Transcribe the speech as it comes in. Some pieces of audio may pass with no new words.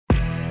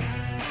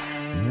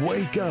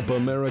Wake up,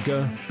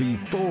 America,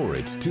 before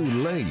it's too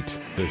late.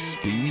 The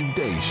Steve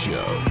Day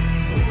Show.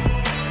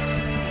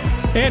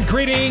 And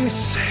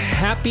greetings.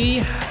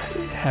 Happy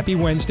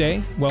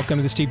Wednesday. Welcome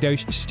to the Steve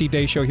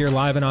Day Show here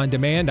live and on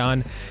demand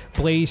on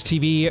Blaze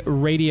TV,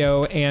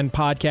 radio, and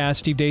podcast.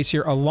 Steve Day's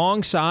here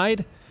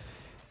alongside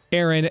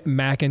Aaron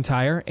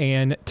McIntyre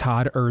and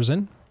Todd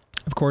Erzin.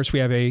 Of course, we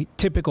have a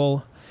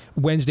typical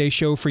Wednesday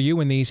show for you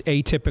in these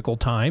atypical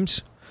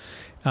times.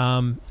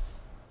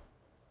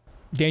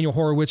 Daniel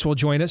Horowitz will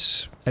join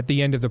us at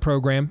the end of the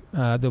program,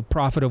 the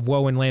prophet of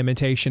woe and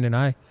lamentation, and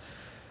I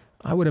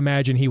would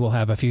imagine he will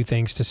have a few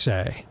things to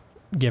say,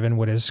 given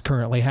what is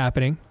currently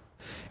happening.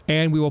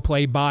 And we will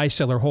play buy,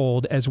 sell, or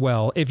hold as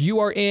well. If you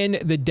are in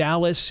the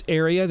Dallas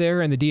area there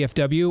in the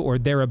DFW or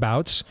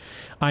thereabouts,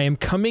 I am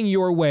coming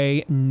your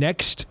way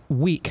next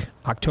week,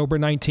 October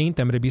 19th.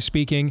 I'm going to be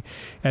speaking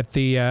at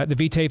the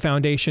Vitae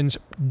Foundation's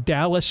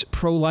Dallas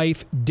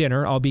Pro-Life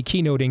Dinner. I'll be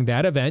keynoting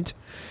that event.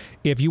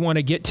 If you want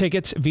to get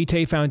tickets,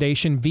 Vitae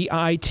Foundation,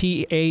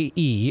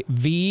 VITAE,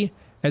 V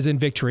as in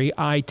victory,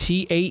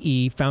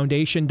 ITAE,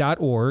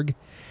 foundation.org,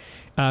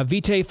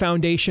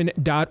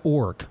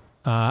 VitaeFoundation.org.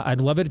 I'd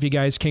love it if you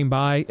guys came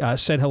by,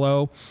 said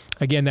hello.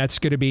 Again, that's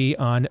going to be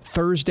on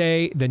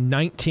Thursday, the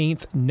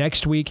 19th,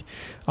 next week.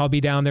 I'll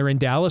be down there in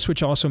Dallas,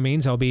 which also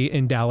means I'll be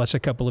in Dallas a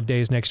couple of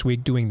days next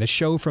week doing the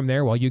show from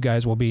there while you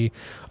guys will be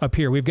up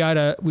here. We've got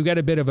a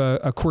bit of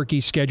a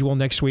quirky schedule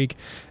next week.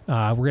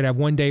 We're going to have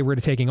one day we're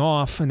taking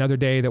off, another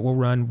day that we'll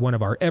run one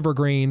of our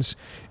evergreens,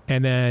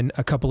 and then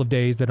a couple of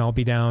days that I'll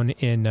be down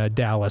in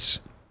Dallas.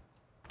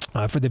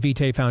 For the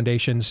Vitae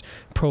Foundation's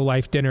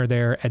pro-life dinner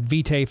there at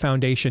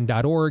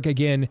VitaeFoundation.org.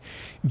 Again,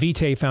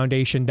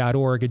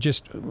 VitaeFoundation.org.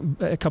 Just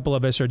a couple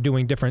of us are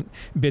doing different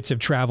bits of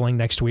traveling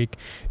next week.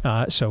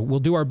 So we'll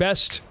do our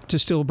best to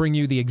still bring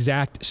you the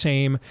exact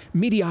same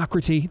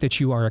mediocrity that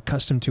you are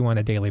accustomed to on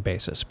a daily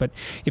basis. But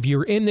if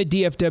you're in the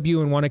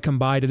DFW and want to come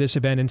by to this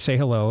event and say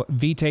hello,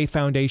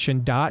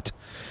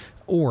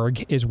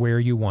 VitaeFoundation.org is where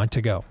you want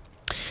to go.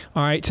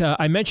 All right,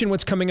 I mentioned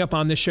what's coming up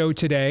on the show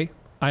today.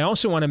 I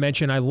also want to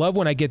mention, I love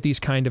when I get these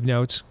kind of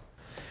notes.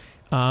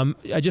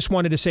 I just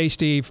wanted to say,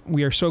 Steve,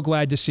 we are so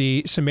glad to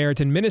see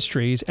Samaritan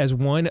Ministries as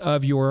one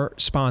of your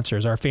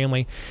sponsors. Our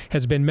family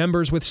has been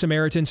members with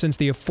Samaritan since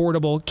the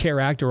Affordable Care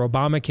Act, or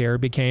Obamacare,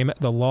 became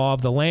the law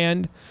of the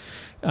land.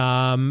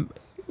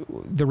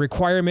 The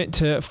requirement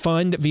to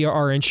fund via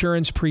our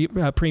insurance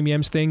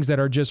premiums things that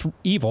are just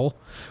evil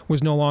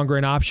was no longer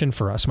an option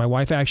for us. My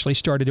wife actually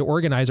started to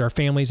organize our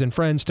families and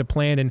friends to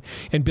plan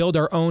and build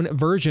our own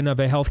version of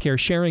a healthcare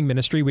sharing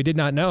ministry. We did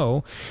not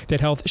know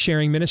that health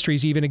sharing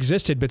ministries even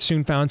existed, but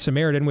soon found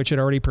Samaritan, which had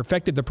already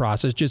perfected the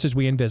process, just as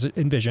we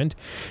envisioned,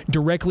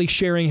 directly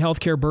sharing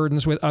healthcare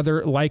burdens with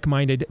other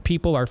like-minded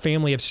people. Our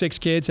family of 6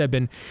 kids have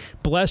been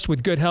blessed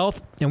with good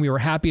health, and we were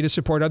happy to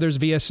support others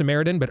via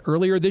Samaritan. But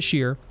earlier this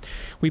year,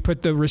 we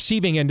put the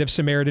receiving end of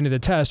Samaritan to the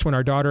test when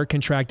our daughter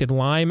contracted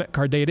Lyme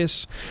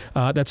carditis.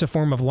 That's a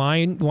form of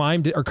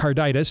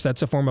carditis.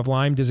 That's a form of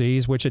Lyme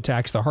disease, which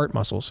attacks the heart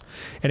muscles,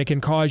 and it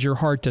can cause your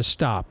heart to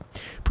stop.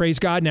 Praise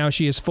God, now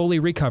she is fully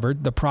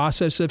recovered. The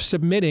process of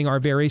submitting our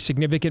very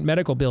significant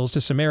medical bills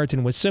to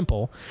Samaritan was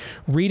simple.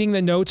 Reading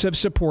the notes of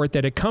support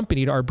that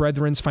accompanied our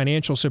brethren's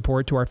financial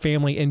support to our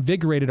family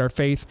invigorated our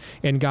faith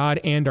in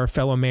God and our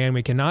fellow man.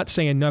 We cannot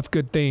say enough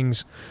good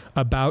things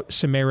about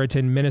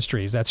Samaritan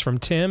Ministries. That's from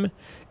Tim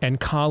and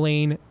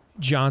Colleen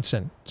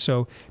Johnson.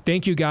 So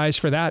thank you guys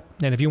for that.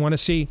 And if you want to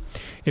see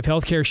if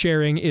healthcare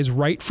sharing is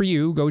right for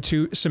you, go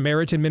to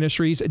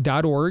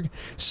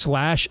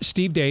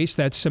SamaritanMinistries.org/Steve Deace.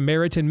 That's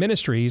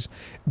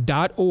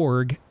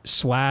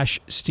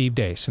SamaritanMinistries.org/Steve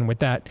Deace. And with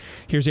that,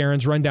 here's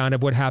Aaron's rundown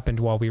of what happened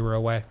while we were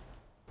away.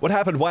 What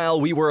happened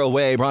while we were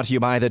away, brought to you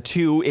by the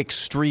two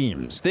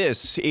extremes.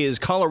 This is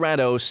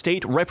Colorado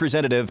State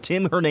Representative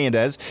Tim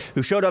Hernandez,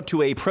 who showed up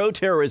to a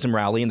pro-terrorism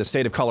rally in the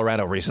state of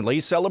Colorado recently,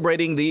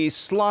 celebrating the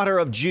slaughter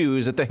of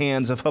Jews at the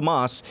hands of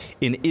Hamas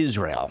in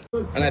Israel.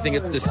 And I think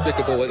it's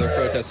despicable what they're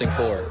protesting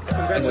for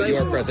and what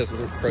you're protesting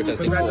for.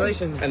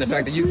 And the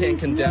fact that you can't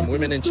condemn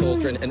women and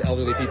children and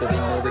elderly people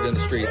being murdered in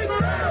the streets.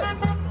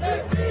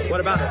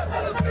 What about it?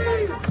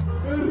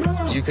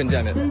 Do you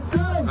condemn it?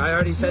 I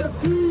already said.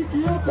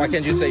 Why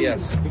can't you say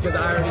yes? Because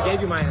I already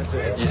gave you my answer.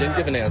 You didn't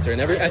give an answer.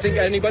 And I think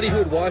anybody who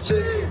would watch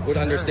this would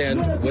understand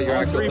what your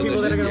actual position is here. 3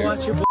 people that are going to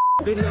watch your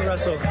video,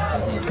 Russell.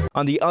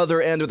 On the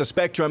other end of the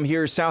spectrum,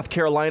 here's South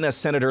Carolina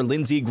Senator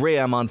Lindsey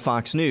Graham on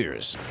Fox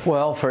News.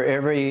 Well, for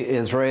every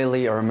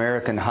Israeli or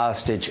American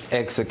hostage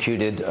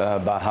executed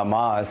by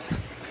Hamas,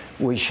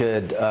 we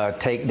should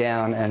take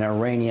down an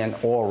Iranian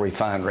oil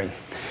refinery.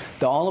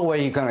 The only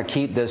way you're going to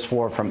keep this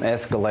war from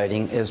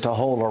escalating is to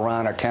hold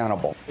Iran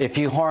accountable. If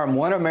you harm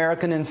one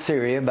American in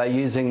Syria by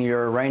using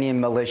your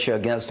Iranian militia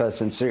against us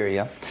in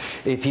Syria,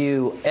 if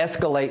you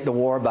escalate the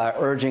war by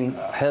urging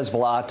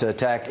Hezbollah to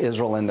attack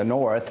Israel in the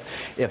north,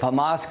 if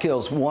Hamas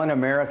kills one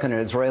American and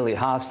Israeli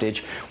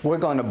hostage, we're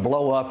going to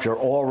blow up your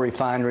oil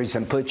refineries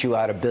and put you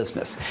out of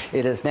business.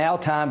 It is now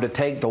time to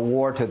take the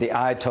war to the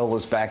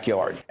Ayatollah's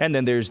backyard. And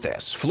then there's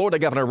this. Florida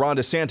Governor Ron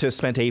DeSantis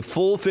spent a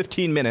full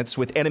 15 minutes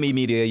with enemy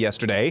media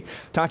yesterday,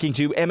 talking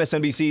to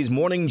MSNBC's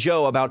Morning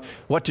Joe about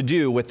what to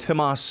do with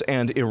Hamas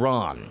and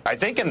Iran. I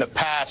think in the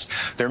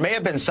past, there may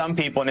have been some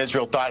people in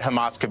Israel thought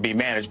Hamas could be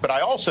managed, but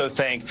I also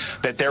think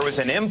that there was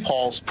an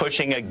impulse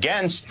pushing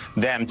against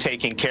them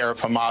taking care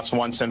of Hamas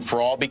once and for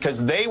all,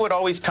 because they would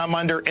always come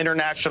under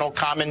international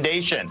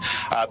commendation.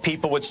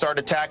 People would start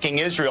attacking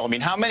Israel. I mean,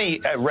 how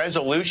many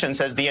resolutions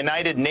has the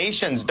United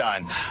Nations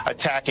done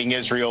attacking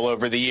Israel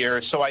over the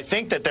years? So I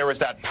think that there was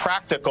that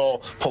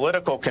practical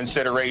political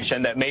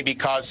consideration that maybe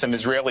caused some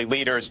Israeli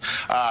leaders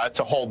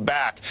to hold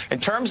back. In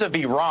terms of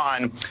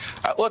Iran,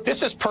 look,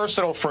 this is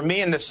personal for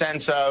me in the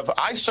sense of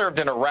I served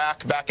in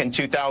Iraq back in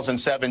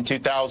 2007,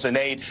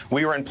 2008.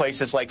 We were in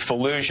places like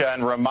Fallujah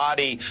and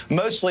Ramadi,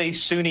 mostly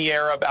Sunni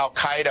Arab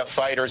al-Qaeda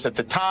fighters at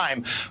the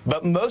time.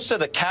 But most of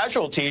the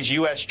casualties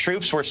U.S.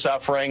 troops were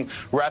suffering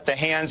were at the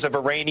hands of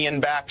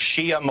Iranian-backed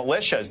Shia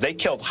militias. They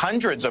killed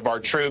hundreds of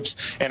our troops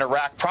in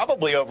Iraq,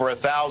 probably over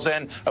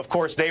 1,000. Of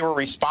course, they were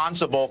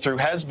responsible through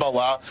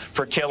Hezbollah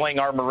for killing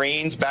our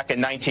Marines back in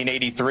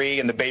 1983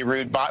 in the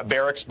Beirut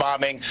barracks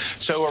bombing.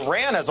 So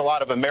Iran has a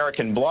lot of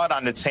American blood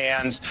on its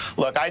hands.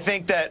 Look, I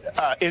think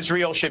that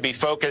Israel should be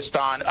focused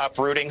on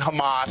uprooting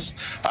Hamas.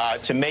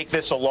 To make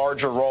this a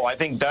larger role, I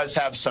think does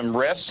have some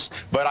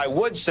risks. But I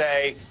would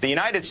say the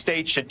United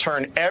States should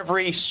turn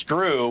every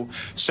screw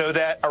so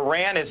that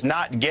Iran is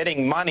not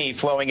getting money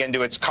flowing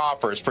into its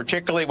coffers,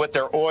 particularly with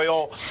their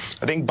oil.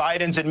 I think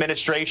Biden's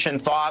administration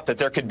thought that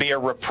there could be a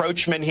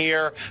rapprochement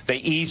here. They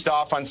eased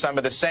off on some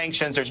of the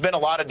sanctions. There's been a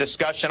lot of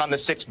discussion on the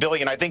 $6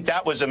 billion. I think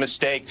that was a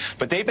mistake,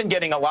 but they've been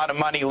getting a lot of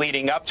money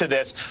leading up to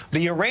this.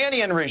 The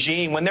Iranian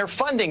regime, when they're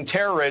funding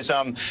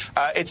terrorism,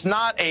 it's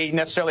not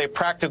necessarily a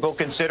practical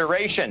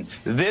consideration.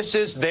 This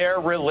is their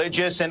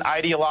religious and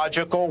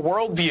ideological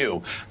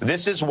worldview.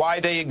 This is why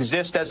they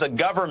exist as a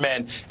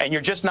government, and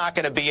you're just not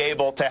going to be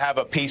able to have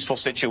a peaceful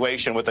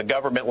situation with a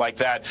government like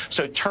that.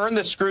 So turn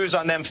the screws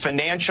on them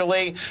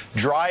financially,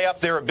 dry up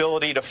their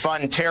ability to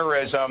fund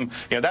terrorism.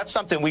 You know, that's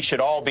something we should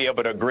all be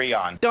able to agree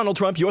on. Donald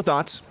Trump, your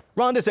thoughts?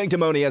 Ron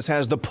DeSanctimonious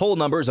has the poll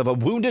numbers of a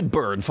wounded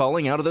bird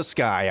falling out of the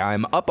sky.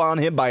 I'm up on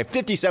him by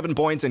 57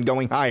 points and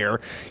going higher.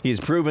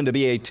 He's proven to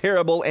be a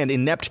terrible and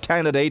inept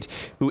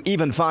candidate who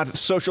even fought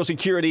Social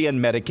Security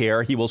and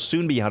Medicare. He will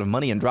soon be out of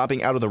money and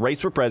dropping out of the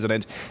race for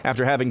president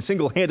after having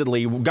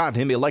single-handedly gotten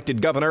him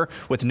elected governor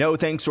with no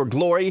thanks or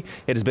glory.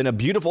 It has been a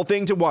beautiful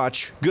thing to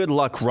watch. Good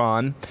luck,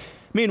 Ron.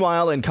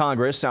 Meanwhile, in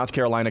Congress, South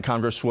Carolina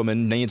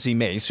Congresswoman Nancy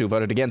Mace, who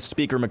voted against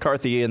Speaker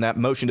McCarthy in that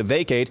motion to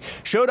vacate,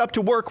 showed up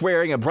to work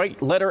wearing a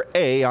bright letter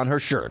A on her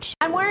shirt.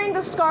 I'm wearing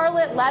the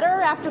scarlet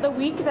letter after the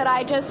week that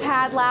I just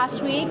had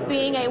last week,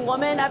 being a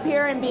woman up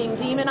here and being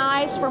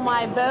demonized for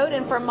my vote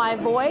and for my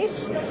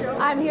voice.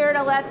 I'm here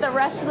to let the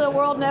rest of the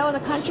world know and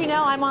the country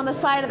know I'm on the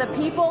side of the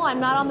people. I'm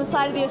not on the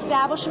side of the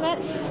establishment,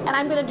 and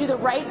I'm going to do the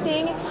right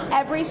thing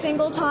every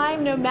single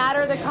time, no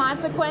matter the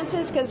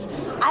consequences, because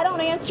I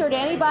don't answer to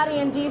anybody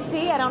in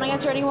D.C. I don't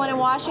answer anyone in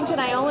Washington.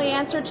 I only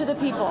answer to the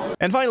people.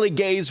 And finally,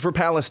 Gays for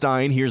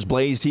Palestine. Here's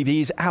Blaze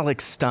TV's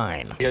Alex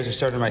Stein. You guys are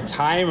starting my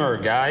timer,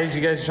 guys. You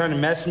guys are trying to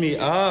mess me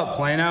up,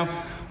 Plano.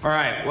 All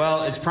right,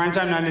 well, it's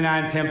Primetime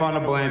 99, Pimp on a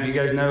Blimp. You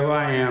guys know who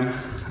I am.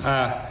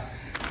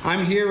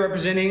 I'm here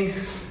representing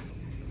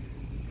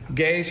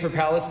Gays for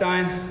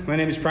Palestine. My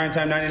name is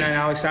Primetime 99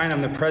 Alex Stein.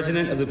 I'm the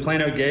president of the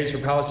Plano Gays for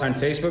Palestine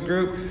Facebook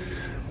group.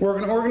 We're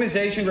an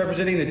organization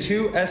representing the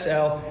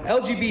 2SL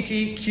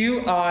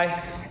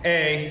LGBTQIA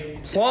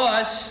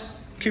plus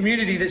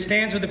community that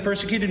stands with the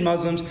persecuted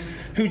Muslims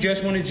who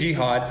just want to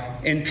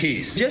jihad in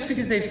peace. Just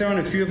because they've thrown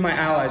a few of my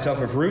allies off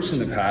of roofs in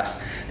the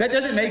past, that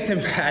doesn't make them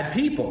bad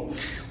people.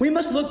 We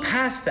must look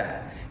past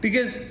that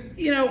because,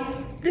 you know,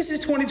 this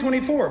is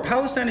 2024.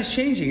 Palestine is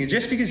changing. And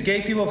just because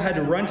gay people have had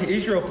to run to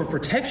Israel for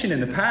protection in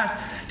the past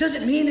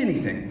doesn't mean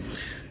anything.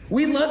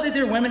 We love that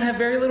their women have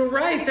very little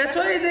rights. That's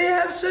why they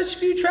have such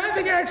few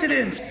traffic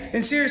accidents.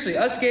 And seriously,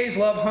 us gays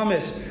love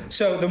hummus.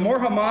 So the more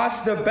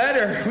Hamas, the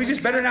better. We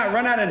just better not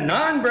run out of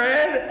naan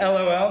bread,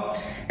 LOL.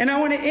 And I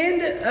want to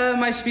end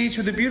my speech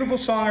with a beautiful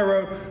song I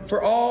wrote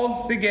for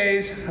all the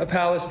gays of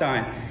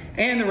Palestine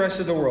and the rest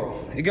of the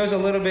world. It goes a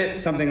little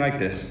bit something like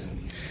this.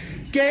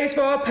 Gays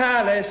for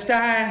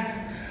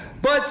Palestine,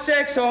 but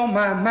sex on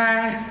my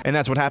mind. And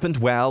that's what happened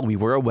while we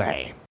were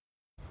away.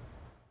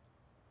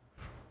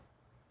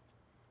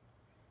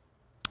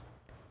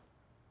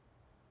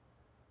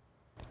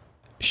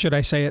 Should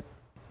I say it?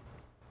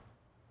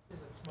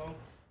 Is it smoked?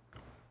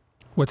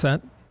 What's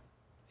that?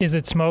 Is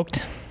it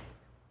smoked?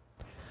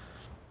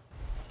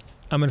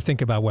 I'm going to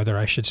think about whether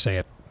I should say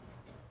it.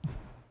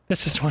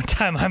 This is one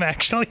time I'm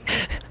actually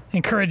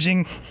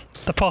encouraging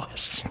the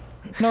pause.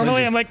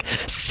 Normally, I'm like,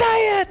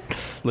 say it.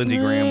 Lindsey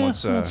Graham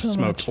wants not so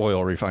smoked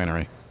oil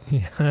refinery.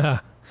 Yeah.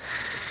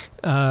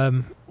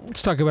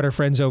 Let's talk about our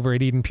friends over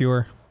at Eden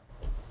Pure.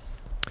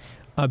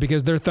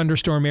 Because their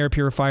Thunderstorm air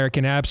purifier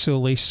can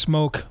absolutely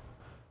smoke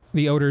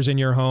the odors in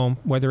your home,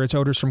 whether it's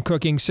odors from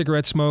cooking,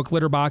 cigarette smoke,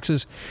 litter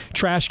boxes,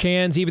 trash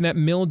cans, even that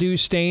mildew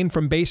stain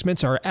from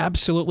basements are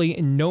absolutely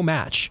no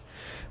match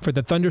for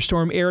the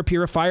Thunderstorm air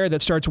purifier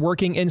that starts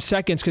working in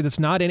seconds, because it's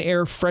not an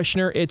air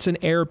freshener, it's an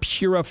air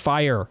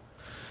purifier.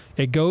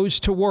 It goes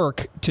to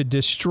work to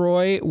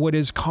destroy what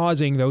is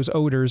causing those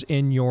odors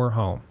in your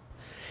home.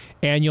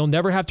 And you'll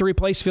never have to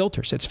replace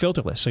filters. It's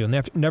filterless, so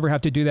you'll never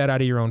have to do that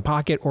out of your own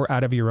pocket or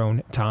out of your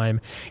own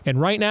time.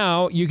 And right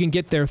now, you can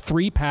get their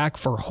 3-pack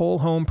for whole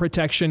home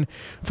protection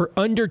for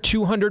under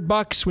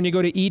 $200 when you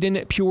go to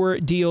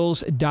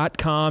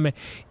EdenPureDeals.com,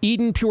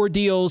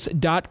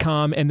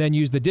 EdenPureDeals.com, and then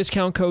use the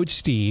discount code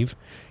Steve,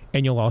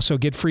 and you'll also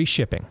get free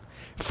shipping.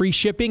 Free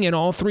shipping in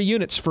all 3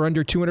 units for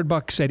under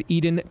 $200 at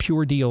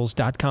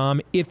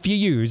EdenPureDeals.com if you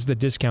use the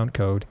discount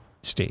code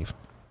Steve.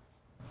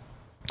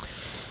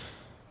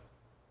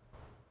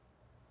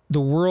 The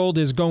world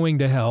is going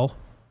to hell,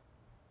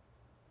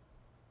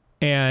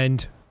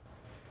 and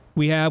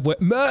we have what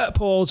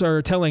polls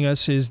are telling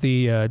us is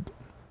the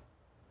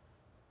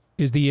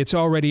it's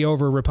already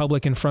over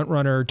Republican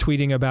frontrunner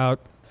tweeting about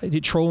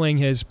trolling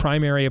his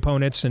primary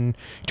opponents and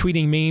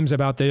tweeting memes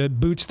about the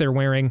boots they're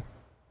wearing.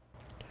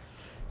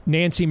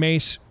 Nancy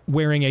Mace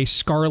wearing a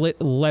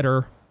scarlet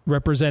letter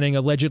representing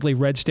allegedly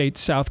red state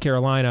South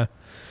Carolina.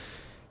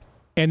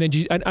 And then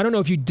I don't know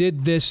if you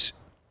did this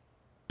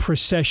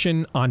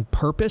procession on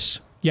purpose.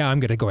 Yeah, I'm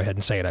going to go ahead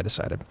and say it. I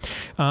decided.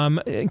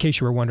 In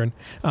case you were wondering.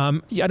 I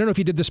don't know if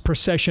you did this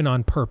procession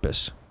on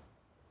purpose,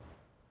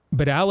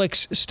 but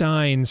Alex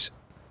Stein's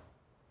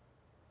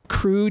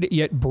crude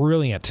yet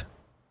brilliant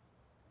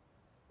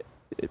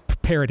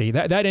parody,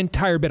 that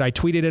entire bit, I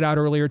tweeted it out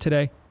earlier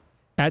today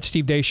at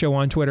Steve Day Show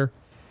on Twitter.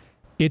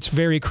 It's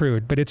very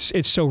crude, but it's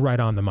so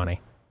right on the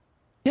money.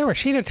 Yeah,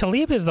 Rashida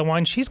Tlaib is the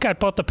one. She's got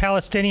both the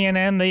Palestinian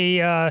and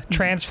the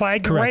trans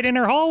flag Correct. right in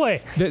her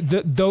hallway.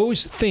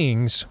 Those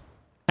things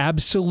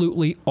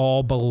absolutely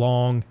all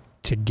belong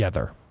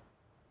together.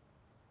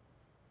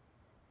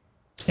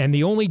 And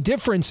the only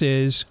difference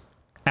is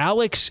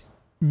Alex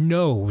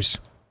knows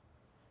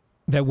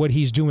that what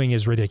he's doing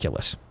is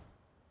ridiculous.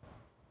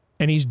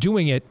 And he's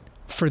doing it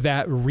for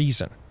that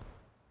reason.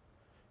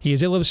 He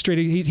is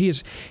illustrating.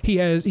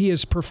 He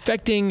is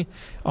perfecting,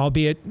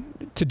 albeit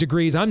to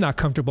degrees I'm not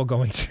comfortable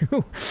going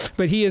to,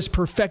 but he is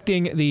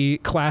perfecting the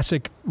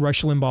classic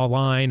Rush Limbaugh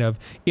line of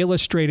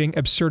illustrating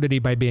absurdity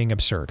by being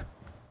absurd.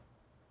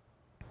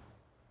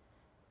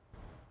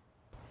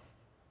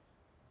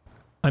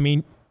 I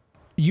mean,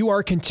 you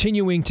are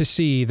continuing to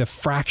see the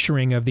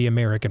fracturing of the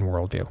American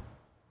worldview.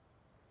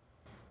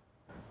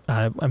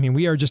 I mean,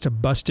 we are just a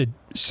busted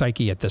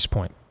psyche at this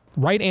point,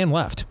 right and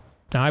left.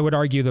 Now, I would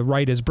argue the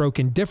right is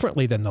broken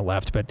differently than the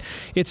left, but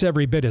it's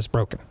every bit as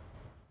broken.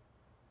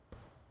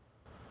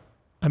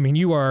 I mean,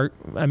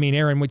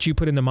 Aaron, what you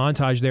put in the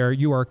montage there,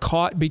 you are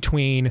caught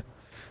between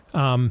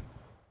forever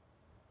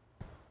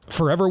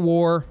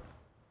war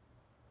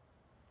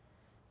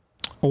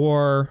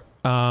or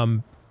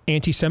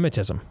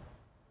anti-Semitism.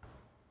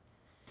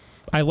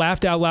 I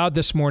laughed out loud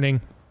this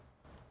morning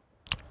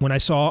when I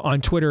saw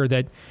on Twitter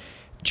that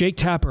Jake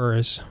Tapper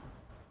has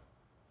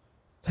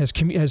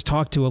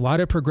talked to a lot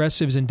of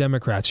progressives and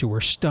Democrats who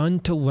were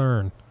stunned to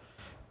learn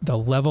the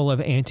level of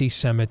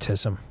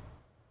anti-Semitism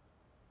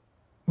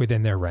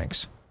within their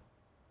ranks.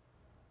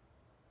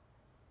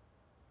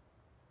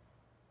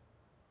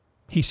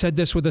 He said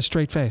this with a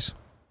straight face.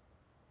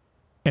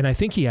 And I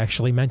think he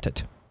actually meant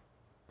it.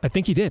 I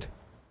think he did.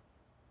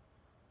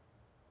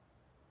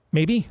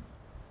 Maybe.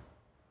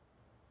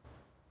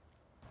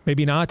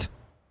 Maybe not.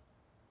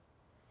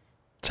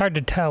 It's hard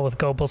to tell with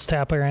Goebbels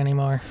Tapper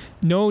anymore.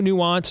 No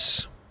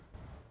nuance.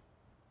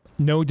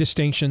 No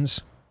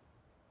distinctions.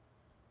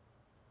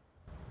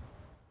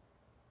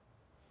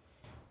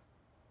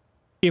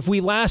 If we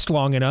last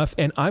long enough,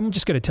 and I'm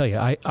just going to tell you,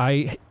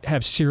 I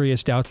have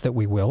serious doubts that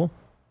we will.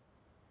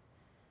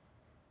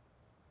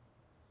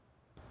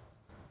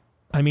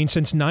 I mean,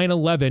 since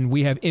 9/11,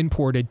 we have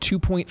imported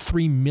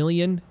 2.3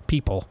 million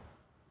people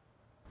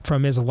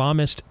from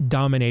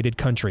Islamist-dominated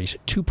countries.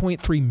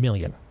 2.3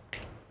 million.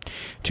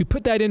 To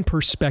put that in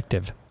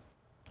perspective,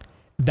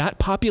 that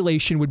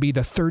population would be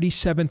the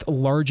 37th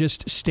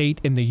largest state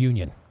in the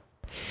Union.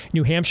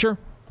 New Hampshire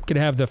could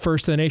have the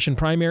first of the nation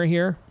primary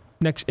here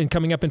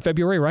coming up in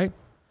February, right?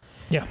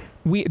 Yeah.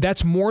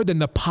 That's more than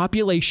the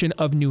population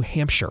of New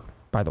Hampshire,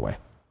 by the way.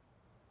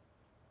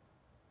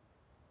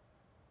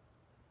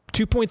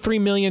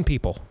 2.3 million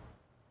people.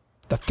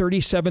 The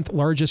 37th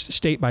largest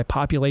state by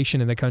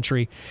population in the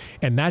country,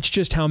 and that's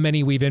just how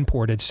many we've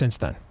imported since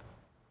then.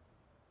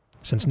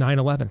 Since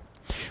 9/11.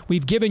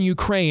 We've given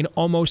Ukraine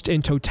almost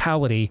in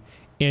totality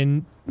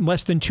in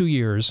less than 2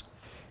 years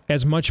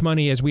as much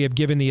money as we have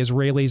given the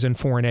Israelis in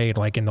foreign aid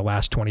like in the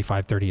last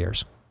 25, 30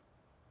 years.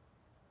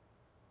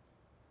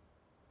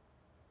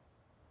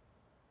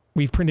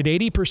 We've printed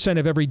 80%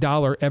 of every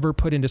dollar ever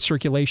put into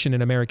circulation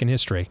in American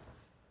history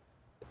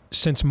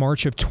since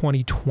March of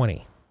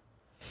 2020.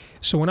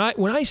 So when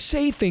I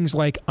say things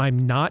like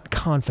I'm not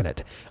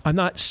confident, I'm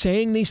not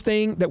saying these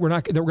things that we're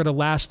going to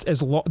last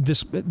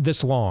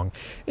this long.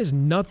 It has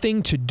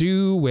nothing to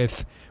do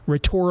with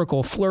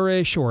rhetorical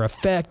flourish or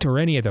effect or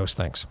any of those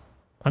things.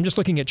 I'm just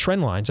looking at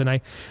trend lines, and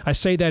I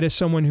say that as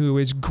someone who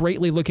is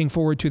greatly looking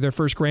forward to their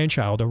first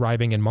grandchild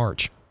arriving in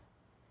March.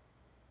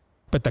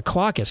 But the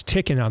clock is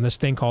ticking on this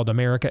thing called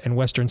America and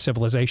Western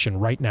civilization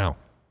right now.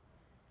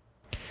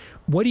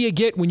 What do you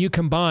get when you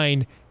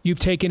combine, you've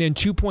taken in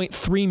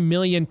 2.3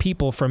 million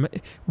people from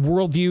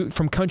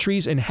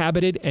countries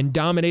inhabited and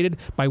dominated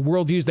by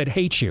worldviews that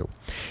hate you.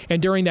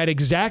 And during that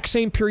exact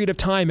same period of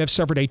time have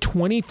suffered a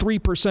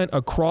 23%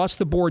 across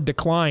the board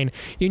decline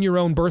in your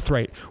own birth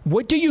rate.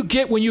 What do you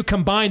get when you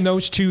combine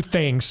those two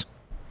things?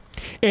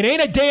 It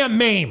ain't a damn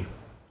meme.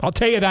 I'll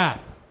tell you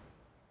that.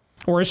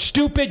 Or a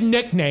stupid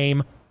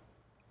nickname.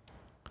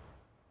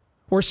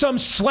 Or some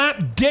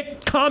slap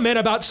dick comment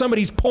about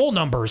somebody's poll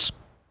numbers.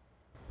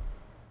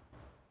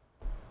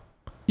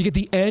 You get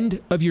the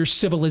end of your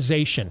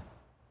civilization.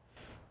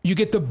 You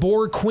get the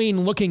Boar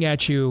Queen looking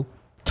at you,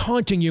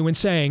 taunting you and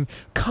saying,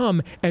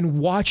 come and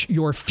watch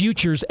your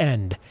futures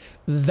end.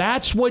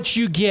 That's what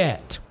you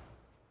get.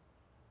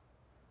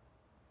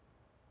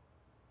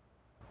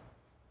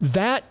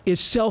 That is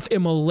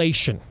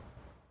self-immolation.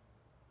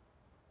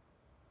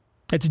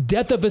 It's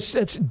death of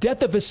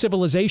a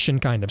civilization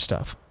kind of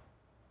stuff.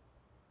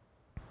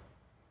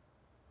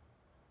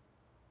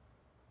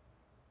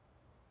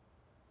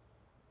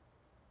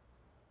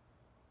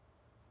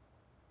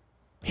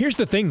 Here's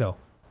the thing, though.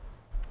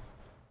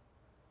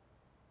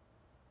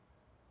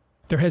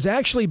 There has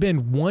actually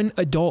been one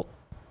adult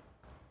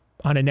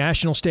on a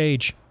national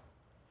stage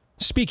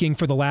speaking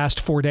for the last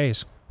 4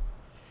 days.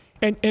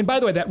 And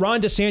by the way, that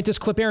Ron DeSantis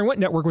clip, Aaron, what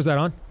network was that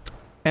on?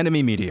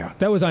 Enemy Media.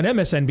 That was on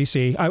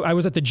MSNBC. I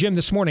was at the gym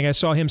this morning. I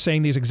saw him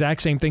saying these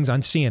exact same things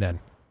on CNN.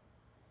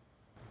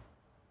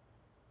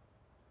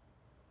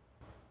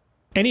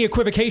 Any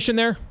equivocation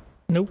there?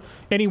 Nope.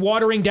 Any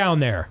watering down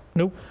there?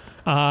 Nope.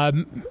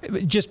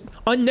 Just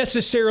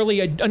unnecessarily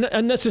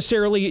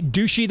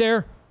douchey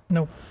there?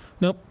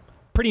 Nope.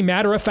 Pretty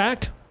matter of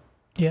fact?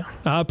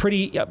 Yeah.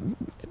 Pretty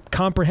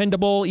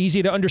comprehensible,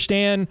 easy to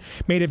understand,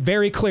 made it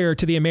very clear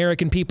to the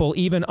American people,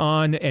 even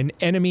on an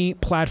enemy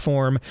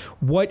platform,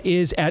 what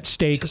is at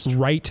stake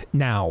right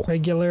now.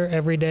 Regular,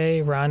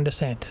 everyday Ron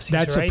DeSantis.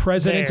 That's a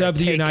president of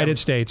the United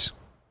States.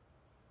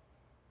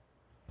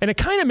 And it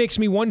kind of makes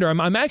me wonder.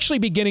 I'm actually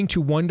beginning to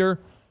wonder.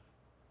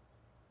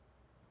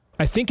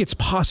 I think it's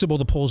possible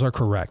the polls are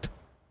correct.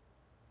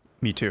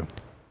 Me too.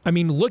 I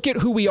mean, look at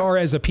who we are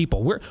as a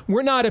people.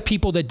 We're not a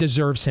people that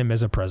deserves him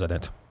as a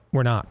president.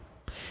 We're not.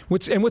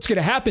 What's going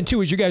to happen,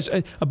 too, is you guys,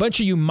 a bunch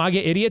of you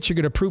MAGA idiots, you're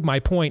going to prove my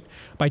point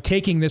by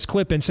taking this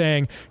clip and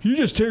saying,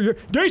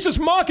 Dace is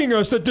mocking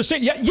us.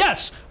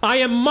 Yes, I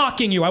am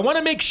mocking you. I want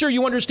to make sure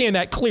you understand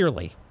that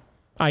clearly.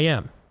 I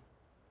am.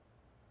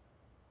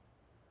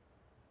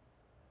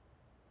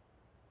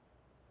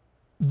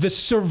 The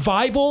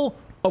survival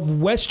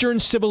of Western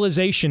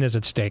civilization is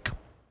at stake.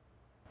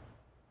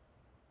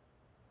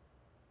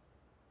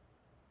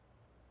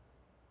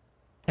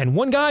 And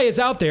one guy is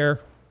out there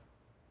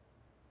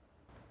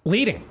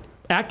leading,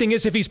 acting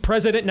as if he's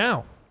president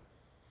now,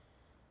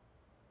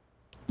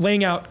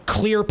 laying out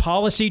clear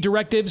policy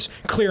directives,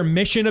 clear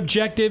mission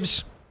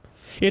objectives.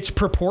 It's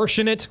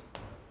proportionate.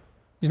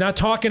 He's not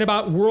talking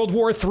about World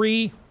War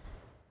III,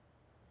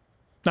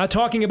 not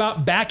talking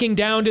about backing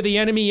down to the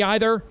enemy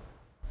either.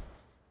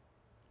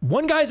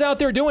 One guy's out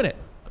there doing it,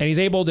 and he's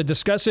able to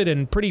discuss it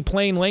in pretty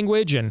plain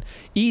language and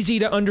easy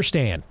to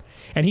understand.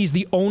 And he's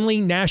the only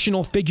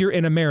national figure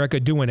in America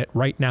doing it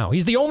right now.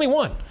 He's the only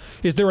one.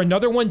 Is there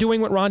another one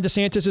doing what Ron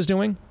DeSantis is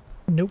doing?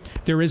 Nope.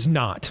 There is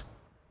not.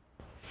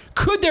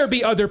 Could there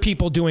be other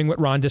people doing what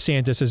Ron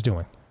DeSantis is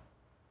doing?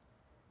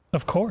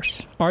 Of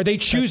course. Are they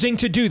choosing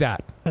to do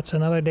that? That's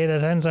another day that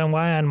depends on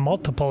why on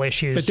multiple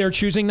issues. But they're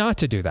choosing not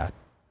to do that.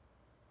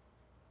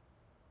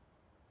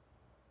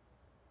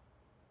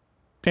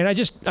 And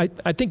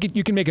I think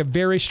you can make a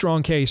very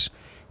strong case.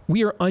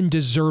 We are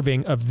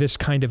undeserving of this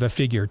kind of a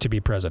figure to be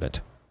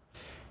president.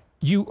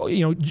 You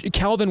know,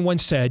 Calvin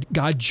once said,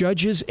 God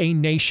judges a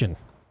nation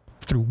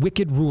through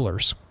wicked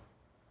rulers.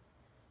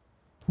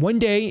 One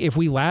day, if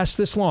we last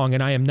this long,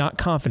 and I am not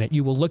confident,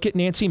 you will look at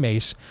Nancy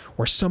Mace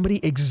or somebody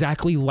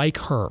exactly like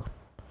her,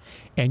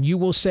 and you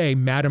will say,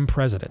 Madam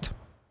President.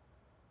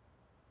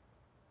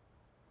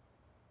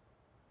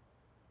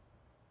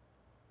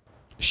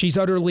 She's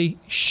utterly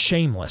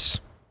shameless,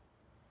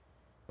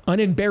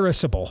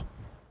 unembarrassable,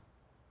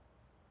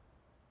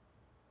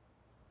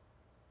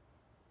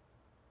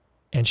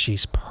 and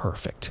she's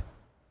perfect.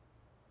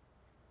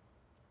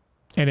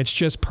 And it's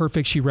just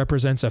perfect. She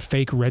represents a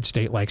fake red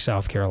state like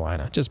South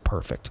Carolina. Just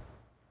perfect.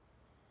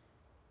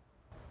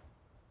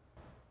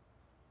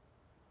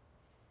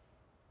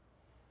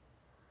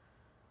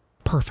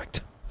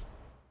 Perfect.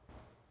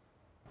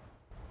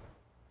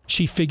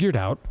 she figured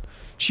out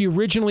she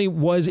originally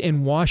was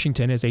in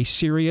Washington as a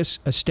serious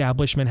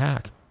establishment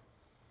hack,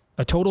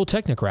 a total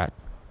technocrat.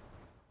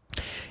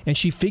 And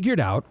she figured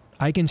out,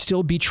 I can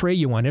still betray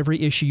you on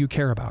every issue you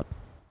care about.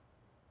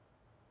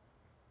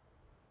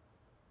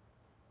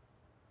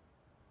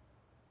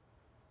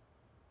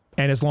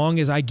 And as long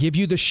as I give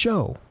you the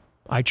show,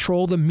 I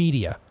troll the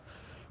media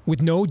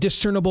with no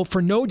discernible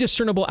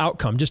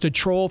outcome, just a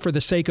troll for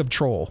the sake of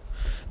troll.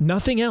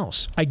 Nothing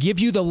else. I give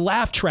you the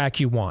laugh track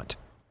you want,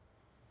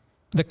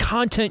 the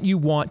content you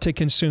want to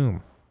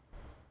consume.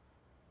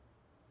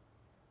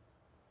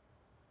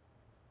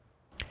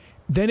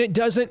 Then it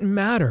doesn't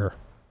matter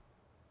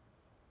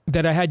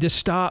that I had to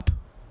stop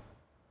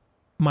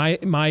my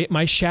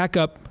shack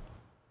up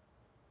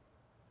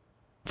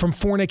from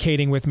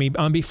fornicating with me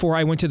before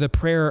I went to the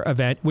prayer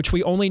event, which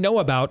we only know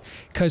about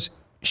because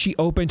she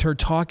opened her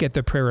talk at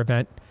the prayer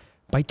event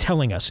by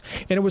telling us.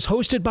 And it was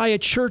hosted by a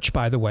church,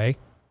 by the way,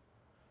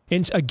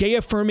 in a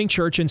gay-affirming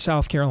church in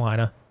South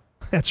Carolina.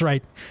 That's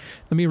right.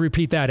 Let me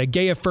repeat that. A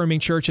gay-affirming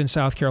church in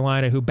South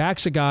Carolina who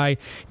backs a guy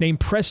named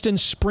Preston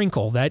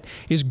Sprinkle that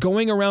is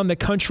going around the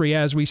country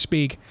as we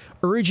speak,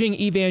 urging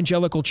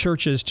evangelical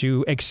churches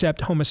to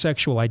accept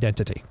homosexual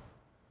identity.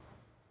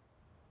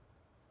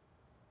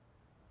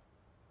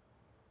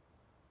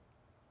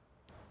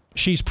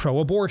 She's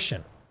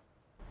pro-abortion.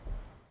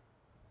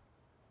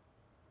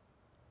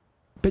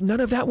 But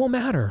none of that will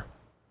matter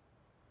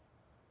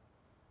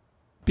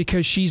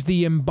because she's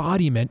the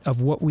embodiment of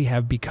what we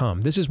have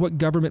become. This is what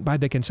government by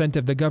the consent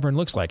of the governed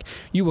looks like.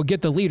 You will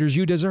get the leaders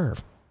you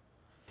deserve.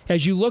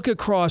 As you look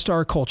across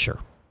our culture,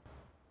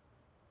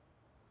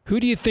 who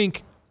do you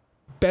think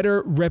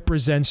better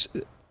represents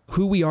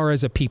who we are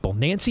as a people,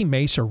 Nancy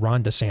Mace or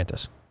Ron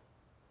DeSantis?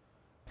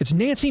 It's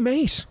Nancy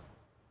Mace.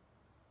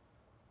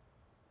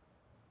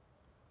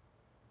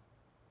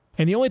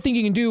 And the only thing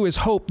you can do is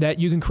hope that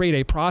you can create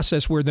a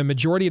process where the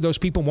majority of those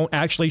people won't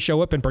actually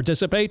show up and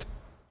participate,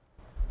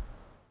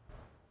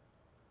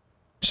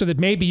 so that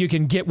maybe you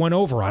can get one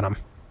over on them.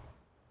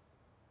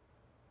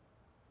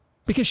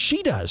 Because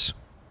she does.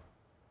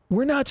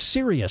 We're not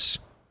serious.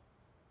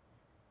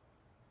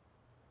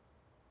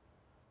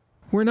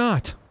 We're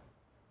not.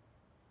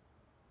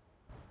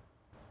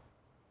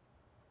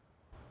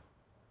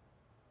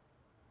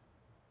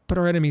 But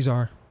our enemies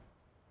are.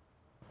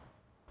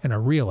 And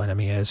our real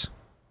enemy is.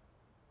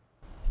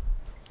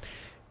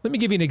 Let me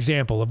give you an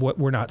example of what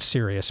we're not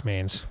serious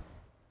means.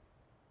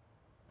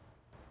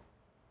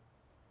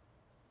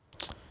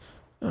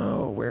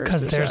 Oh, where is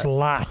this? Because there's at?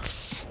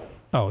 lots.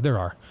 Oh, there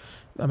are.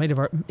 I might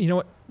have. You know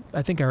what?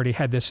 I think I already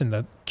had this in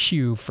the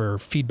queue for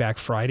Feedback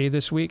Friday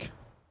this week.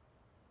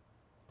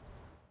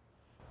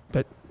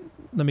 But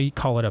let me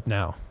call it up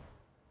now.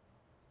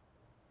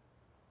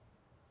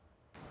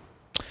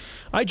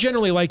 I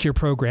generally like your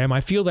program.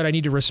 I feel that I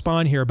need to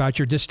respond here about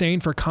your disdain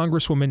for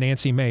Congresswoman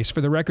Nancy Mace. For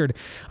the record,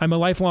 I'm a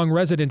lifelong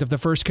resident of the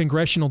 1st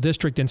Congressional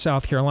District in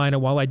South Carolina.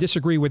 While I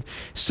disagree with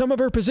some of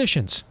her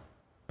positions,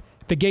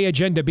 the gay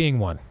agenda being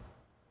one.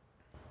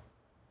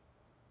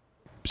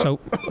 So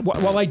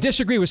while I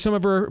disagree with some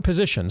of her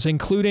positions,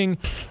 including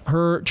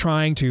her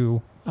trying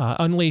to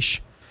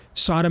unleash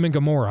Sodom and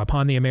Gomorrah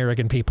upon the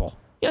American people.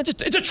 Yeah,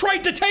 it's a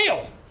trite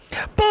detail.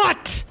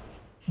 But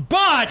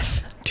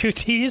 2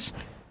 T's.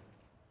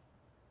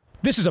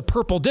 This is a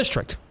purple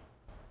district.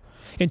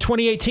 In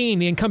 2018,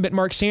 the incumbent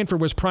Mark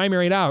Sanford was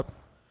primaried out,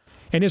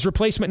 and his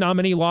replacement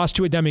nominee lost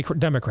to a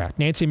Democrat.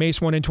 Nancy Mace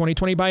won in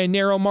 2020 by a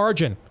narrow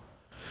margin.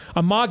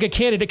 A MAGA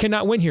candidate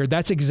cannot win here.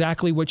 That's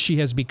exactly what she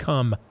has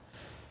become.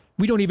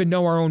 We don't even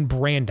know our own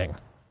branding.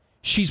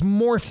 She's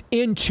morphed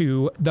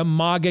into the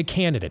MAGA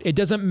candidate. It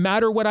doesn't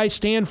matter what I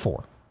stand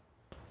for.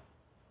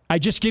 I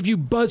just give you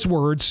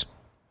buzzwords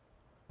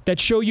that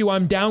show you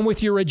I'm down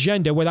with your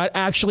agenda without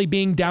actually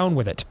being down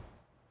with it.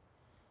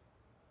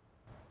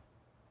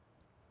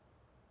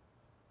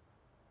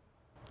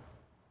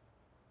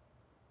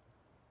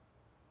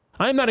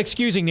 I'm not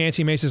excusing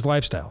Nancy Mace's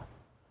lifestyle.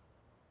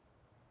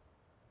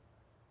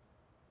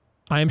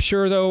 I am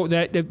sure, though,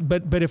 that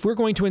but if we're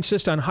going to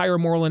insist on higher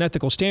moral and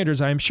ethical standards,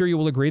 I am sure you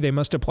will agree they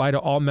must apply to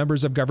all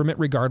members of government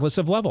regardless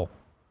of level.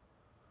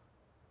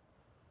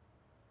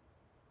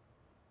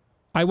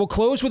 I will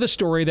close with a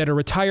story that a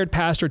retired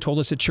pastor told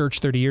us at church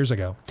 30 years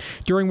ago.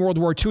 During World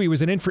War II, he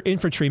was an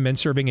infantryman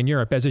serving in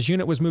Europe. As his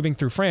unit was moving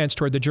through France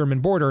toward the German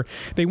border,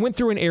 they went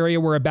through an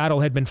area where a battle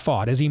had been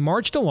fought. As he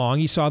marched along,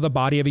 he saw the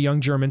body of a young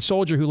German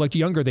soldier who looked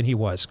younger than he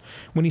was.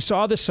 When he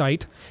saw the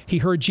sight, he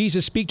heard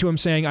Jesus speak to him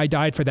saying, "I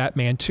died for that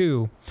man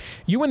too.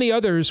 You and the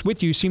others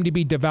with you seem to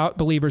be devout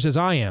believers as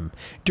I am,"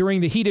 during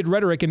the heated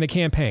rhetoric in the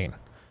campaign.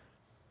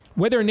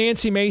 Whether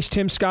Nancy Mace,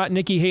 Tim Scott,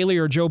 Nikki Haley,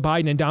 or Joe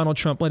Biden and Donald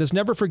Trump, let us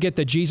never forget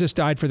that Jesus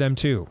died for them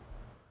too.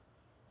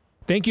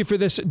 Thank you for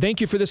this.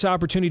 Thank you for this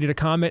opportunity to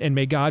comment, and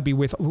may God be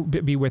with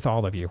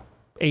all of you.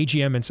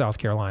 AGM in South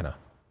Carolina.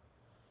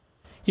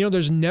 You know,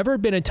 there's never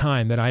been a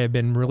time that I have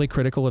been really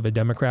critical of a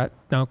Democrat.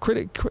 Now,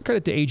 credit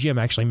to AGM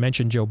actually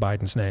mentioned Joe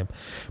Biden's name.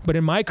 But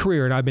in my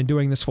career, and I've been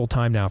doing this full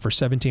time now for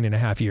 17 and a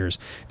half years,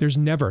 there's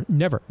never,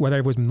 whether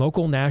it was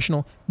local,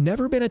 national,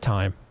 never been a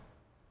time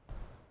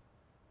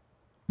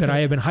that I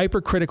have been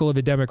hypercritical of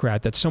a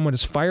Democrat, that someone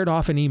has fired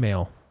off an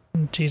email.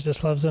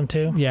 Jesus loves them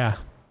too. Yeah.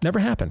 Never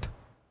happened.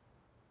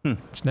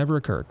 It's never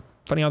occurred.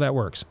 Funny how that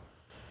works.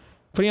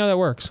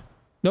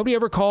 Nobody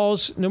ever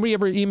calls, nobody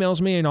ever emails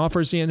me and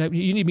offers, you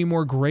need to be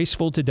more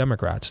graceful to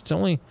Democrats. It's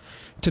only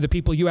to the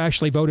people you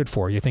actually voted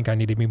for you think I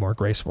need to be more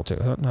graceful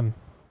to. I'm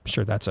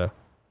sure that's a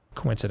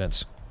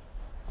coincidence.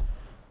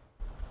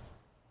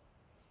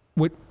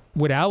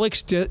 What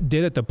Alex did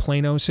at the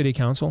Plano City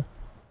Council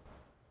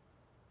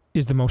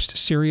is the most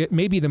serious,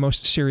 maybe the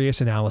most serious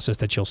analysis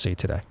that you'll see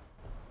today.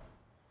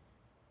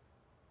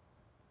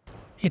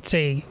 It's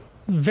a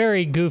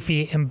very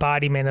goofy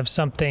embodiment of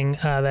something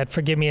that,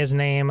 forgive me his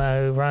name,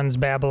 who runs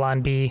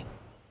Babylon Bee.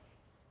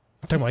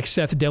 Talking like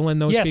Seth Dillon,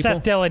 those people? Yeah,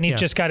 Seth Dillon. He's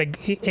just got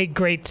a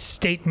great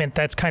statement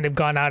that's kind of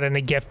gone out in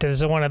a gift. This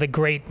is one of the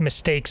great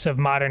mistakes of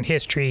modern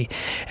history,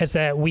 is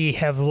that we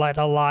have let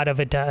a lot of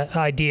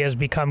ideas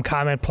become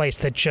commonplace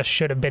that just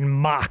should have been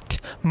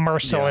mocked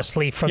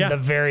mercilessly from the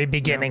very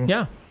beginning.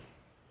 Yeah.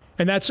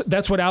 And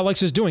that's what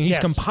Alex is doing. He's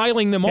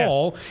compiling them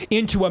all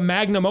into a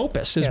magnum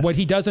opus, is what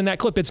he does in that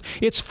clip.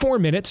 It's 4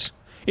 minutes.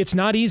 It's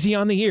not easy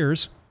on the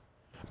ears,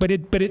 but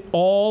it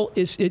all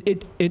is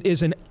it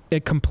is a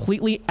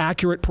completely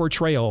accurate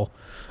portrayal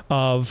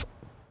of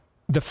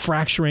the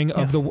fracturing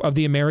of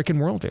the American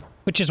worldview.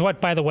 Which is what,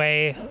 by the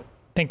way,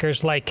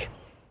 thinkers like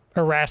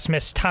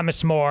Erasmus,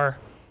 Thomas More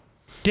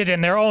did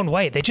in their own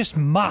way. They just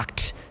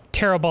mocked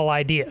terrible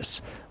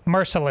ideas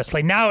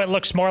mercilessly. Now it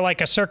looks more like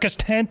a circus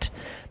tent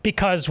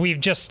because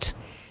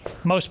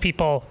most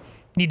people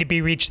need to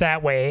be reached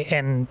that way,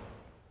 and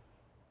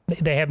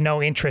they have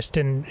no interest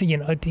in,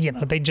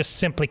 they just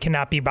simply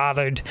cannot be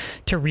bothered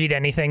to read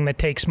anything that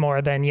takes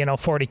more than,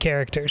 40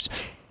 characters.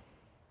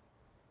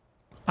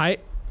 I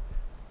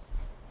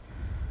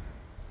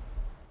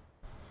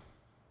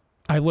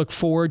look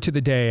forward to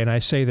the day, and I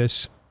say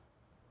this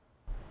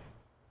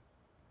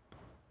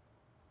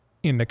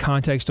in the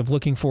context of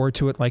looking forward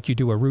to it like you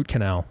do a root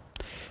canal.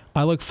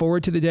 I look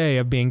forward to the day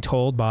of being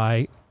told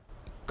by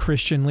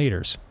Christian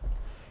leaders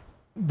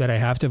that I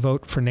have to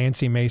vote for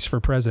Nancy Mace for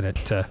president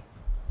to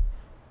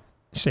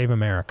save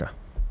America.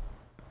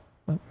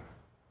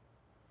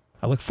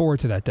 I look forward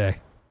to that day.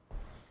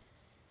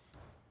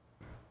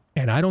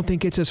 And I don't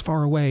think it's as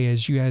far away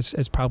as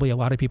as probably a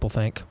lot of people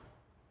think.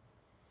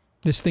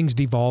 This thing's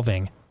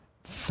devolving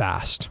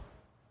fast.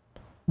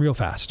 Real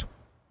fast.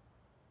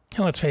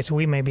 And let's face it,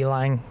 we may be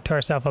lying to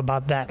ourselves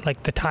about that.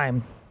 Like, the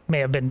time may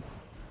have been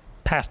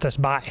passed us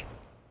by.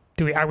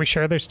 Are we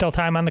sure there's still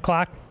time on the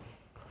clock?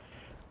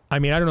 I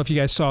mean, I don't know if you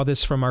guys saw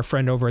this from our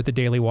friend over at the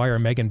Daily Wire,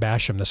 Megan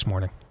Basham, this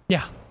morning.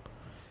 Yeah.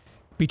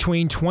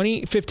 Between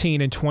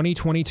 2015 and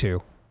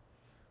 2022,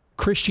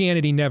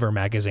 Christianity Never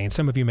magazine,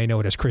 some of you may know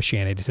it as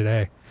Christianity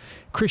Today,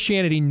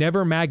 Christianity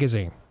Never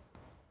magazine,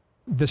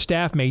 the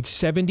staff made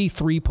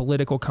 73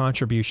 political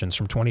contributions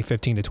from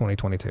 2015 to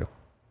 2022,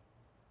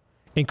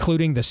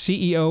 including the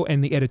CEO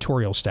and the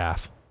editorial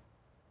staff.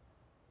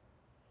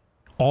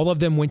 All of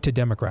them went to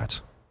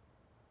Democrats.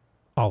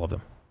 All of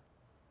them.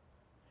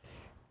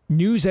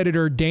 News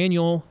editor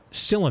Daniel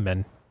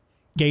Silliman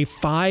gave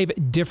 5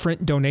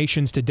 different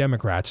donations to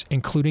Democrats,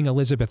 including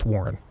Elizabeth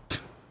Warren.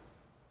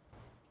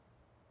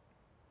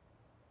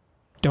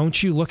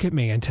 Don't you look at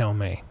me and tell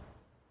me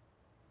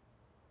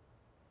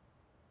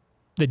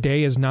the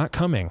day is not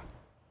coming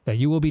that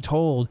you will be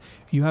told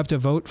you have to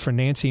vote for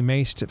Nancy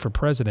Mace for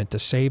president to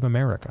save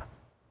America.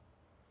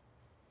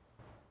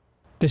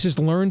 This is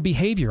learned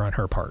behavior on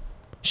her part.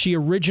 She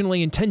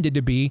originally intended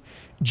to be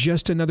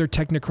just another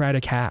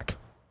technocratic hack,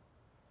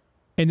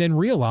 and then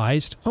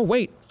realized, oh,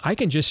 wait, I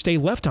can just stay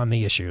left on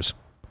the issues.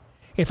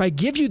 If I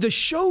give you the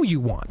show you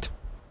want,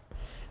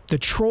 the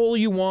troll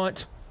you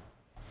want,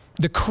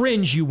 the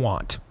cringe you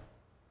want,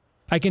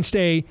 I can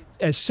stay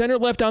as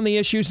center-left on the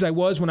issues as I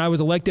was when I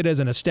was elected as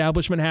an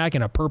establishment hack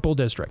in a purple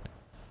district.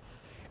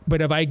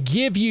 But if I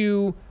give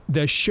you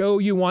the show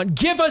you want,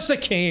 give us a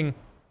king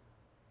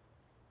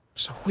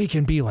so we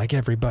can be like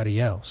everybody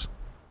else.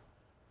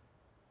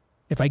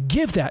 If I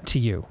give that to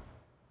you,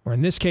 or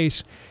in this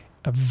case,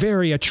 a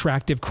very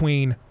attractive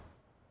queen,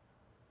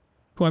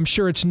 who I'm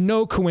sure it's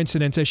no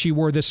coincidence as she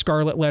wore this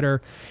scarlet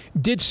letter,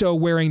 did so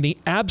wearing the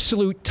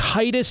absolute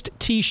tightest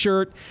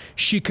T-shirt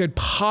she could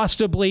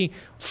possibly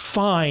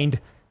find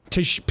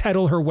to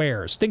peddle her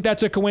wares. Think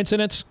that's a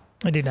coincidence?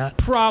 I do not.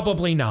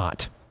 Probably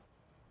not.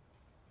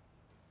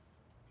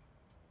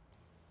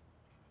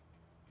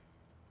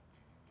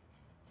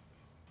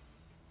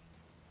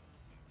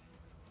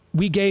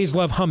 We gays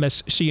love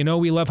hummus, so you know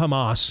we love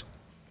Hamas.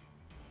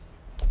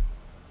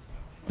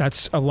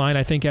 That's a line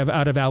I think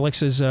out of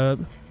Alex's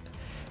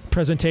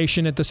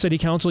presentation at the city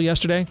council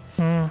yesterday.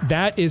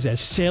 That is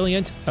as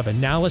salient of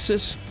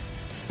analysis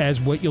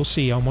as what you'll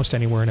see almost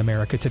anywhere in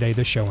America today,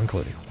 this show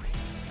included.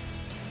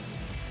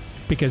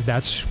 Because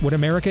that's what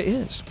America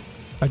is.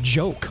 A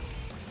joke.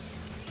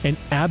 An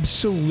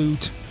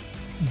absolute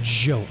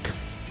joke.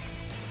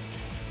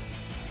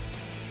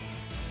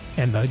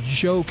 And the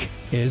joke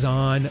is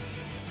on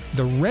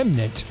the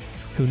remnant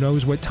who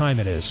knows what time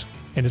it is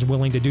and is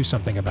willing to do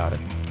something about it.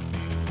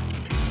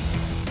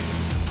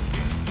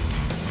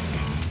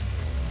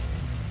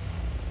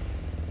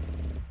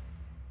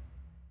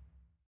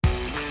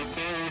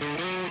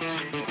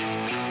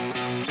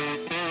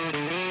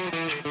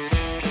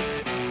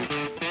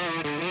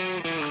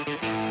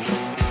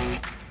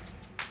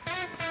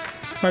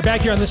 All right,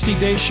 back here on the Steve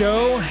Deace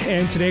Show,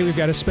 and today we've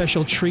got a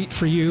special treat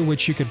for you,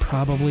 which you could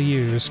probably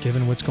use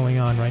given what's going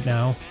on right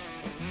now.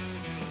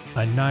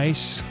 A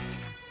nice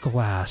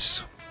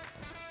glass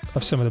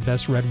of some of the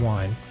best red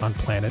wine on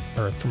planet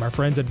Earth from our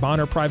friends at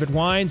Bonner Private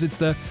Wines. It's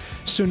the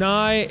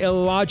Sunai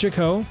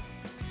Illogico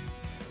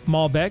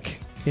Malbec.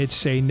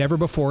 It's a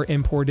never-before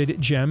imported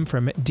gem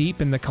from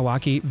deep in the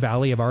Calaki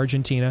Valley of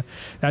Argentina.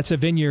 That's a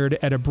vineyard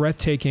at a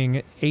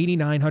breathtaking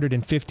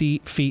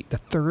 8,950 feet, the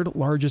third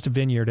largest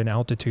vineyard in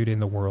altitude in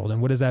the world.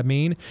 And what does that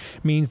mean? It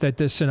means that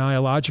the Sunai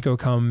Illogico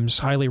comes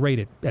highly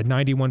rated at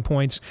 91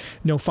 points.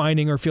 No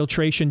finding or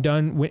filtration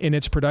done in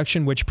its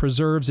production, which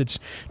preserves its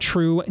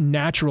true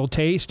natural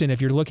taste. And if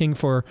you're looking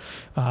for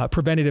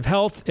preventative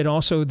health, it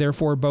also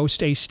therefore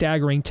boasts a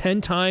staggering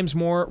 10 times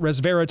more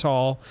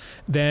resveratrol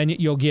than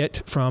you'll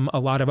get from a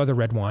lot of other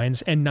red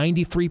wines, and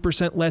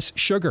 93% less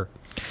sugar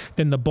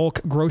than the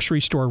bulk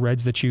grocery store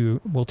reds that you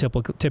will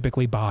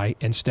typically buy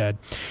instead.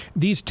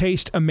 These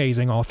taste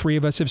amazing. All three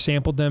of us have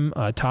sampled them.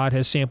 Todd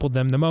has sampled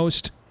them the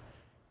most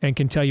and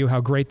can tell you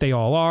how great they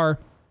all are.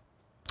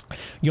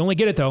 You only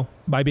get it, though,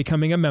 by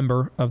becoming a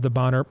member of the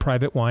Bonner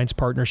Private Wines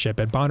Partnership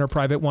at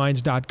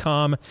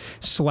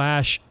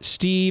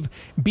bonnerprivatewines.com/Steve,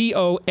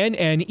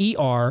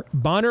 BONNER,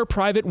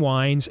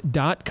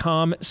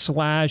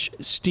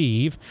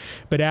 bonnerprivatewines.com/Steve.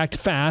 But act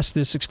fast.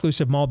 This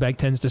exclusive Malbec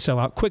tends to sell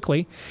out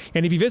quickly.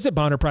 And if you visit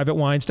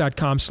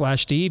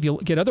bonnerprivatewines.com/Steve, you'll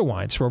get other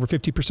wines for over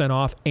 50%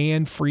 off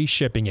and free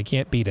shipping. You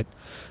can't beat it.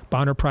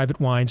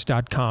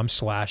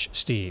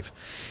 bonnerprivatewines.com/Steve.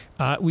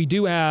 We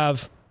do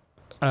have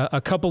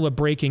a couple of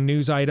breaking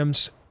news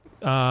items.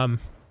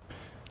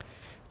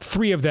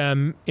 Three of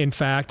them, in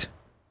fact.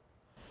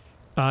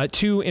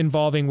 Two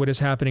involving what is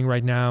happening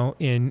right now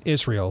in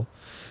Israel.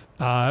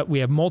 We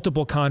have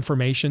multiple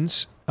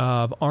confirmations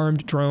of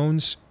armed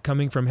drones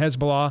coming from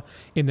Hezbollah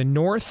in the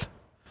north.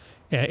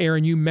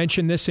 Aaron, you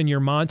mentioned this in your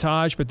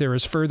montage, but there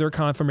is further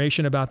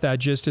confirmation about that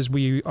just as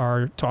we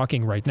are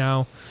talking right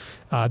now,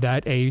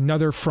 that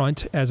another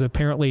front has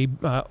apparently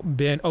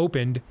been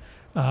opened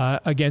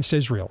against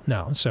Israel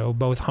now. So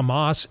both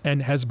Hamas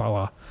and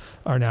Hezbollah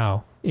are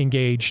now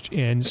engaged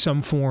in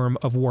some form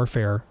of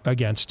warfare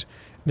against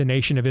the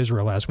nation of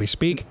Israel as we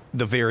speak.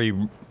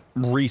 The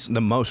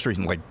most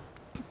recent, like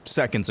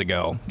seconds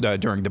ago,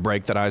 during the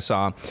break that I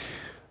saw,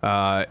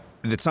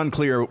 it's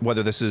unclear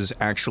whether this is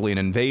actually an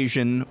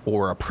invasion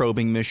or a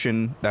probing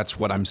mission. That's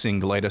what I'm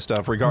seeing the latest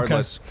of.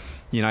 Regardless,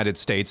 the United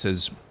States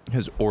has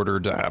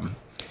ordered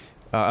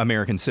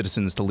American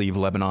citizens to leave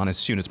Lebanon as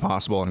soon as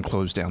possible and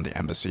close down the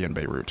embassy in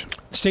Beirut.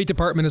 The State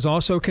Department is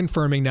also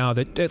confirming now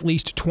that at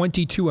least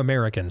 22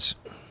 Americans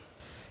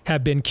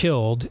have been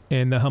killed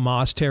in the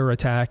Hamas terror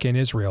attack in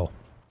Israel.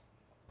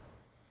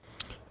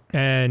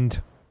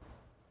 And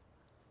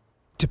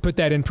to put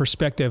that in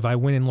perspective, I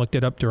went and looked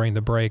it up during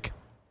the break.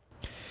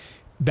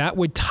 That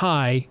would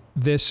tie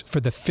this for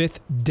the fifth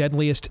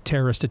deadliest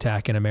terrorist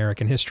attack in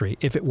American history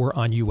if it were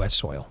on U.S.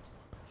 soil.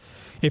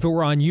 If it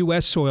were on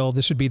U.S. soil,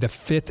 this would be the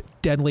fifth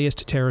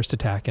deadliest terrorist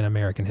attack in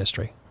American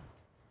history.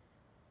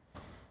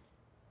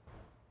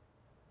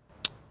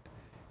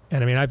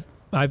 And I mean,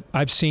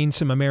 I've seen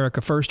some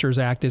America Firsters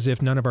act as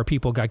if none of our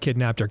people got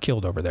kidnapped or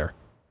killed over there.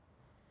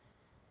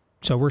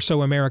 So we're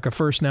so America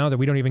First now that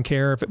we don't even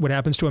care what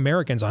happens to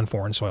Americans on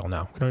foreign soil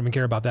now. We don't even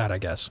care about that, I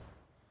guess.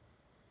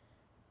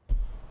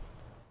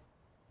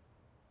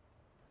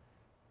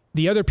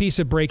 The other piece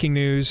of breaking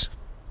news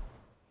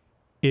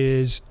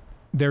is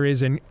there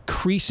is an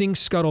increasing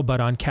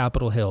scuttlebutt on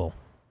Capitol Hill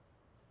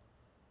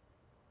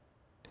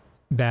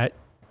that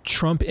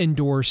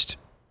Trump-endorsed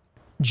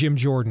Jim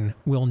Jordan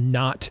will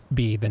not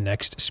be the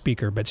next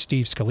speaker, but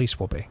Steve Scalise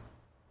will be.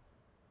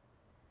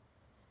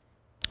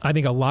 I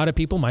think a lot of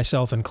people,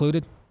 myself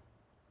included,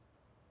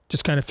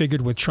 just kind of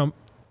figured with Trump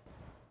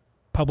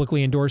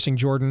publicly endorsing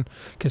Jordan,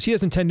 because he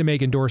doesn't tend to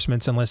make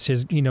endorsements unless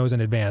he knows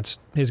in advance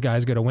his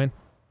guy's going to win.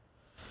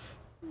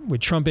 With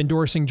Trump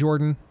endorsing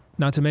Jordan,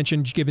 not to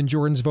mention, given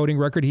Jordan's voting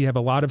record, he'd have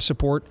a lot of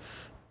support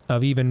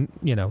of even,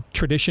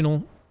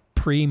 traditional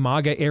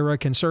pre-MAGA era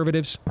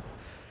conservatives.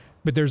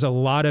 But there's a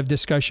lot of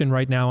discussion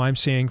right now I'm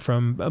seeing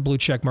from blue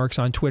check marks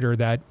on Twitter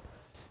that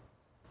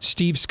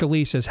Steve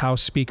Scalise as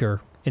House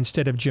Speaker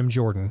instead of Jim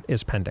Jordan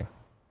is pending.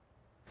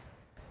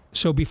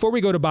 So before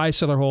we go to buy,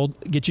 sell, or hold,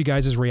 get you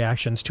guys'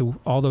 reactions to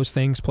all those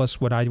things, plus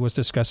what I was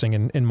discussing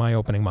in my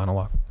opening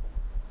monologue.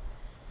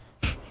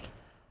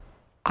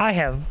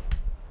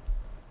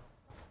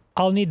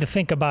 I'll need to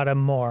think about it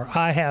more.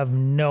 I have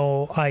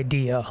no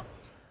idea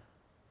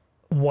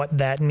what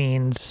that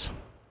means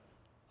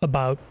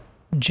about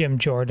Jim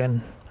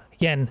Jordan.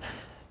 Again,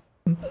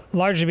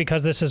 largely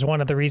because this is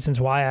one of the reasons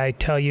why I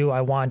tell you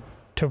I want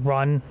to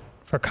run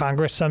for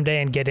Congress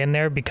someday and get in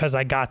there, because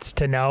I gots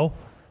to know.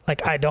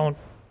 Like, I don't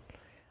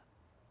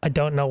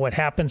know what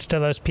happens to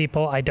those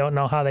people. I don't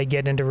know how they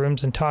get into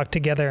rooms and talk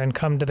together and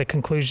come to the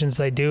conclusions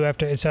they do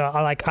after. So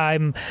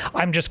I'm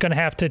just going to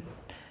have to,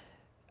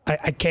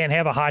 I can't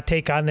have a hot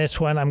take on this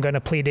one. I'm going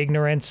to plead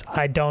ignorance.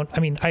 I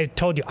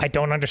told you, I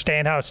don't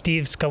understand how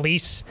Steve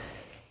Scalise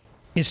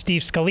is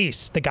Steve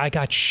Scalise. The guy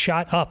got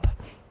shot up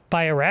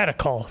by a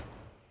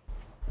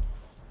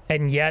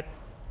and yet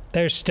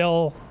there's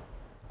still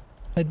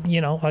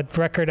a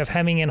record of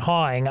hemming and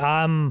hawing.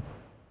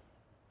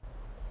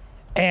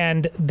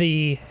 And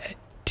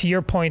to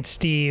your point,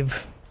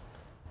 Steve,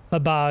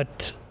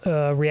 about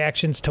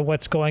reactions to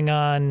what's going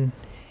on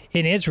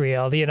in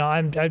Israel,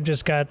 I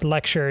just got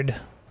lectured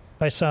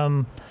by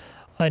some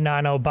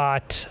Anano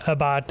bot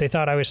about they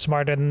thought I was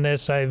smarter than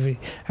this. I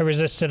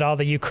resisted all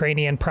the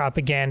Ukrainian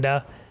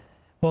propaganda.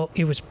 Well,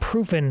 it was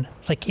proven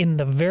like in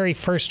the very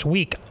first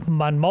week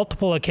on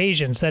multiple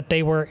occasions that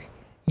they were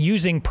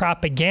using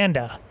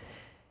propaganda.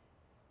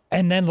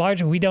 And then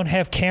largely, we don't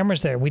have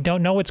cameras there. We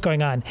don't know what's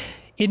going on.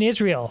 In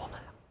Israel,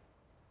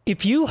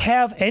 if you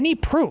have any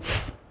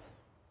proof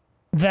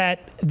that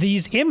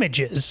these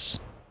images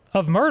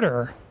of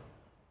murder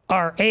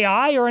are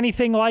AI or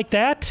anything like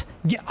that,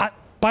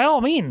 by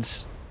all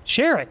means,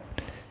 share it.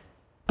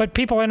 But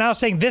people are now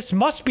saying this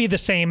must be the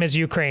same as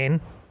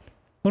Ukraine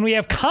when we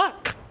have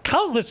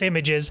countless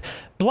images,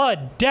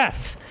 blood,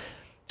 death,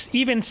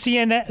 even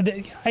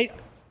CNN.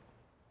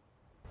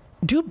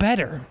 Do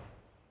better.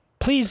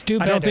 Please do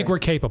better. I don't think we're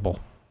capable.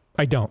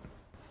 I don't.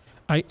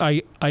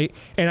 And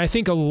I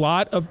think a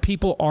lot of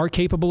people are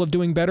capable of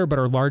doing better, but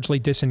are largely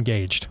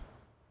disengaged.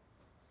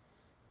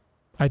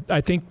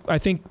 I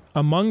think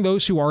among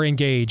those who are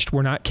engaged,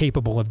 we're not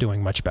capable of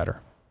doing much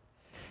better.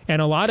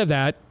 And a lot of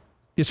that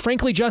is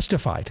frankly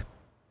justified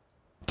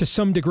to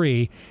some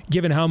degree,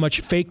 given how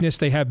much fakeness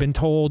they have been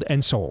told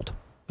and sold.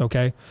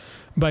 Okay?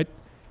 But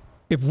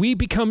if we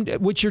become,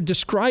 what you're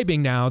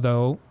describing now,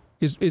 though,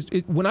 is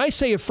when I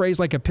say a phrase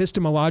like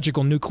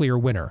epistemological nuclear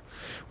winter,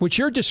 what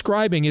you're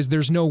describing is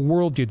there's no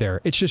worldview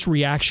there. It's just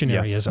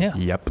reactionaryism.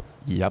 Yeah.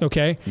 Yep.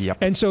 Okay? Yep.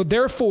 And so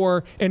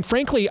therefore, and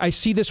frankly, I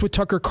see this with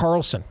Tucker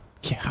Carlson.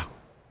 Yeah.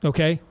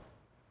 Okay?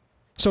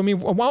 So, I mean,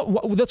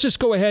 let's just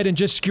go ahead and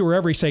just skewer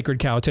every sacred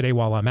cow today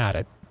while I'm at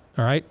it.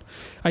 All right?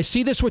 I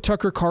see this with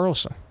Tucker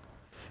Carlson.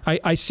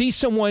 I see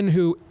someone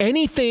who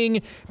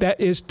anything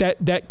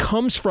that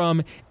comes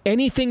from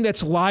anything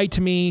that's lied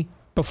to me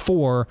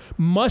before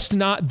must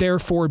not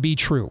therefore be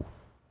true.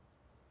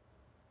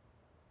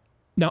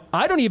 Now,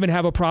 I don't even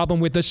have a problem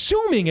with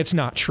assuming it's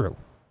not true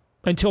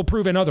until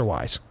proven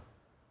otherwise.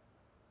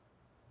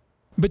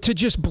 But to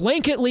just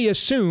blanketly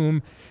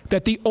assume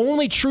that the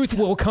only truth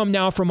will come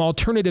now from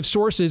alternative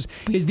sources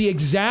is the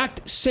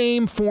exact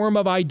same form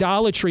of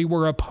idolatry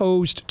we're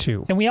opposed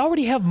to. And we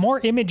already have more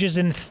images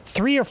in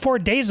 3 or 4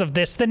 days of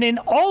this than in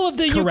all of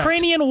the Correct.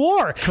 Ukrainian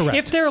war. Correct.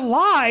 If they're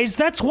lies,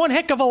 that's one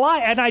heck of a lie,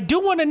 and I do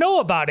want to know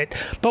about it.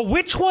 But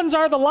which ones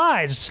are the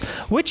lies?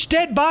 Which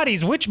dead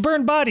bodies? Which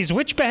burned bodies?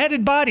 Which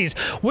beheaded bodies?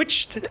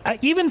 Which,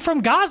 even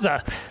from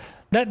Gaza?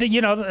 That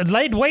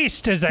laid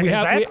waste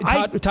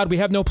Todd, we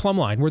have no plumb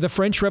line. We're the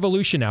French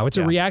Revolution now. It's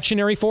a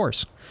reactionary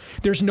force.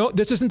 This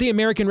isn't the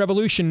American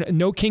Revolution.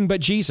 No king but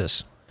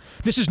Jesus.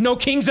 This is no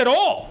kings at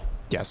all.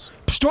 Yes.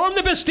 Storm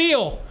the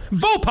Bastille,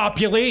 vote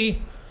populi,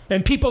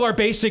 and people are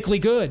basically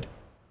good.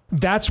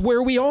 That's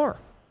where we are.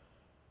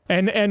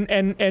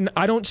 And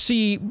I don't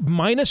see,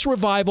 minus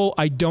revival,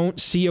 I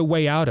don't see a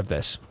way out of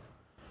this.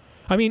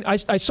 I mean,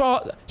 I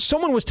saw,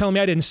 someone was telling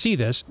me, I didn't see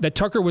this, that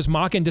Tucker was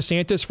mocking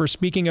DeSantis for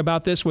speaking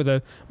about this with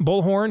a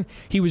bullhorn.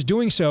 He was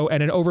doing so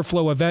at an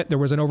overflow event. There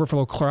was an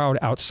overflow crowd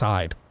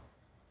outside.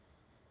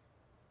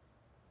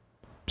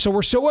 So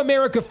we're so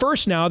America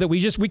first now that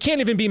we can't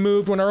even be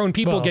moved when our own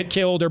people get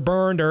killed or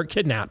burned or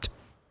kidnapped.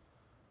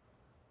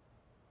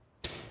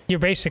 You're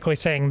basically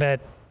saying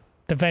that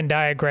the Venn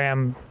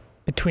diagram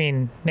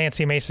between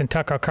Nancy Mason,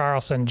 Tucker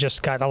Carlson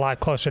just got a lot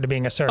closer to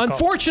being a circle.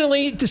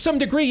 Unfortunately, to some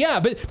degree,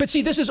 yeah. But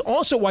see, this is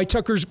also why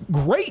Tucker's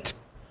great.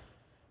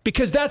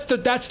 Because that's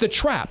the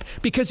trap.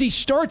 Because he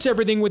starts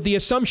everything with the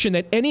assumption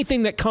that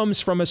anything that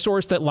comes from a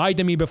source that lied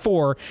to me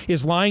before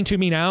is lying to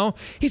me now.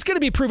 He's going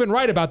to be proven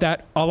right about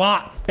that a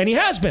lot. And he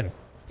has been. And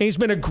he's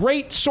been a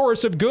great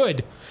source of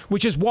good,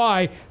 which is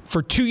why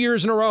for 2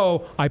 years in a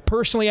row, I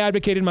personally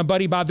advocated my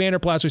buddy Bob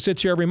Vanderplas, who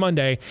sits here every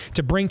Monday,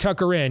 to bring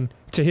Tucker in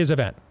to his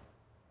event.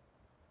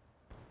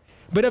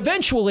 But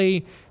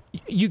eventually,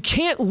 you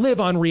can't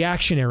live on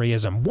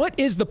reactionaryism. What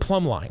is the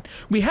plumb line?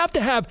 We have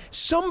to have,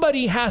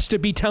 somebody has to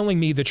be telling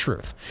me the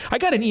truth. I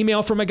got an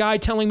email from a guy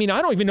telling me,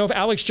 I don't even know if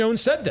Alex Jones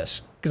said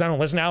this, because I don't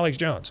listen to Alex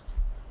Jones.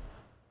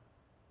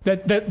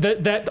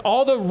 That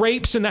all the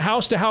rapes and the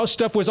house-to-house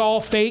stuff was all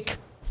fake.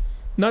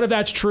 None of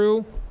that's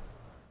true.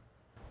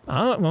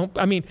 Well,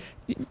 I mean,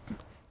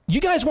 you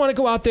guys want to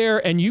go out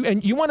there and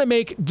you want to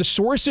make the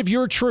source of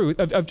your truth,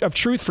 of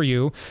truth for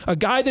you, a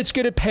guy that's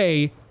going to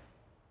pay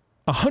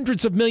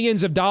hundreds of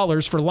millions of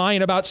dollars for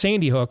lying about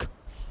Sandy Hook.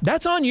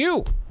 That's on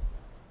you.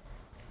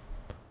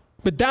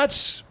 But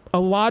that's a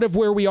lot of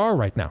where we are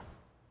right now.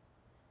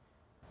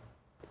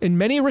 In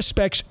many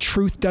respects,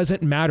 truth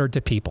doesn't matter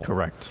to people.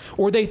 Correct.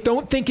 Or they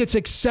don't think it's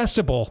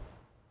accessible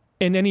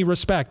in any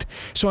respect.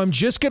 So I'm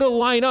just going to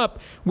line up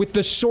with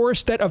the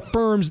source that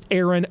affirms,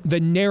 Aaron, the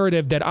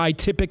narrative that I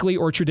typically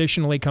or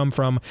traditionally come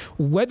from,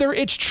 whether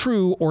it's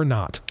true or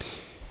not.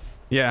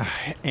 Yeah,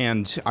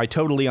 and I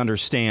totally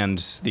understand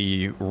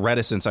the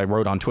reticence. I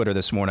wrote on Twitter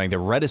this morning, the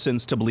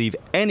reticence to believe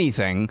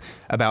anything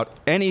about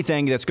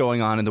anything that's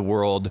going on in the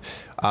world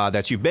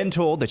that you've been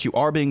told, that you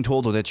are being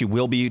told, or that you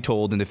will be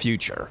told in the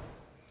future.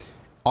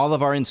 All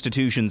of our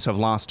institutions have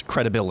lost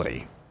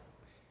credibility.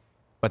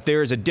 But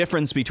there is a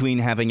difference between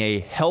having a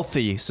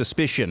healthy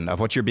suspicion of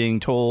what you're being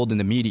told in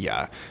the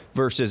media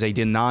versus a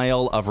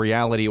denial of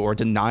reality or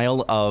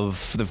denial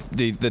of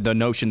the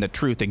notion that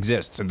truth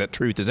exists and that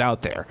truth is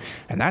out there.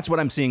 And that's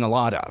what I'm seeing a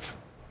lot of.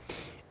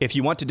 If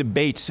you want to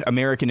debate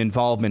American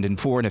involvement in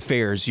foreign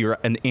affairs, you're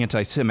an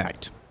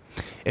anti-Semite.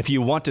 If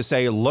you want to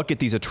say, look at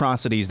these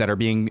atrocities that are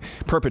being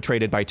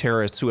perpetrated by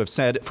terrorists who have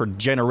said for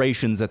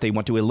generations that they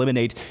want to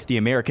eliminate the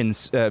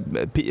Americans,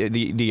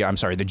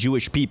 the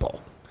Jewish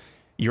people,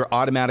 you're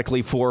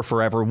automatically for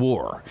forever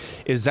war.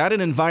 Is that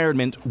an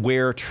environment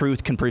where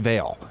truth can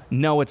prevail?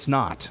 No, it's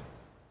not.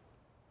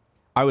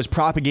 I was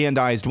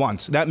propagandized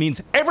once. That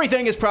means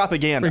everything is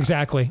propaganda.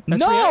 Exactly.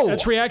 That's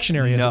that's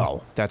reactionaryism.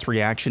 No, that's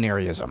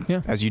reactionaryism,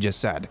 yeah. As you just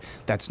said.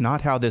 That's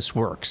not how this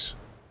works.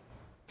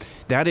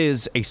 That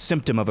is a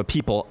symptom of a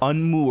people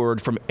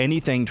unmoored from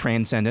anything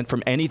transcendent,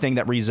 from anything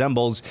that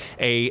resembles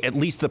at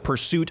least the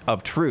pursuit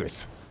of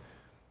truth.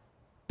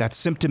 That's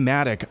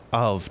symptomatic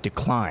of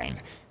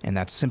decline. And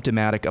that's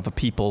symptomatic of a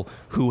people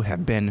who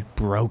have been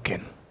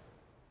broken.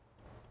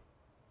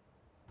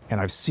 And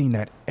I've seen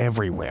that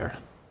everywhere.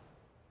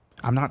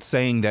 I'm not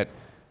saying that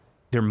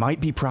there might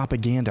be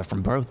propaganda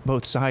from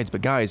both sides,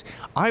 but guys,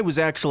 I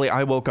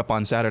woke up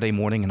on Saturday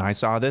morning and I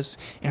saw this,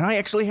 and I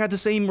actually had the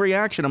same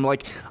reaction. I'm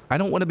like, I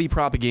don't want to be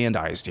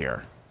propagandized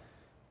here.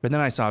 But then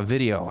I saw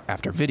video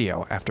after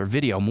video after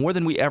video, more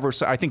than we ever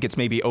saw. I think it's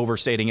maybe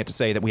overstating it to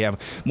say that we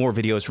have more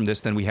videos from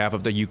this than we have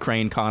of the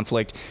Ukraine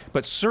conflict.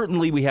 But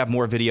certainly we have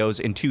more videos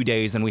in 2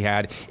 days than we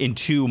had in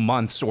 2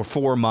 months or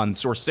 4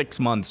 months or 6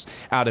 months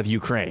out of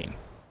Ukraine.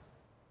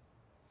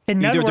 And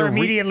none were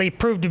immediately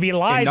proved to be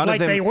lies like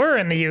they were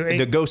in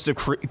the Ghost of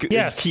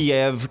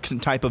Kiev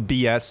type of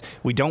BS.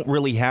 We don't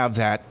really have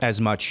that as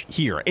much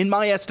here, in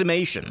my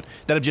estimation,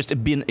 that have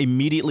just been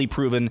immediately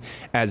proven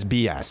as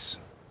BS.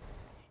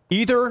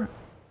 Either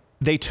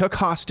they took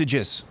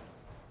hostages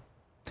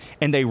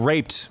and they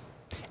raped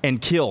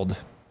and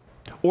killed,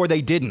 or they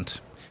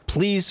didn't.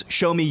 Please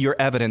show me your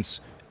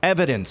evidence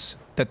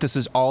that this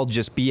is all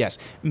just BS.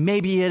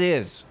 Maybe it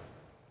is.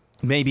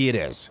 Maybe it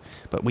is.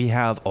 But we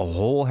have a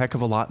whole heck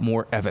of a lot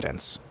more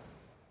evidence,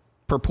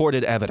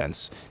 purported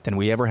evidence, than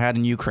we ever had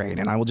in Ukraine.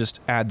 And I will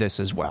just add this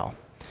as well.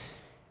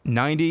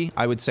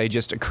 I would say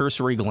just a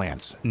cursory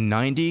glance,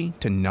 90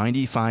 to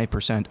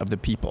 95% of the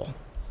people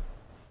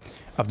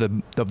of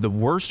the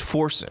worst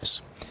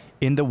forces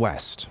in the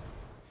West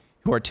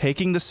who are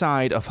taking the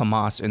side of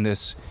Hamas in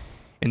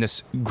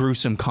this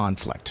gruesome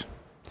conflict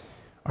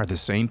are the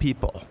same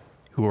people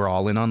who are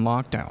all in on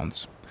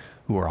lockdowns,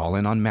 who are all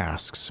in on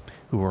masks,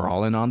 who are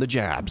all in on the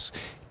jabs.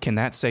 Can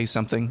that say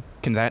something?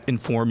 Can that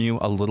inform you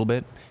a little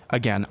bit?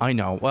 Again, I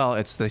know, well,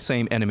 it's the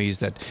same enemies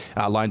that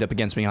lined up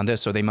against me on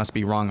this, so they must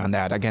be wrong on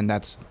that. Again,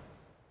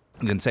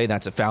 you can say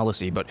that's a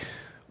fallacy, but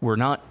we're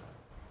not,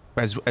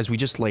 as we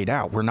just laid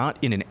out, we're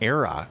not in an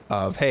era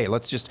of, hey,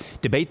 let's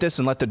just debate this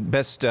and let the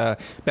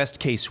best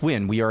case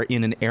win. We are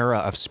in an era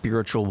of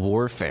spiritual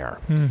warfare.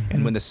 Mm-hmm.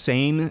 And when the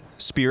same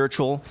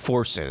spiritual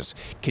forces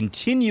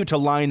continue to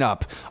line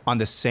up on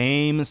the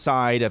same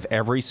side of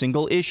every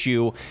single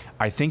issue,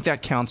 I think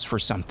that counts for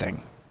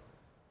something.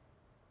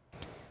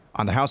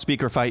 On the House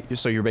Speaker fight,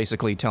 so you're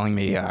basically telling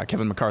me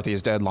Kevin McCarthy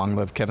is dead, long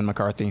live Kevin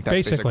McCarthy.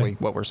 That's basically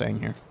what we're saying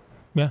here.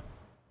 Yeah.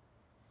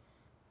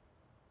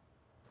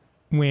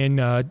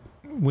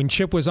 When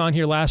Chip was on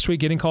here last week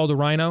getting called a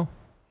rhino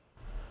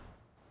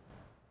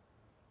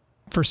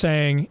for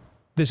saying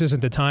this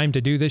isn't the time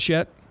to do this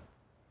yet,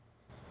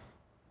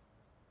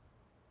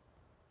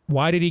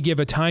 why did he give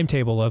a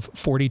timetable of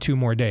 42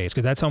 more days?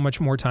 Because that's how much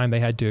more time they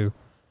had to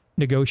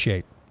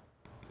negotiate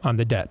on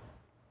the debt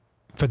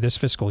for this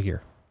fiscal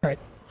year. Right.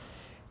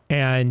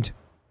 And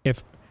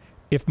if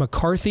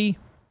McCarthy,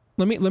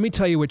 let me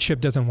tell you what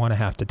Chip doesn't want to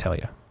have to tell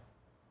you.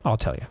 I'll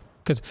tell you.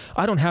 Because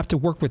I don't have to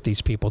work with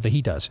these people that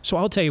he does. So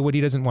I'll tell you what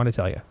he doesn't want to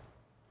tell you.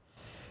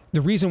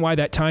 The reason why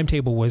that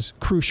timetable was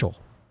crucial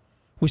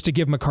was to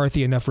give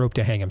McCarthy enough rope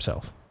to hang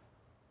himself.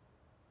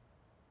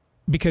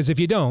 Because if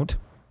you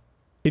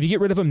get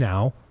rid of him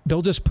now,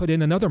 they'll just put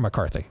in another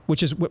McCarthy,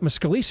 which is what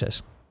Scalise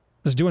says.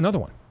 Let's do another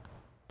one.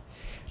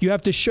 You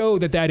have to show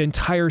that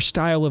entire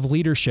style of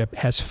leadership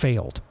has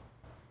failed.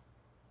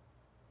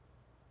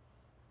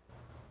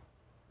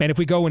 And if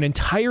we go an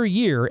entire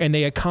year and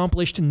they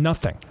accomplished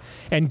nothing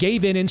and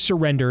gave in and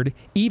surrendered,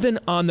 even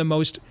on the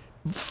most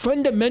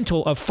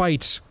fundamental of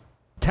fights,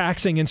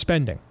 taxing and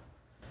spending,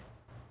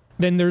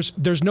 then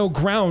there's no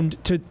ground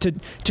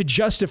to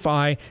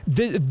justify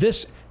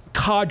this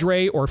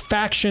cadre or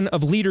faction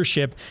of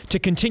leadership to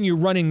continue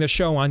running the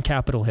show on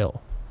Capitol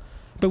Hill.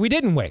 But we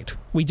didn't wait.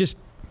 We just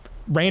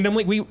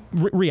randomly,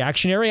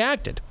 reactionary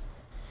acted.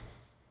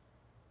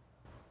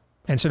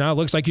 And so now it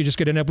looks like you just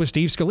could end up with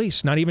Steve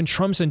Scalise. Not even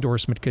Trump's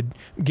endorsement could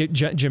get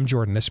Jim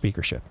Jordan the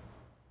speakership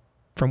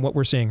from what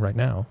we're seeing right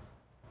now.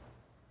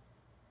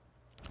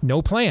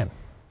 No plan.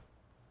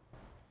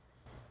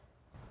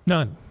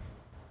 None.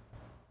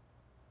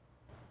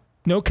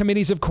 No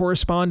committees of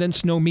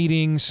correspondence, no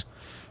meetings,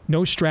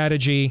 no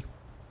strategy.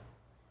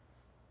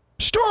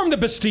 Storm the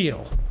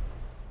Bastille.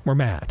 We're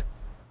mad.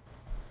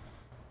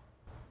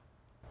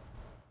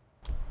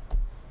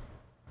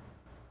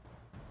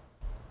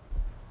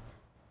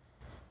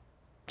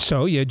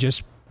 So you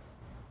just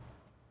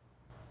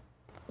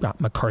got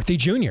McCarthy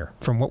Jr.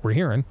 from what we're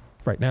hearing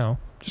right now.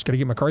 Just got to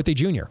get McCarthy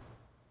Jr.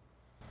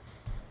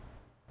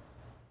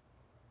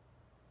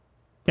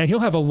 And he'll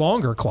have a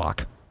longer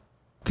clock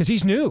because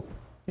he's new.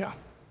 Yeah.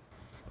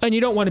 And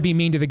you don't want to be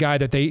mean to the guy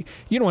that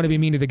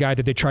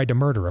they tried to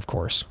murder, of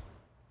course.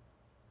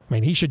 I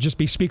mean, he should just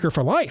be Speaker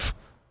for life.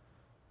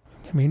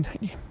 I mean,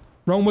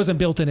 Rome wasn't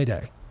built in a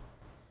day.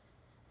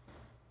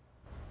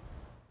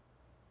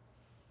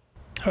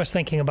 I was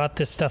thinking about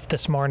this stuff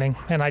this morning,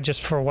 and I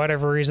just, for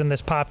whatever reason,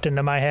 this popped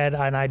into my head,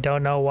 and I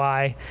don't know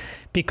why.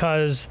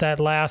 Because that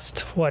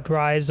last,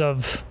 Rise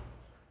of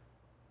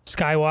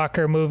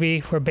Skywalker movie,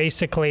 where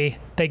basically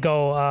they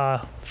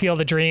go Field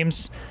of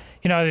Dreams.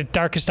 You know, the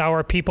darkest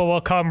hour, people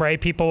will come,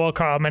 right? People will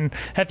come. And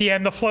at the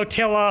end, the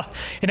flotilla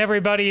and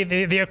everybody,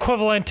 the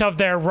equivalent of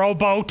their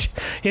rowboat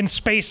in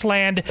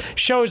Spaceland,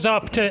 shows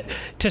up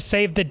to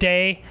save the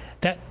day.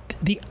 That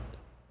the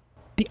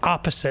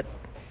opposite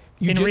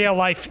in real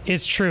life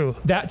is true.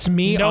 That's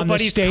me Nobody's on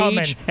the stage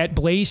coming. at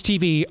Blaze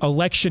TV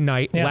election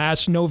night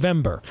last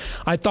November.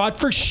 I thought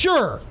for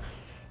sure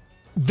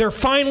they're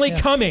finally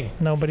coming.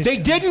 They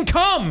didn't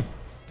come.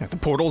 The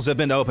portals have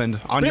been opened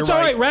on But your it's all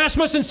right. right.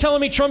 Rasmussen's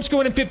telling me Trump's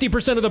going in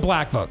 50% of the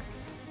black vote.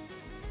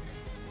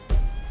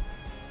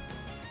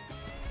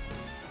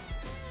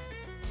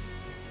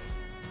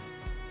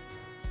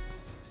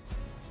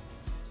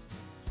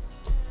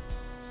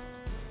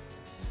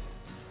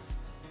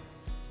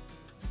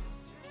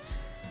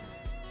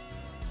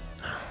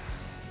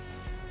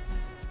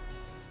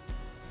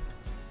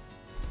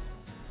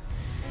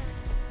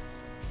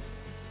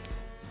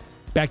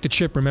 Back to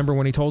Chip. Remember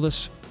when he told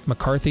us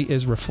McCarthy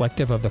is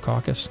reflective of the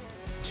caucus?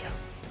 Yeah.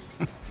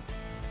 Do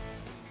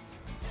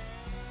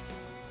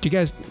you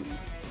guys...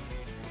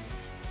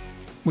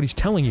 What he's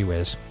telling you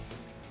is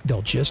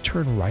they'll just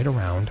turn right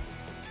around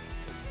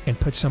and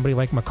put somebody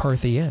like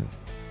McCarthy in.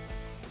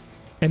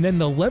 And then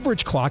the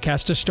leverage clock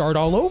has to start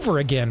all over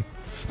again.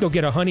 They'll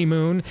get a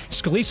honeymoon.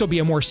 Scalise will be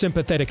a more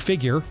sympathetic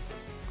figure,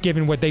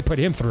 given what they put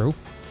him through.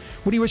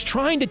 What he was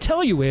trying to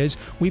tell you is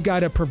we've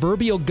got a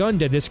proverbial gun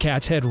to this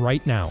cat's head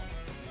right now.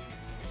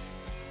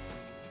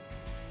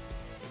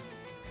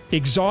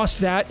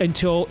 Exhaust that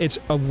until it's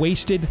a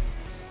wasted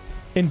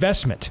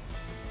investment.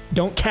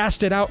 Don't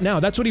cast it out now.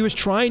 That's what he was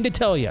trying to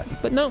tell you.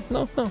 But no.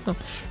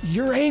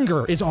 Your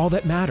anger is all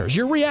that matters.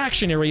 Your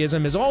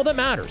reactionaryism is all that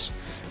matters.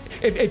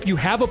 If you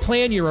have a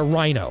plan, you're a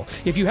rhino.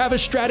 If you have a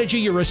strategy,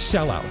 you're a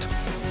sellout.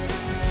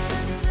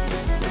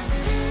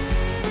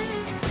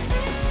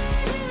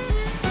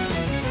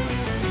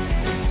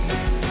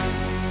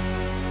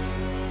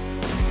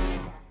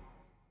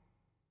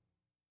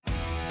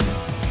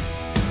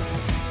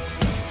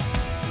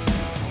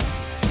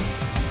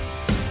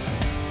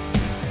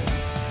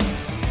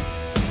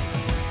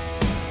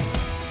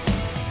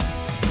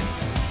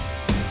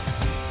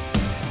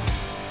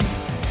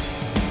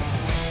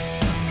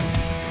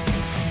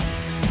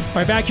 All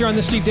right, back here on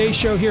the Steve Deace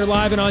Show, here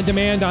live and on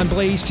demand on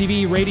Blaze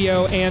TV,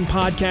 radio, and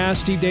podcast.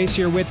 Steve Deace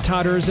here with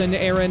Todd Erzin,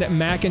 Aaron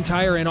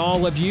McIntyre, and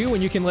all of you.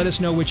 And you can let us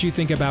know what you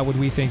think about what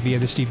we think via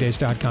the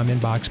stevedeace.com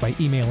inbox by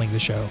emailing the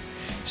show.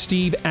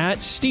 Steve at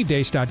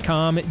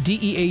stevedeace.com,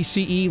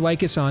 DEACE.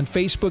 Like us on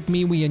Facebook,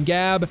 MeWe, and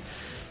Gab.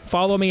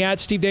 Follow me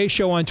at Steve Deace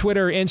Show on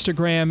Twitter,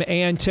 Instagram,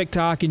 and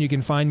TikTok. And you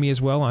can find me as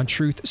well on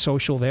Truth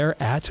Social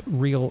there at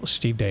Real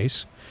Steve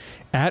Deace.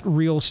 At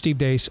Real Steve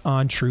Deace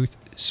on Truth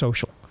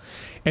Social.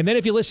 And then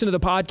if you listen to the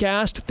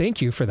podcast, thank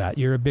you for that.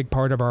 You're a big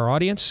part of our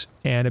audience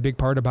and a big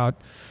part about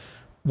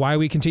why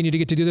we continue to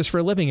get to do this for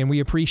a living, and we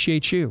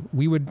appreciate you.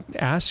 We would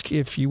ask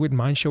if you wouldn't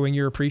mind showing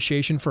your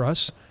appreciation for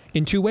us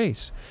in two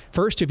ways.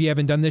 First, if you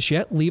haven't done this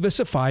yet, leave us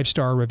a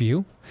 5-star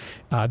review.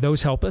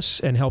 Those help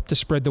us and help to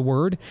spread the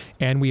word,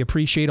 and we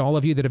appreciate all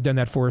of you that have done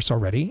that for us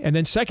already. And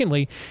then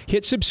secondly,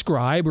 hit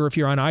subscribe, or if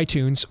you're on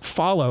iTunes,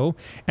 follow,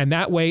 and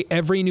that way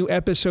every new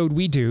episode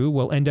we do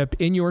will end up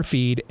in your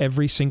feed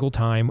every single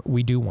time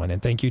we do one.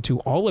 And thank you to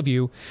all of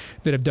you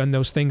that have done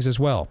those things as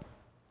well.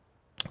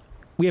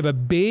 We have a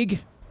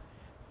big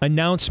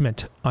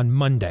announcement on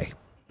Monday.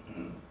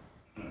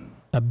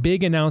 A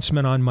big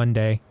announcement on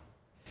Monday.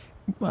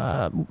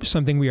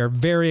 Something we are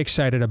very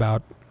excited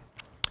about.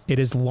 It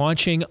is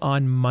launching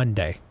on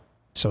Monday.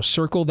 So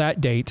circle that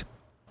date.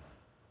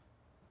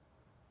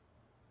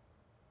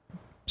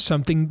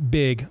 Something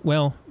big.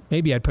 Well,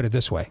 maybe I'd put it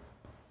this way.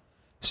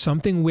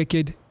 Something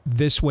wicked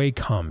this way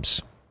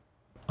comes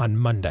on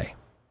Monday.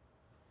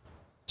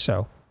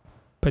 So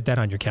put that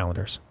on your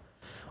calendars.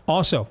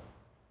 Also,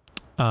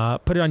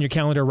 put it on your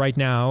calendar right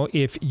now.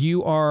 If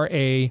you are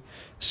a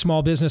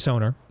small business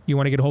owner, you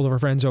want to get a hold of our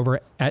friends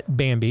over at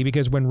Bambi,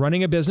 because when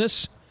running a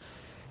business,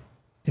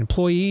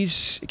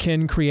 Employees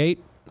can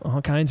create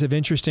all kinds of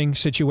interesting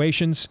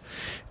situations.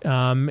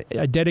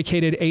 A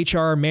dedicated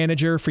HR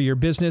manager for your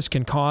business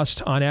can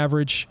cost, on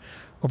average,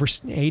 over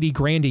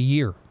 $80,000 a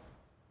year,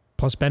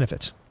 plus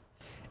benefits.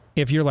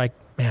 If you're like,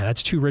 man,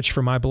 that's too rich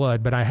for my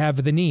blood, but I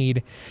have the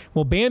need,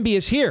 well, Bambee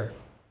is here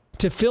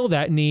to fill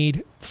that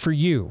need for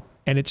you.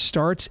 And it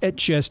starts at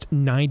just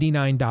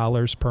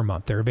 $99 per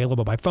month. They're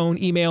available by phone,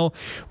 email,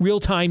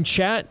 real-time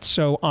chat,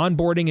 so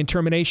onboarding and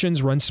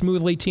terminations run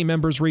smoothly, team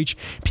members reach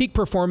peak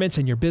performance,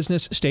 and your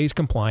business stays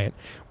compliant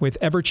with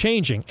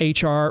ever-changing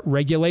HR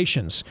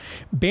regulations.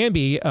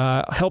 Bambee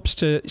helps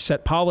to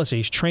set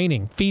policies,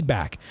 training,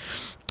 feedback,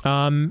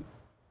 and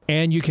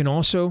you can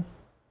also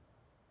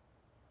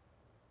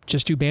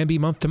just do Bambee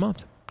month to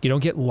month. You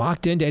don't get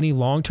locked into any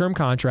long-term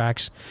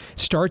contracts.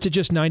 Starts at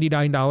just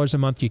 $99 a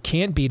month. You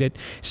can't beat it.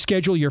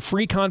 Schedule your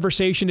free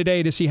conversation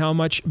today to see how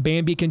much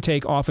Bambee can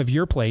take off of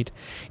your plate.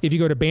 If you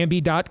go to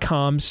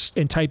Bambee.com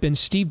and type in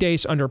Steve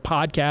Deace under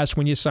podcast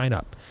when you sign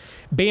up.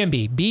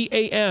 Bambee,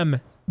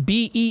 B-A-M-B-E-E,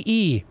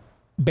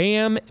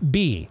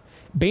 Bambee.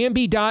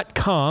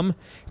 Bambee.com,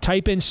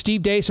 type in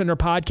Steve Deace under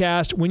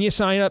podcast. When you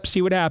sign up,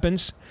 see what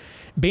happens.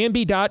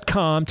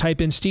 Bambee.com,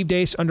 type in Steve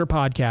Deace under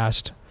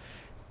podcast.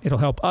 It'll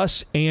help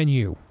us and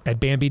you at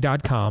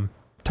Bambee.com.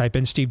 Type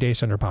in Steve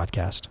Deace under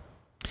podcast.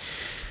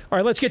 All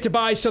right, let's get to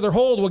buy, sell, or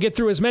hold. We'll get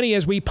through as many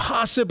as we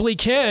possibly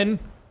can.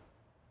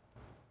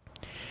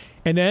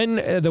 And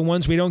then the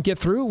ones we don't get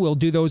through, we'll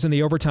do those in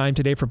the overtime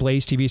today for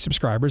Blaze TV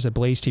subscribers at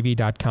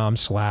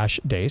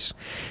blazetv.com/Deace.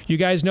 You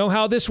guys know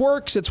how this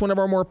works. It's one of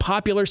our more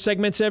popular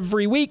segments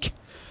every week.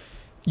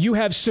 You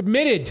have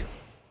submitted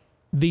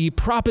the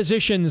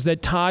propositions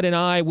that Todd and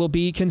I will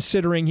be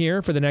considering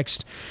here for the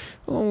next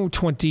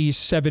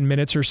 27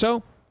 minutes or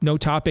so. No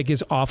topic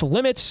is off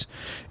limits.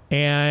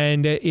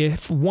 And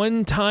if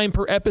one time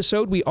per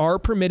episode, we are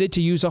permitted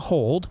to use a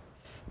hold.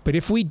 But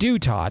if we do,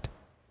 Todd,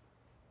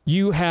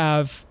 you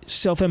have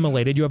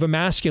self-immolated, you have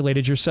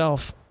emasculated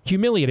yourself,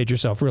 humiliated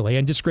yourself, really,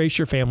 and disgraced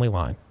your family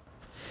line.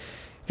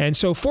 And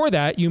so for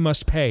that, you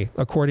must pay,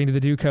 according to the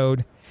due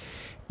code.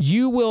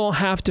 You will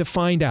have to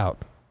find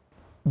out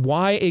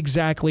why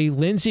exactly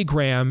Lindsey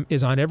Graham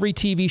is on every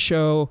TV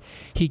show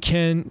he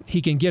can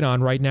get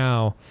on right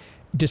now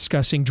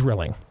discussing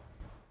drilling.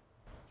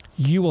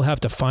 You will have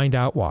to find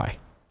out why.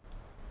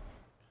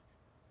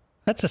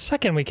 That's the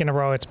second week in a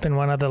row it's been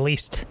one of the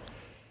least.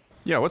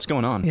 Yeah, what's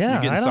going on? Yeah,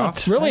 you getting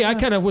soft? Really, I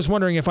kind of was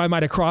wondering if I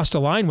might have crossed a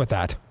line with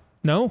that.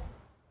 No?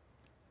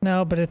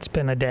 No, but it's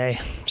been a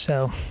day,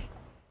 so.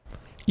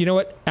 You know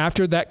what?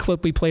 After that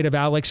clip we played of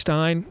Alex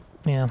Stein,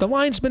 the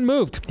line's been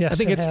moved. Yes, I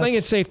think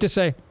it's safe to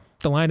say.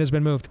 The line has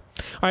been moved.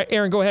 All right,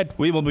 Aaron, go ahead.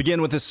 We will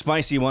begin with this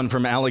spicy one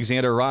from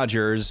Alexander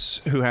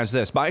Rogers, who has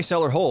this. Buy,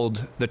 sell, or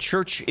hold. The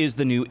church is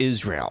the new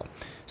Israel.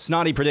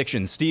 Snotty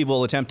prediction. Steve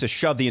will attempt to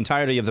shove the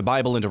entirety of the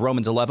Bible into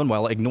Romans 11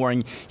 while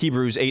ignoring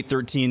Hebrews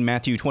 8:13,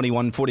 Matthew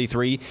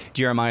 21:43,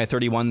 Jeremiah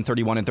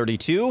 31:31 and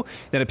 32.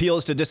 Then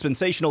appeals to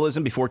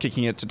dispensationalism before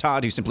kicking it to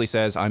Todd, who simply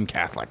says, I'm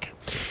Catholic.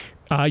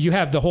 You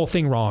have the whole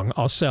thing wrong.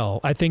 I'll sell.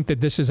 I think that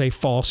this is a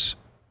false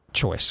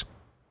choice.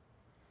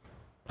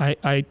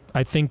 I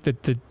think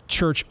that the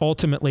church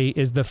ultimately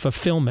is the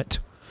fulfillment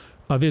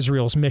of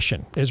Israel's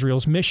mission.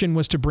 Israel's mission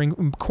was to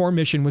core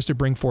mission was to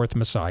bring forth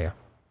Messiah.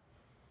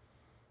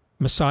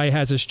 Messiah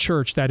has his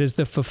church. That is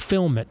the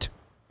fulfillment.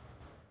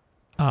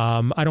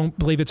 I don't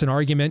believe it's an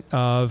argument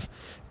of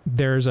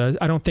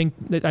I think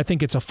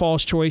it's a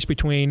false choice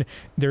between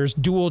there's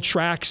dual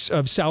tracks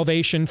of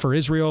salvation for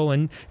Israel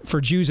and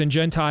for Jews and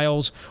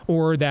Gentiles,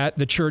 or that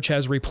the church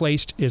has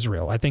replaced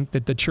Israel. I think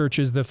that the church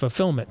is the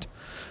fulfillment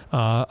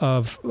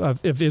of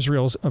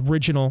Israel's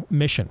original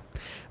mission.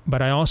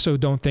 But I also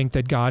don't think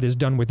that God is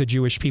done with the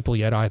Jewish people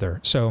yet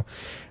either. So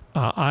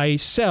I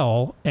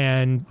sell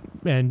and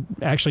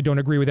actually don't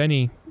agree with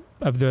any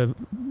of the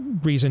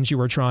reasons you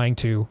were trying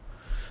to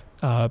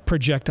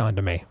project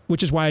onto me,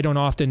 which is why I don't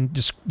often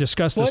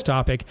discuss this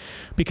topic,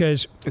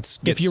 because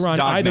if you're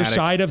on either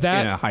side of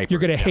that, you're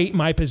going to hate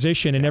my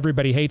position, and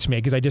everybody hates me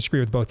because I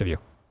disagree with both of you.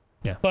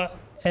 Yeah. But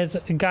as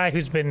a guy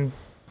who's been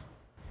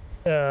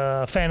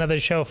a fan of the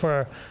show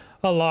for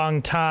a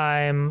long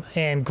time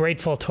and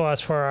grateful to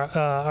us for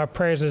our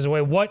prayers as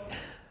well,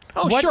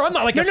 sure, I'm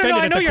not offended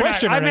at the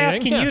question. I'm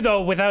asking you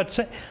though, without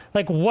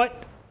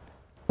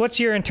what's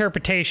your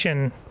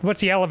interpretation? What's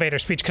the elevator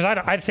speech? Because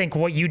I think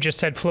what you just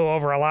said flew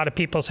over a lot of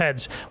people's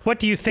heads. What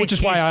do you think? Which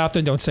is why I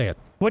often don't say it.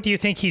 What do you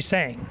think he's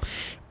saying?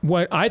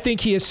 What I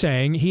think he is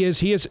saying, he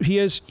is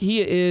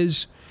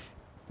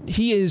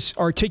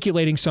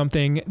articulating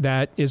something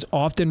that is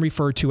often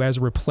referred to as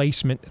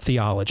replacement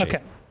theology.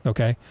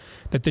 Okay.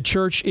 That the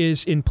church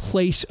is in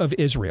place of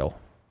Israel.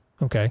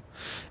 Okay.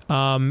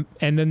 And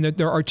then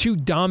there are two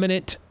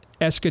dominant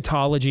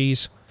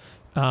eschatologies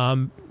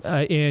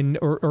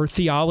or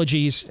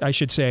theologies, I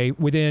should say,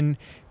 within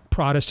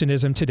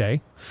Protestantism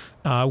today.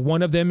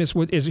 One of them is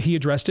he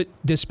addressed it,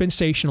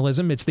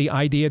 dispensationalism. It's the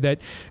idea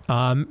that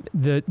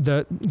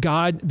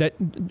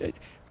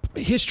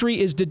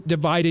history is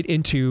divided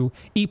into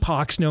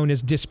epochs known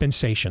as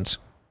dispensations.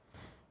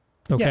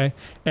 Okay.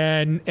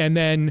 And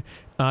then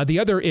the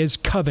other is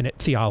covenant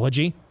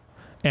theology.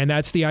 And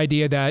that's the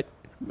idea that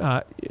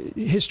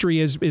history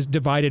is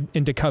divided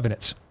into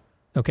covenants.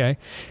 Okay.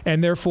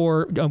 And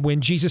therefore,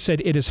 when Jesus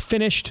said it is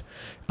finished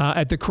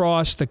at the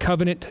cross, the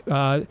covenant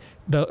of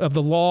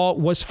the law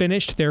was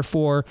finished.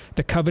 Therefore,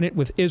 the covenant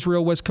with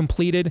Israel was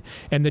completed,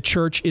 and the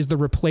church is the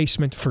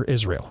replacement for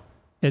Israel.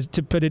 As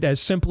to put it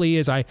as simply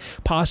as I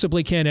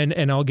possibly can,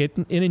 and I'll get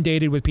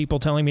inundated with people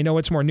telling me, no,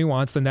 it's more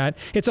nuanced than that.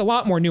 It's a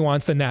lot more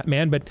nuanced than that,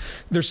 man, but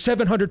there's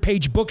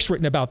 700-page books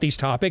written about these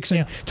topics,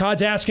 and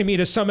Todd's asking me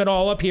to sum it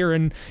all up here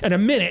in a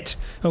minute,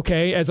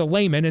 okay, as a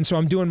layman, and so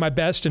I'm doing my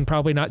best and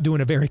probably not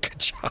doing a very good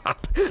job,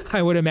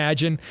 I would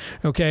imagine,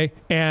 okay?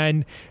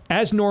 And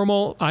as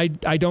normal, I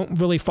don't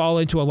really fall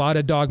into a lot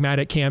of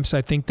dogmatic camps.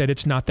 I think that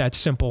it's not that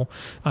simple.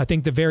 I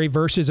think the very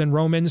verses in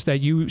Romans that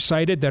you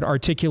cited that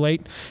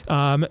articulate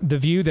the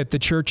view that the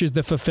church is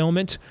the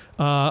fulfillment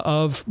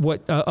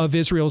of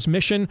Israel's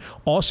mission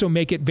also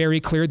make it very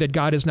clear that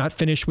God is not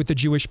finished with the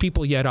Jewish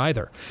people yet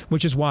either,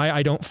 which is why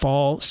I don't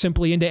fall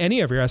simply into any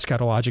of your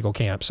eschatological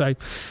camps. I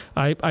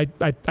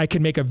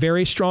can make a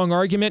very strong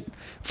argument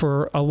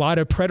for a lot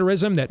of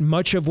preterism that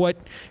much of what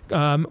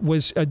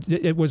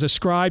was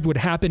ascribed would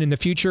happen in the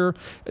future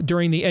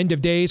during the end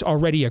of days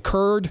already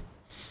occurred.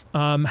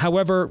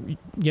 However,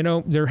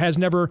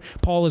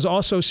 Paul is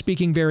also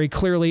speaking very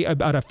clearly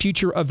about a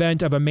future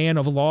event of a man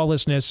of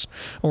lawlessness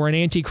or an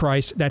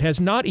antichrist that has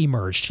not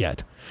emerged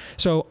yet.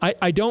 So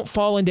I don't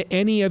fall into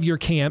any of your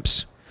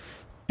camps.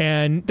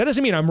 And that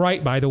doesn't mean I'm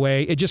right, by the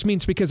way. It just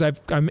means because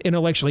I'm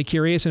intellectually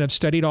curious and have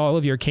studied all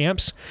of your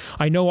camps.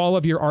 I know all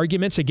of your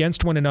arguments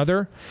against one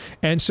another.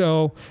 And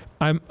so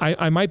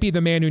I might be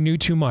the man who knew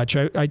too much.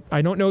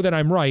 I don't know that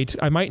I'm right.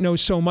 I might know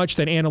so much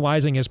that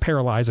analyzing is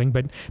paralyzing,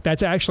 but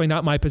that's actually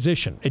not my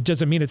position. It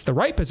doesn't mean it's the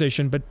right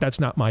position, but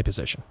that's not my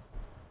position.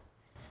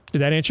 Did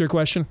that answer your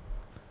question?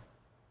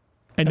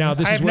 And now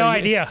this I is have where no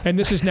idea. And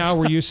this is now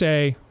where you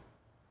say,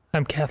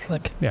 I'm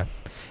Catholic. Yeah.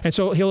 And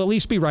so he'll at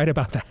least be right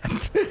about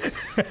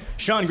that.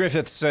 Sean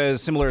Griffiths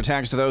says similar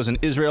attacks to those in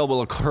Israel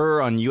will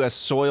occur on U.S.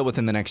 soil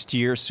within the next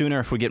year, sooner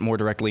if we get more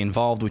directly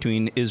involved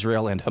between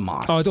Israel and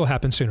Hamas. Oh, it'll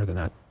happen sooner than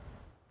that.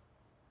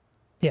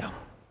 Yeah.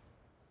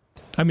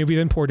 I mean, we've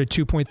imported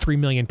 2.3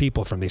 million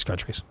people from these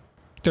countries.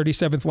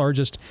 37th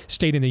largest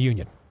state in the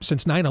union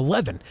since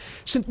 9/11.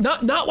 Since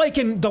not like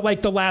in the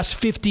last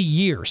 50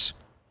 years.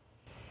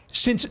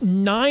 Since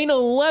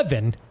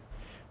 9/11,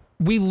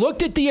 we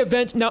looked at the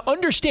event. Now,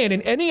 understand,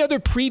 in any other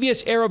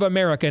previous era of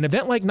America, an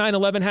event like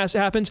 9/11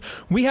 happens,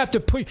 we have to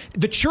push.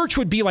 The church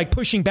would be like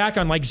pushing back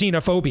on like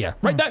xenophobia,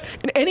 right? That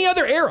in any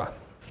other era.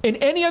 In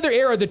any other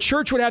era, the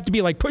church would have to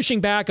be like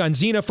pushing back on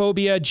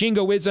xenophobia,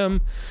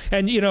 jingoism,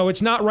 and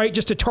it's not right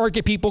just to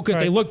target people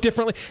because they look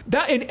differently.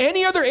 That in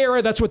any other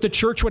era, that's what the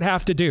church would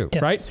have to do,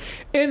 right?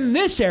 In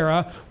this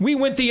era, we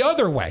went the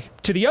other way,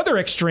 to the other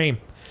extreme.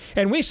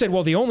 And we said,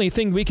 well, the only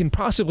thing we can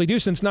possibly do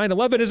since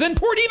 9/11 is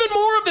import even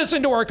more of this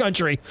into our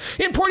country.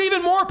 Import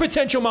even more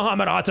potential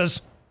Muhammad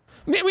Attas.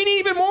 We need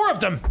even more of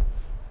them.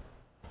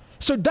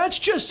 So that's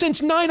just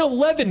since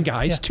 9/11,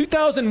 guys,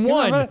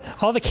 2001.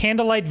 All the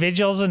candlelight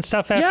vigils and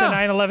stuff after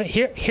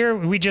 9/11. Here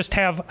we just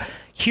have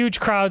huge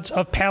crowds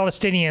of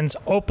Palestinians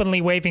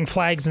openly waving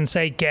flags and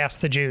say, gas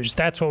the Jews.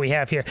 That's what we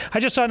have here. I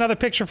just saw another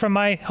picture from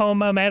my home,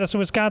 Madison,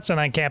 Wisconsin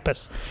on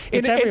campus.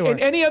 It's everywhere. In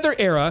any other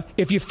era,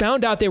 if you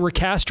found out they were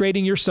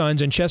castrating your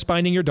sons and chest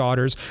binding your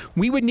daughters,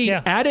 we would need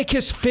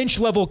Atticus Finch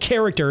level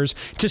characters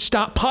to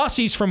stop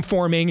posses from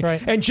forming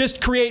and just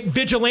create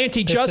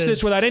vigilante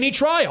justice without any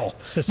trial.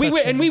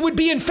 We would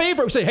be in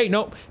favor of saying, hey,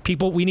 no,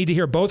 people, we need to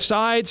hear both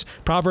sides.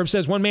 Proverbs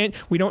says one man,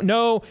 we don't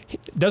know,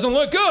 doesn't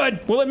look good.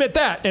 We'll admit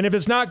that. And if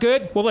it's not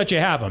good, we'll let you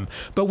have them.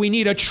 But we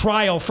need a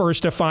trial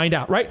first to find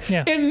out, right?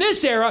 Yeah. In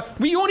this era,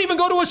 you won't even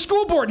go to a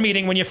school board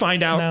meeting when you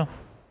find out.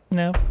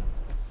 No.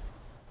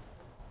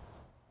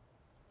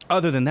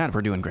 Other than that,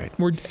 we're doing great.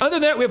 Other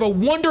than that, we have a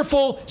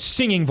wonderful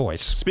singing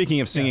voice. Speaking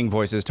of singing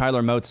voices,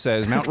 Tyler Motes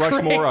says, Mount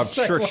Rushmore of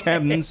church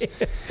hymns.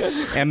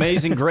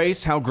 Amazing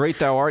grace, how great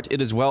thou art.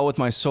 It is well with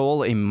my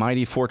soul. A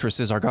mighty fortress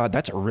is our God.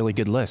 That's a really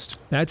good list.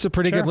 That's a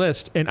pretty good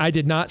list. And I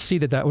did not see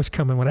that was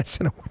coming when I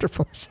said a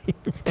wonderful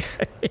singing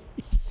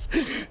voice.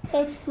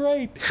 That's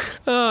great.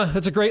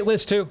 That's a great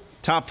list, too.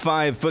 Top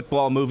 5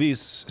 football movies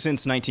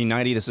since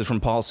 1990. This is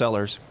from Paul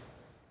Sellers.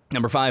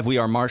 Number 5, We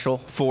Are Marshall.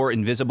 4,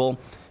 Invisible.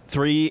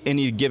 3,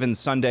 Any Given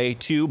Sunday.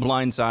 2,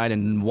 Blindside.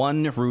 And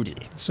 1, Rudy.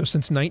 So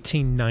since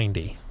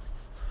 1990.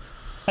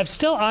 I've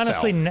still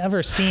honestly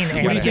never seen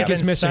Any What do you think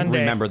is missing? Sunday.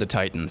 Remember the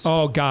Titans.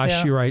 Oh,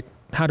 gosh, you're right.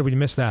 How did we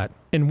miss that?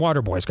 And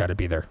Waterboy's got to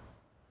be there.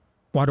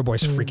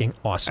 Waterboy's freaking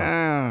awesome.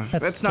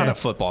 That's not a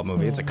football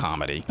movie. It's a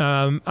comedy.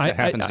 That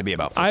happens to be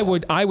about football.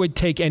 I would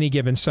take Any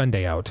Given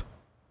Sunday out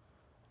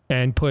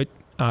and put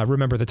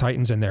Remember the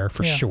Titans in there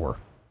for sure.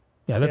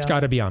 Yeah, that's got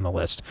to be on the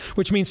list,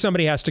 which means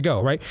somebody has to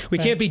go, right? We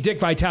can't be Dick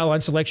Vitale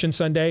on Selection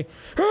Sunday.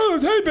 Oh,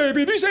 hey,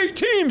 baby, these 8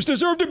 teams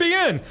deserve to be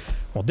in.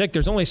 Well, Dick,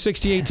 there's only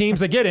 68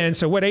 teams that get in,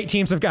 so what 8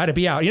 teams have got to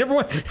be out? You never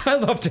want, I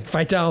love Dick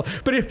Vitale,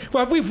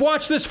 but we've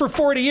watched this for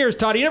 40 years,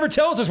 Todd. He never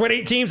tells us what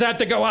 8 teams have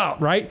to go out,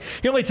 right?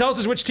 He only tells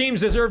us which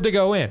teams deserve to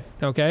go in,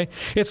 okay?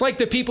 It's like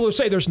the people who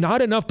say there's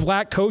not enough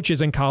black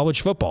coaches in college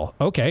football.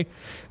 Okay,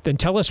 then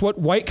tell us what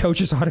white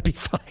coaches ought to be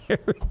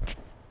fired.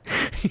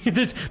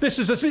 This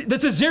is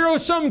a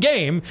zero-sum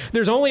game.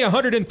 There's only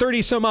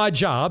 130 some odd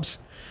jobs.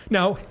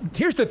 Now,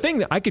 here's the thing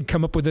that I could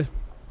come up with a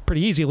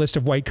pretty easy list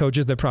of white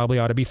coaches that probably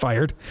ought to be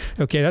fired.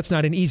 Okay, that's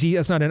not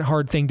a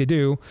hard thing to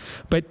do.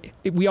 But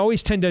we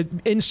always tend to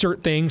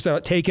insert things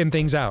without taking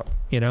things out.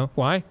 You know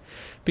why?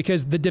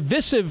 Because the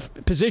divisive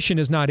position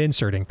is not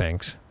inserting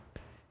things.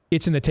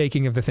 It's in the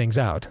taking of the things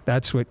out.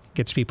 That's what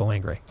gets people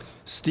angry.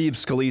 Steve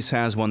Scalise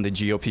has won the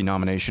GOP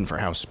nomination for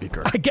House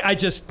Speaker.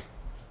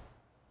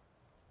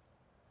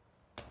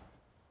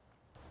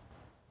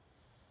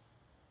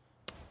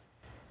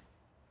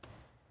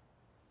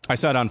 I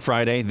said on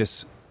Friday,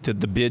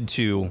 the bid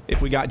to,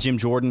 if we got Jim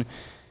Jordan,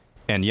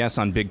 and yes,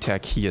 on big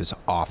tech, he is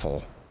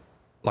awful.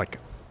 Like,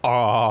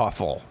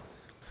 awful.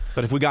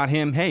 But if we got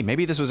him, hey,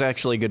 maybe this was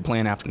actually a good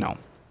plan after. No,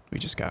 we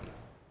just got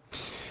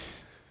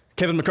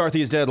Kevin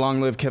McCarthy is dead.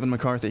 Long live Kevin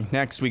McCarthy.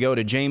 Next, we go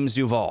to James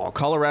Duval.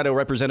 Colorado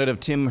Representative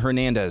Tim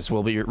Hernandez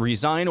will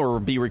resign or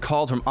be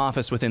recalled from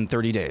office within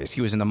 30 days.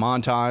 He was in the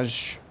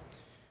montage.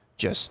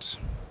 Just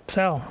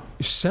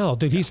sell,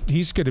 dude.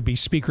 He's going to be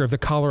Speaker of the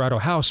Colorado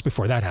House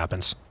before that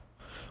happens.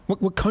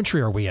 What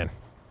country are we in?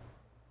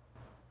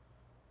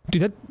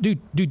 Dude,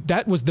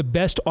 that was the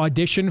best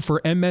audition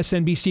for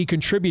MSNBC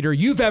contributor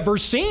you've ever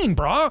seen,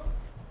 brah.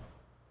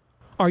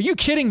 Are you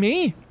kidding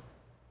me?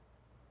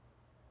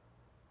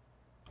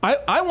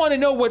 I want to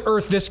know what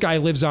earth this guy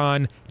lives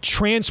on.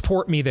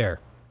 Transport me there.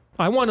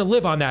 I want to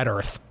live on that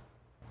earth.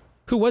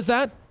 Who was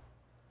that?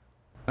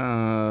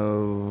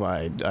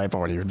 I've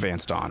already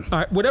advanced on. All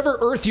right, whatever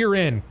earth you're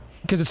in,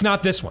 because it's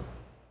not this one.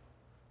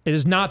 It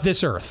is not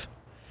this earth.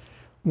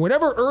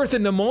 Whatever earth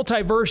in the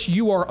multiverse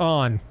you are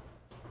on,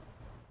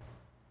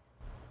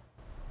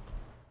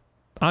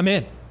 I'm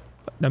in.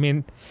 I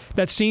mean,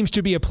 that seems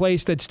to be a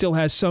place that still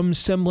has some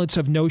semblance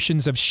of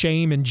notions of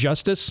shame and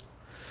justice.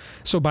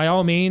 So by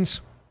all means,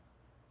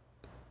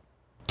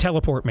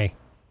 teleport me.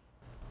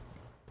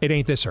 It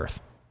ain't this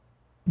earth.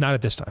 Not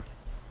at this time.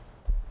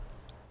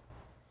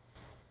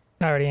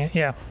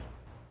 Yeah.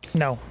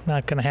 No,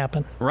 not going to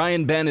happen.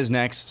 Ryan Ben is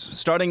next,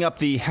 starting up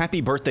the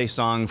happy birthday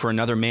song for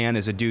another man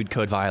is a dude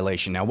code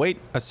violation. Now, wait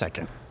a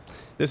second.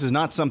 This is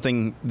not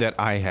something that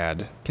I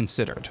had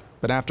considered,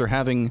 but after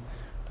having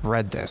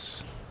read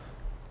this,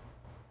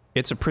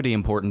 it's a pretty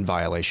important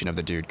violation of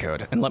the dude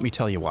code, and let me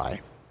tell you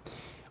why.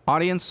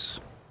 Audience,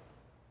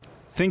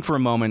 think for a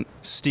moment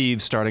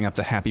Steve starting up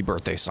the happy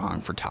birthday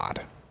song for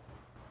Todd.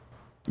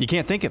 You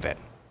can't think of it.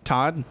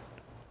 Todd,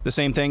 the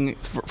same thing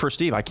for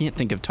Steve. I can't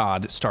think of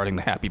Todd starting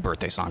the happy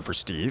birthday song for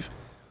Steve.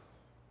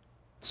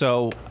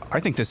 So I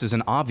think this is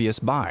an obvious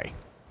buy.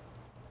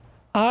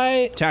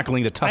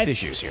 Tackling the tough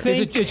issues here.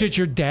 Is it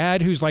your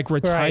dad who's like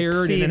retired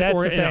right. See, in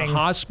a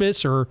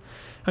hospice, or,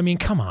 I mean,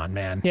 come on,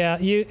 man. Yeah,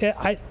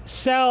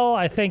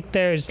 I think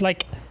there's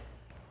like,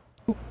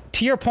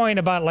 to your point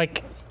about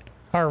like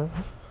our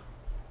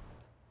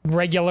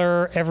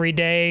regular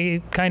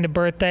everyday kind of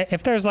birthday,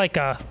 if there's like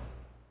a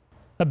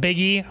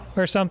biggie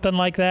or something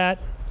like that,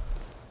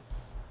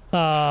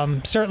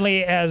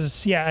 certainly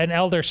as an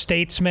elder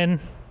statesman,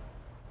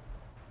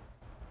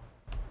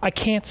 I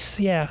can't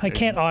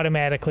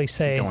automatically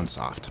say. Going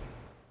soft.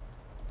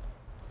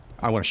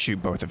 I want to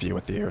shoot both of you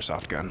with the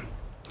airsoft gun.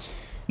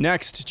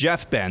 Next,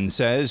 Jeff Ben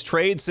says,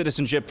 trade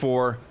citizenship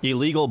for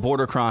illegal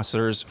border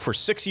crossers for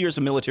 6 years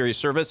of military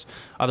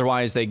service.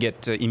 Otherwise, they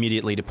get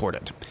immediately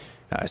deported.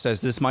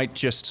 Says this might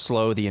just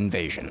slow the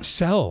invasion.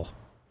 Sell.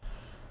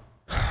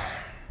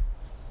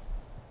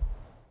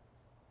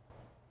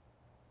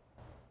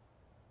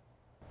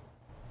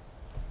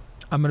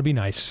 I'm going to be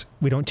nice.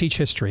 We don't teach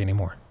history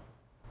anymore.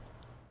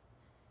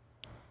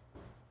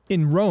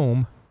 In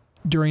Rome,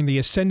 during the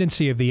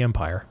ascendancy of the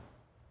empire,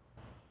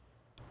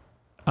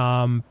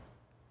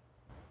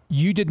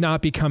 you did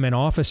not become an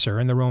officer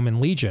in the Roman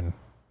legion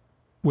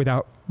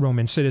without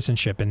Roman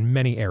citizenship in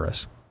many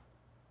eras.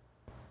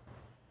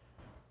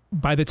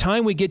 By the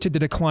time we get to the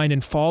decline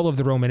and fall of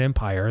the Roman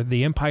Empire,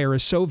 the empire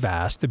is so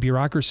vast, the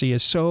bureaucracy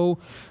is so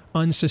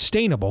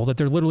unsustainable that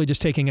they're literally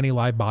just taking any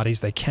live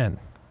bodies they can.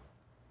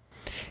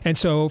 And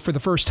so for the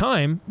first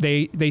time,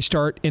 they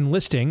start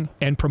enlisting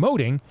and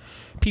promoting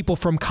people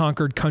from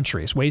conquered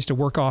countries, ways to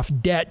work off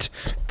debt,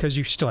 because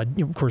you still had,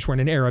 of course, we're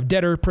in an era of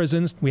debtor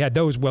prisons. We had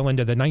those well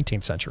into the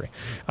 19th century.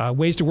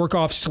 Ways to work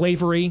off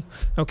slavery,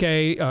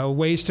 okay,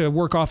 ways to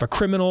work off a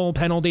criminal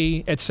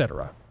penalty,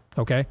 etc.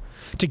 Okay,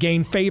 to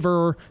gain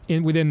favor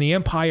within the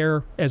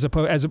empire as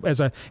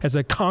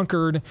a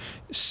conquered,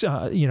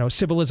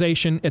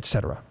 civilization,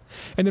 etc.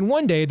 And then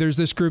one day there's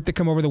this group that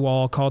come over the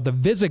wall called the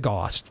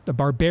Visigoths. The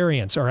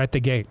barbarians are at the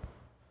gate,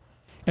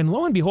 and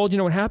lo and behold, you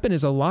know what happened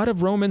is a lot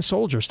of Roman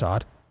soldiers,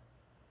 Todd.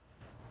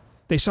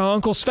 They saw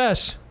Uncle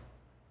Sves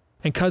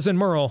and Cousin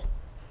Merle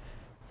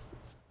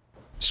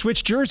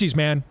switch jerseys,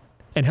 man.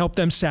 and help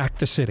them sack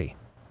the city.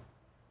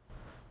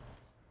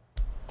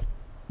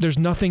 There's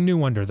nothing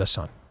new under the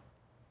sun.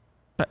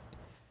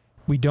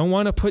 We don't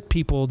want to put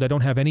people that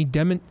don't have any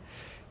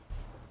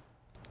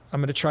I'm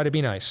going to try to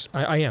be nice.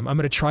 I am. I'm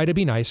going to try to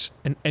be nice.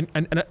 And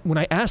when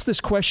I ask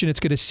this question, it's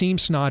going to seem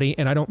snotty,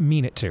 and I don't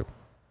mean it to.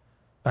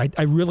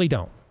 I really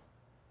don't.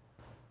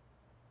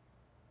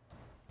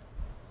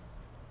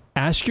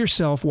 Ask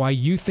yourself why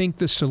you think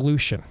the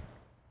solution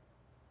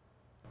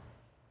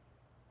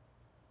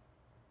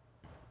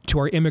to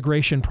our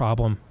immigration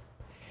problem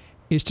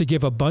is to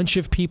give a bunch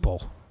of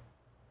people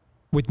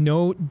with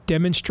no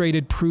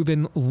demonstrated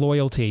proven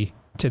loyalty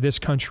to this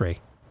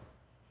country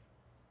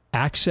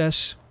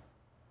access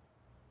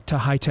to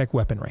high-tech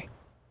weaponry.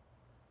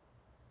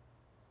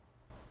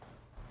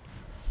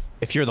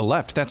 If you're the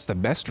left, that's the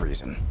best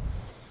reason.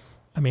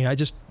 I mean, I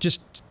just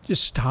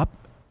stop.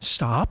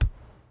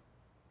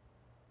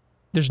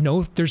 There's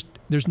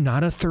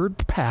not a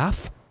third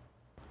path.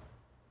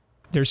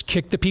 There's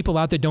kick the people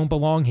out that don't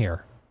belong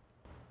here.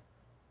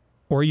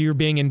 Or you're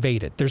being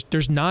invaded.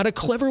 There's not a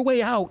clever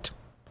way out.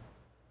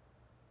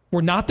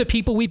 We're not the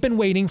people we've been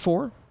waiting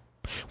for.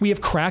 We have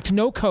cracked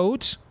no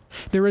codes.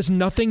 There is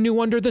nothing new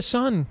under the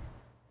sun.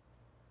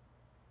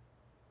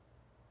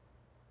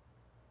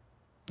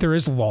 There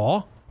is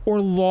law or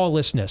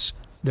lawlessness.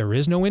 There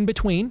is no in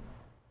between.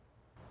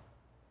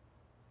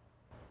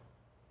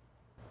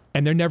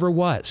 And there never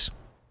was.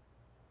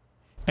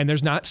 And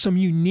there's not some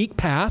unique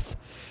path,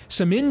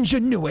 some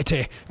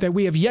ingenuity that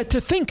we have yet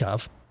to think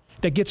of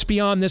that gets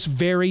beyond this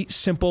very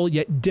simple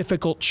yet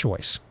difficult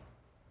choice.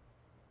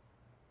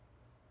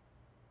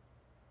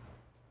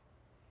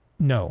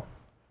 No,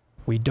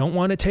 we don't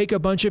want to take a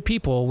bunch of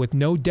people with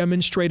no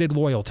demonstrated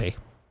loyalty.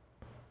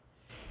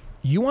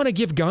 You want to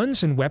give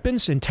guns and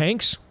weapons and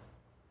tanks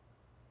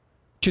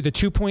to the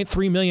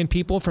 2.3 million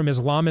people from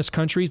Islamist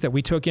countries that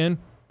we took in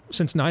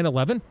since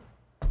 9/11?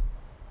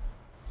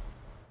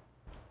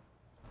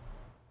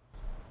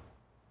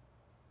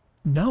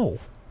 No,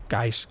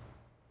 guys.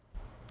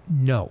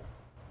 No.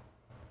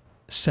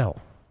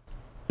 Sell.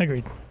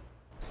 Agreed.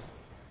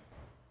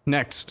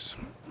 Next,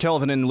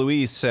 Kelvin and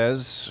Louise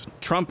says,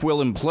 Trump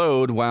will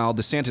implode while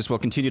DeSantis will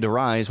continue to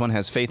rise. One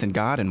has faith in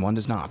God and one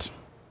does not.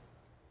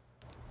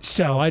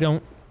 Sell. I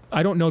don't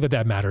know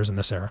that matters in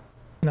this era.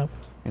 No.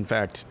 In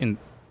fact,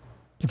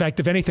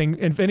 if anything,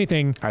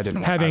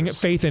 having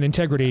faith and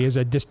integrity is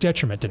a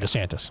detriment to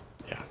DeSantis.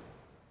 Yeah.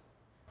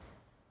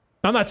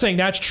 I'm not saying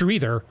that's true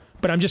either,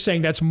 but I'm just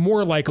saying that's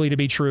more likely to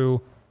be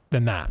true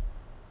than that.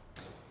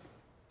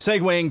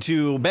 Segueing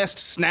to best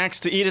snacks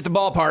to eat at the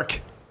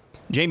ballpark.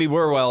 Jamie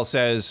Burwell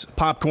says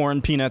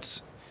popcorn,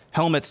 peanuts,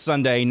 helmet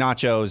sundae,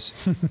 nachos,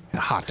 and a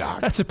hot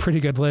dog. That's a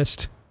pretty good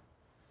list.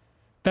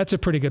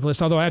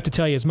 Although I have to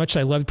tell you, as much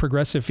as I loved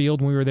Progressive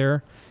Field when we were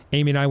there,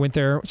 Amy and I went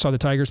there, saw the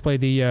Tigers play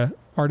the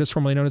artists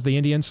formerly known as the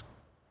Indians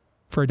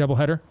for a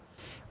doubleheader.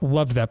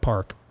 Loved that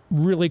park.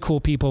 Really cool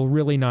people,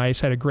 really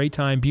nice. Had a great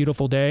time,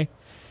 beautiful day.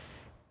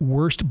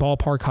 Worst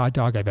ballpark hot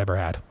dog I've ever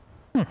had.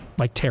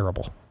 Like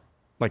terrible.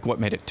 Like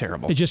what made it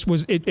terrible? It just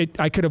was,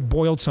 I could have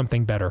boiled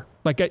something better.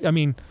 Like,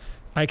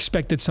 I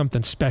expected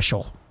something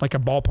special, like a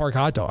ballpark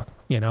hot dog,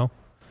 you know?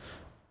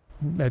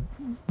 That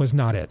was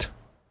not it.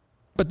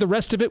 But the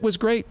rest of it was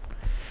great.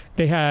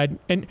 They had,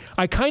 and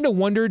I kind of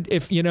wondered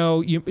if,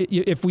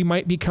 if we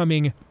might be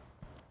coming,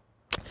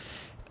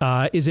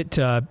 is it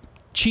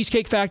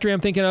Cheesecake Factory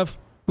I'm thinking of?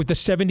 With the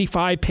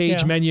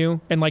 75-page menu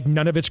and like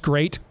none of it's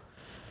great?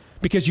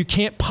 Because you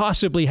can't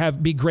possibly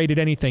be great at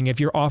anything if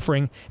you're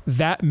offering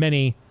that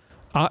many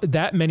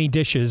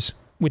dishes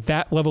with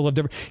that level of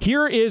difference.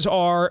 Here is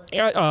our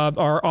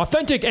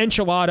authentic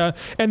enchilada,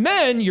 and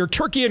then your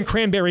turkey and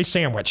cranberry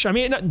sandwich. I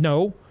mean,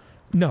 no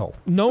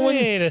one.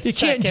 It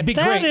can't be great.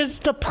 That is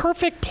the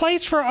perfect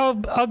place for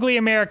ugly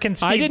American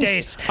Steve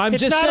Dace.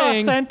 It's not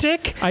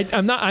authentic.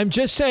 I'm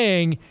just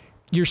saying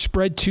you're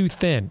spread too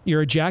thin.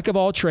 You're a jack of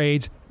all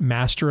trades,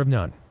 master of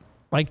none.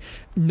 Like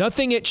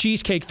nothing at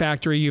Cheesecake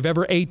Factory you've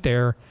ever ate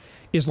there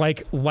is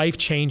like life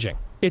changing.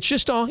 It's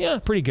just all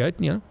pretty good.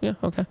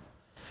 Okay.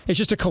 It's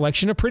just a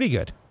collection of pretty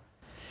good.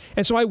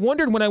 And so I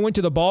wondered when I went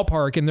to the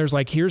ballpark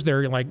and here's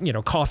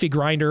their coffee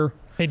grinder.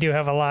 They do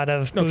have a lot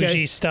of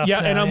bougie stuff.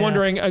 Yeah, now, and I'm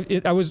wondering,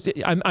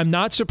 I'm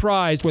not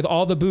surprised with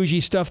all the bougie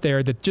stuff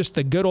there that just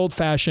the good old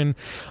fashioned.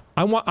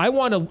 I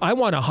want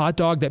a hot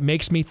dog that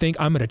makes me think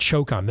I'm going to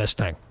choke on this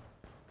thing,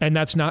 and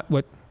that's not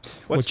what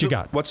you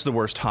got. What's the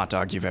worst hot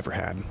dog you've ever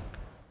had?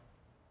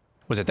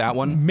 Was it that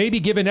one? Maybe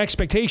given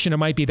expectation, it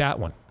might be that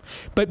one.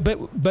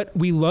 But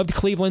we loved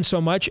Cleveland so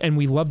much, and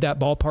we loved that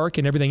ballpark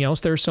and everything else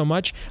there so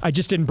much. I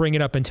just didn't bring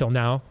it up until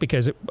now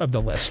because of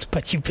the list.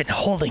 But you've been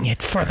holding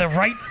it for the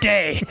right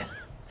day.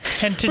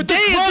 And today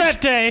is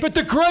that day. But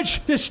the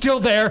grudge is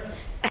still there.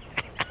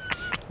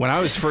 When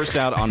I was first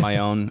out on my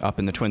own up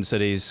in the Twin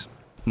Cities,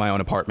 my own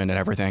apartment and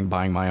everything,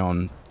 buying my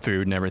own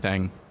food and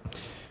everything,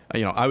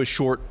 I was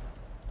short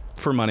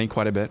for money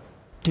quite a bit.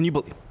 Can you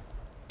believe?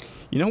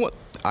 You know what?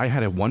 I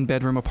had a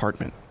one-bedroom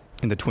apartment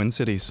in the Twin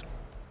Cities.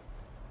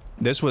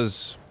 This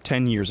was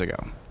 8 years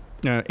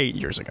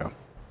ago.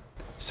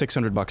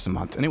 $600 a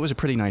month. And it was a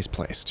pretty nice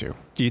place, too.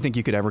 Do you think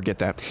you could ever get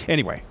that?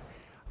 Anyway,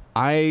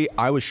 I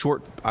was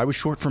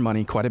short for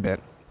money quite a bit.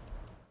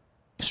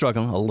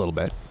 Struggling a little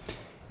bit.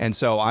 And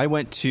so I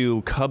went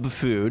to Cub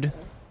Food,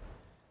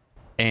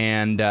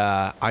 and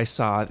I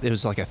saw it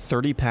was like a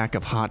 30-pack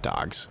of hot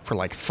dogs for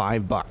like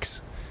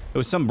 $5. It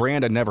was some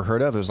brand I'd never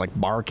heard of. It was like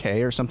Bar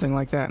K or something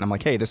like that. And I'm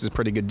like, hey, this is a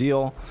pretty good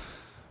deal.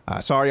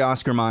 Sorry,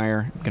 Oscar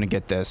Mayer. I'm going to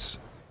get this.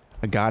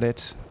 I got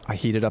it. I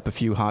heated up a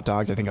few hot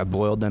dogs. I think I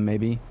boiled them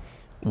maybe.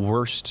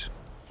 Worst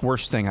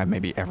thing I've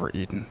maybe ever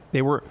eaten.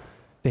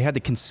 They had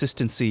the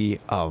consistency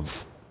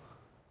of,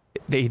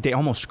 they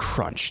almost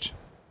crunched.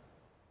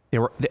 It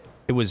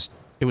was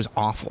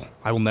awful.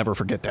 I will never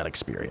forget that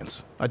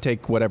experience. I'd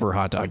take whatever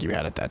hot dog you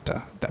had at that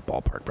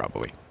ballpark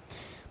probably.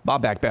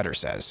 Bob Backbetter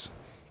says,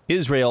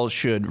 Israel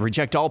should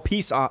reject all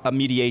peace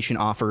mediation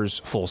offers,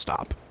 full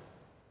stop.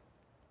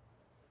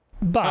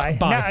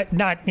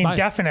 Not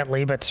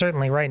indefinitely, but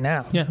certainly right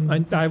now. Yeah,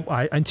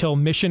 I until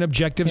mission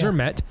objectives are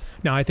met.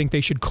 Now, I think they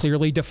should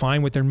clearly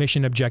define what their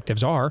mission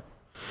objectives are.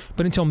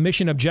 But until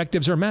mission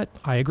objectives are met,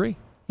 I agree.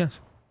 Yes.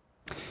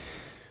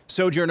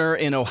 Sojourner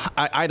in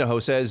Idaho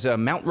says,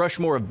 Mount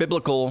Rushmore of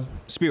biblical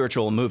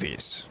spiritual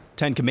movies.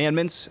 10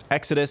 Commandments,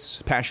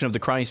 Exodus, Passion of the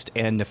Christ,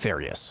 and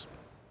Nefarious.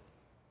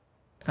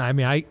 I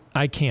mean,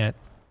 I can't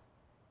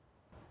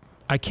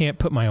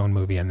put my own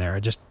movie in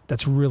there.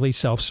 That's really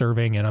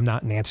self-serving, and I'm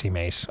not Nancy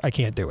Mace. I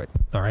can't do it.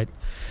 All right.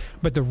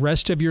 But the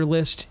rest of your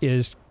list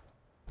is,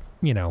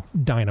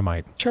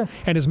 dynamite. Sure.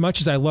 And as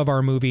much as I love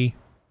our movie,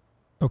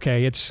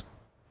 okay, it's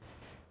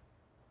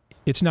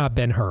not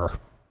Ben-Hur.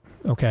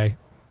 Okay.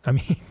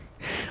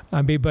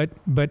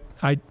 But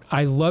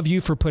I love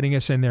you for putting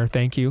us in there.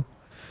 Thank you.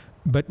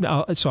 But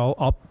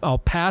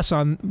I'll pass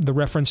on the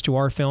reference to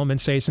our film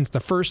and say, since the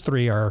first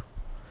three are,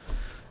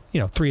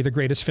 three of the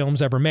greatest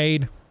films ever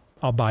made,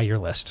 I'll buy your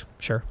list.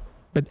 Sure.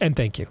 And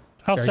thank you.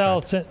 I'll sell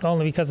it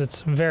only because it's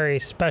very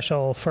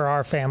special for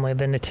our family.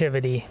 The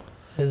Nativity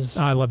is.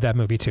 I love that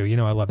movie too.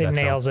 I love that film.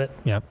 It nails it.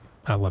 Yep.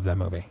 I love that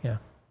movie. Yeah.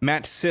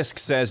 Matt Sisk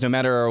says, no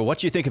matter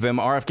what you think of him,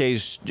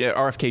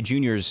 RFK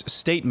Jr.'s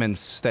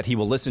statements that he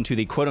will listen to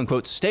the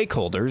quote-unquote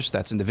stakeholders,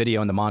 that's in the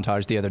video in the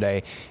montage the other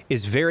day,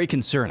 is very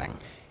concerning.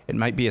 It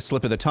might be a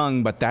slip of the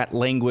tongue, but that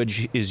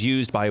language is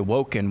used by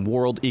woke and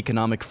World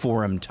Economic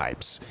Forum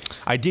types.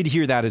 I did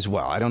hear that as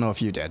well. I don't know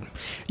if you did.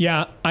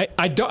 Yeah, I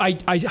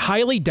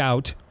highly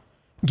doubt,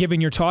 given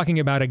you're talking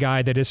about a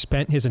guy that has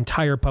spent his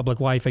entire public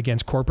life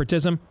against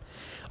corporatism,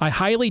 I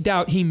highly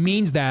doubt he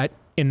means that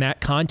in that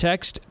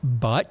context,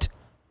 but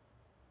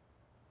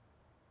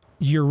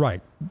you're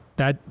right.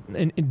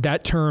 That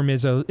term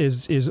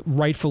is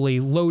rightfully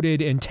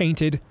loaded and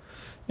tainted.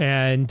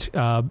 And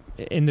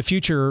in the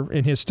future,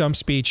 in his stump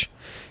speech,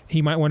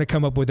 he might want to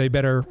come up with a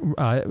better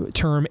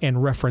term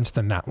and reference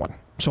than that one.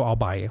 So I'll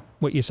buy you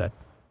what you said.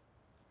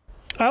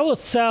 I will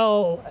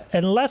sell,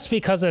 unless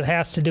because it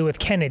has to do with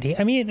Kennedy.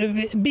 I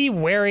mean, be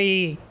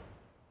wary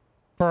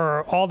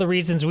for all the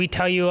reasons we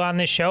tell you on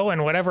this show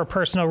and whatever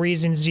personal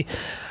reasons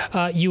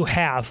you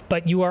have.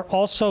 But you are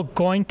also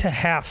going to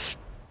have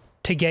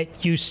to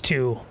get used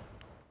to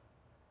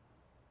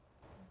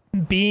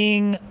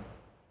being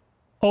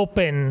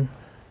open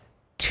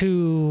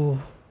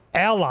to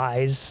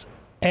allies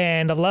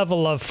and a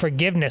level of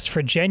forgiveness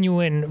for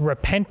genuine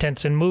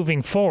repentance and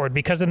moving forward.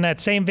 Because in that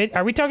same video,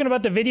 are we talking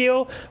about the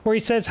video where he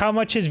says how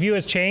much his view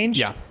has changed?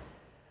 Yeah.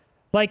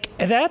 Like,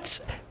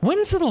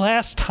 when's the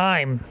last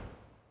time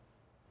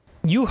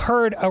you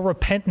heard a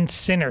repentant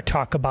sinner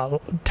talk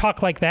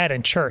like that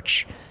in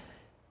church?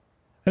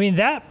 I mean,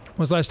 that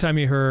was the last time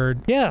you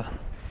heard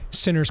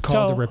sinners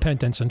called to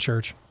repentance in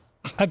church.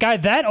 A guy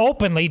that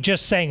openly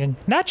just saying,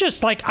 not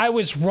just like I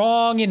was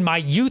wrong in my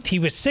youth, he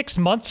was 6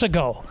 months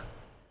ago.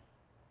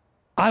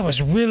 I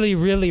was really,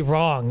 really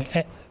wrong.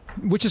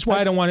 Which is why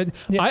I don't want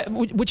it.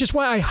 Which is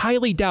why I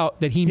highly doubt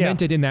that he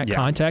meant it in that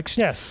context.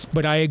 Yes.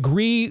 But I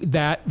agree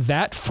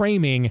that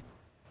framing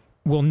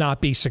will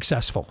not be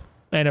successful.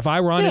 And if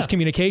I were on his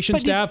communication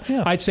staff,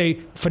 I'd say,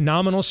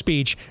 phenomenal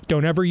speech.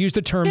 Don't ever use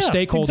the term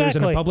stakeholders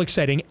in a public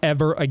setting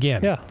ever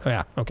again.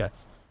 Yeah. Okay.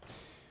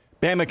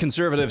 Bama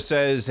conservative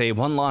says a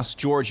one-loss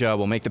Georgia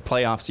will make the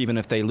playoffs even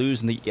if they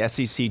lose in the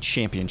SEC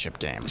championship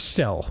game.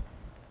 Sell.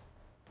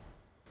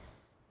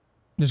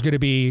 There's going to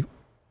be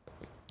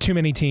too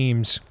many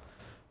teams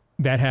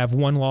that have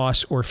one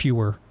loss or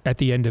fewer at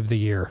the end of the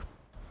year.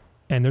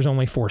 And there's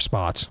only 4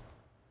 spots.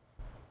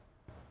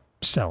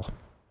 Sell.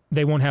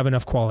 They won't have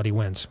enough quality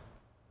wins.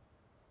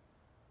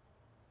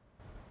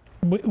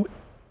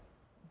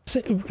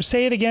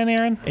 Say it again,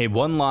 Aaron. A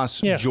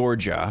one-loss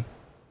Georgia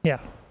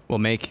will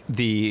make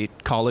the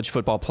college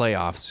football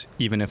playoffs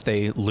even if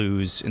they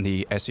lose in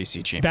the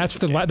SEC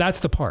championship game. That's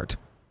the part.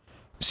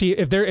 See,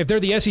 if they're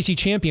the SEC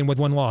champion with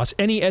one loss,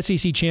 any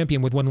SEC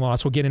champion with one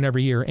loss will get in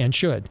every year and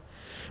should.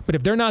 But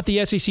if they're not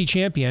the SEC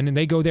champion and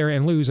they go there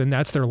and lose and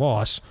that's their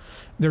loss,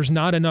 there's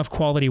not enough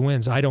quality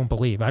wins, I don't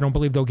believe. I don't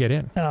believe they'll get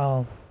in.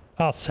 Oh,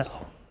 I'll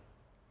sell.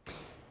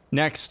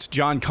 Next,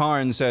 John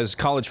Carn says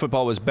college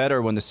football was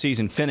better when the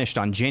season finished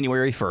on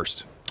January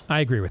 1st.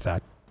 I agree with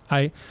that.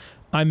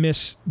 I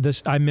miss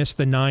this. I miss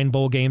the 9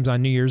 bowl games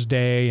on New Year's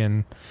Day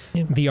and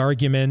the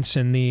arguments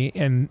and the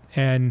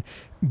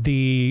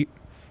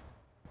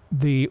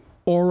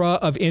aura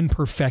of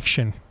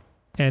imperfection.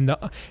 And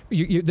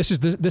this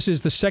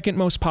is the second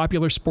most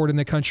popular sport in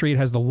the country. It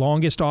has the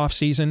longest off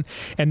season,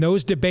 and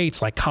those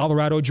debates like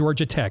Colorado,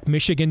 Georgia Tech,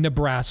 Michigan,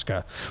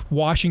 Nebraska,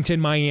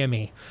 Washington,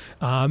 Miami.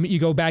 You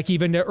go back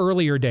even to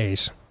earlier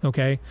days,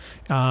 okay?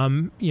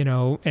 And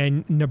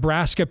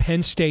Nebraska,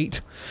 Penn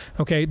State,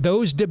 okay?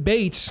 Those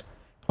debates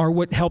are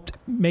what helped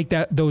make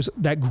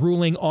that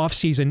grueling off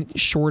season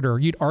shorter.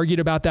 You'd argued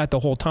about that the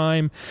whole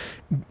time.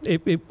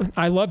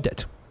 I loved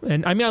it.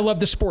 And I mean, I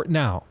love the sport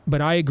now, but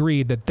I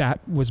agree that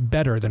was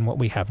better than what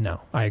we have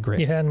now. I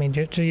agree. Yeah, I mean,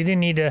 you didn't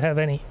need to have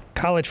any.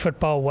 College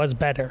football was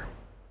better.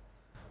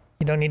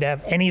 You don't need to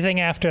have anything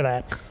after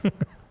that.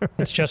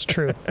 It's just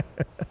true.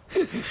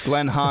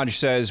 Glenn Hodge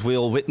says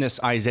we'll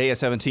witness Isaiah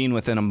 17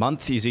 within a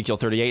month, Ezekiel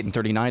 38 and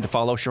 39 to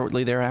follow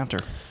shortly thereafter.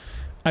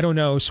 I don't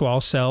know, so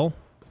I'll sell.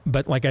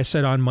 But like I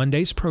said on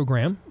Monday's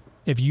program,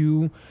 if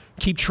you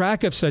keep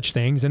track of such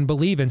things and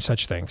believe in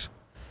such things,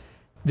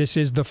 this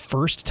is the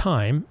first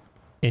time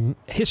in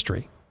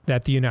history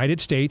that the United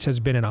States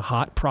has been in a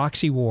hot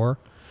proxy war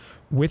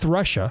with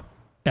Russia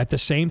at the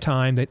same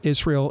time that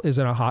Israel is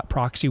in a hot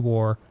proxy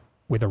war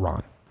with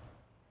Iran.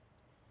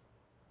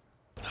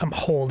 I'm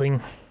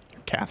holding.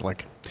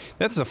 Catholic.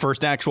 That's the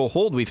first actual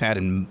hold we've had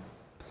in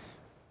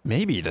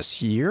maybe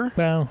this year.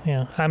 Well,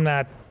 yeah, I'm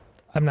not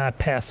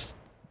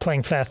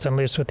playing fast and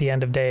loose with the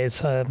end of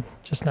days.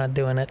 Just not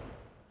doing it.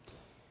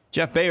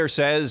 Jeff Bayer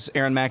says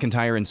Aaron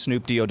McIntyre and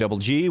Snoop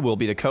D-O-double-G will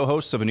be the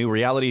co-hosts of a new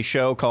reality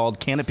show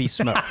called Can It Be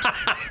Smoked?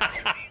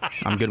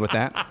 I'm good with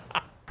that.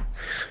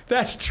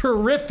 That's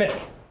terrific.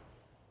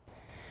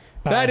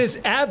 That is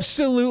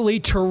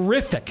absolutely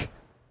terrific.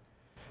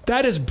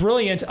 That is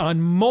brilliant on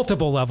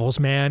multiple levels,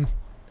 man.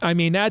 I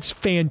mean, that's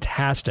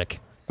fantastic.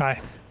 Bye.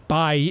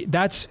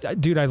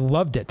 Dude, I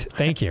loved it.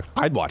 Thank you.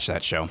 I'd watch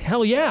that show.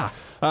 Hell yeah.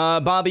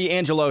 Bobby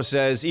Angelo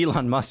says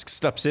Elon Musk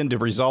steps in to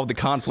resolve the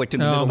conflict in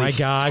the Middle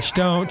East. Oh my gosh,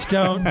 don't.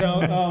 Oh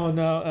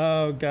no,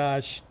 oh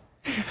gosh.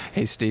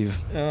 Hey,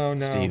 Steve. Oh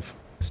no.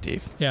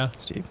 Steve. Yeah.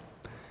 Steve.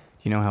 Do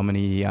you know how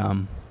many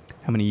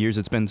years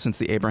it's been since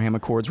the Abraham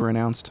Accords were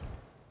announced?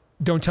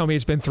 Don't tell me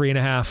it's been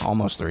 3.5.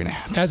 Almost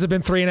 3.5. Has it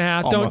been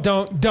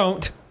 3.5?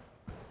 Don't.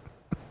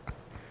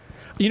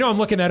 You know, I'm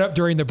looking that up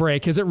during the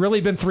break. Has it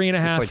really been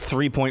 3.5? It's like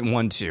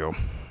 3.12.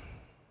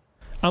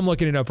 I'm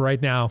looking it up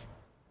right now.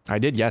 I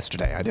did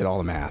yesterday. I did all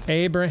the math.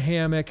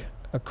 Abrahamic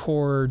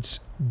Accords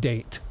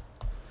date.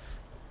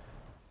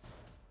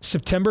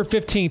 September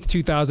 15th,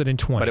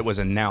 2020. But it was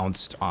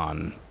announced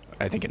on,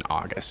 I think, in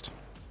August.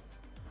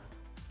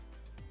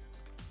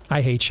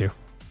 I hate you.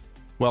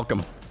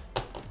 Welcome.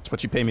 That's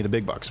what you pay me the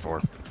big bucks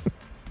for.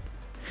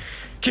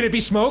 Can it be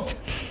smoked?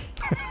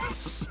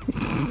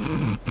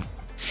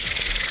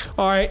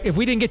 All right, if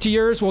we didn't get to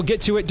yours, we'll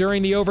get to it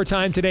during the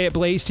overtime today at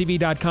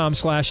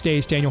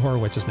blazetv.com/days. Daniel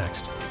Horowitz is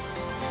next.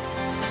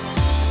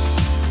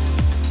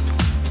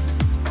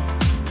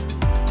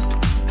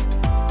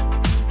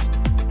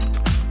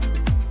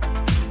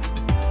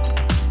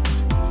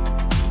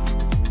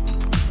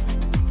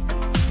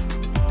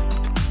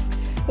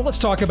 Well, let's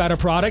talk about a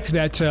product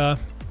that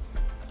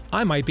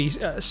I might be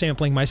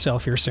sampling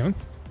myself here soon.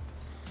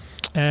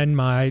 And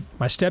my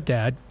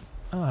stepdad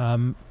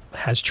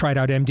has tried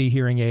out MD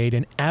Hearing Aid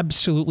and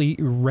absolutely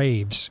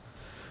raves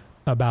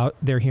about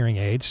their hearing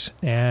aids.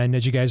 And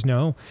as you guys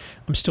know,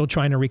 I'm still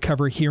trying to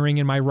recover hearing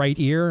in my right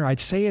ear. I'd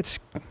say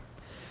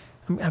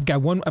I've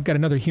got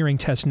another hearing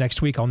test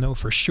next week. I'll know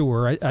for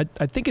sure. I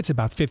think it's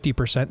about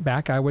 50%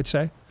 back, I would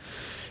say.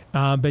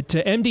 But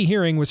MD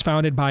Hearing was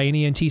founded by an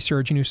ENT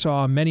surgeon who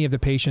saw many of the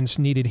patients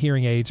needed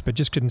hearing aids, but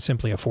just couldn't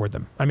simply afford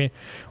them. I mean,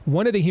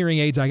 one of the hearing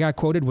aids I got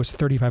quoted was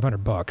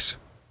 $3,500.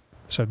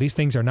 So these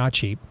things are not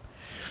cheap.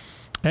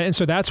 And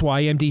so that's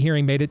why MD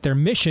Hearing made it their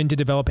mission to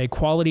develop a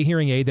quality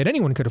hearing aid that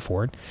anyone could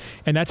afford.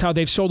 And that's how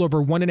they've sold over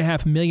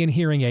 1.5 million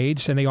hearing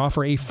aids. And they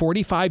offer a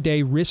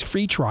 45-day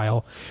risk-free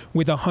trial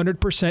with a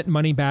 100%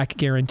 money-back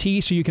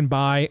guarantee, so you can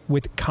buy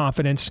with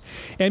confidence.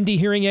 MD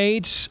Hearing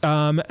Aids,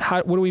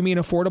 what do we mean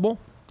affordable?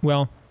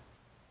 Well,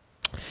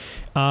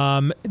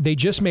 they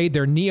just made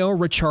their Neo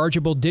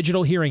rechargeable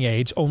digital hearing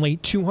aids only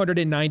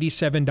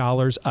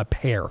 $297 a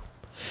pair.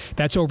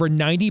 That's over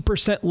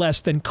 90% less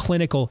than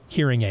clinical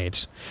hearing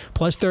aids.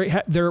 Plus, they're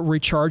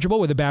rechargeable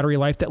with a battery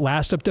life that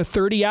lasts up to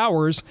 30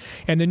 hours.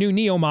 And the new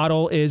Neo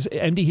model is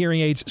MD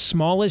Hearing Aid's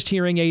smallest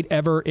hearing aid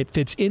ever. It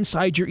fits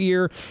inside your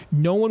ear.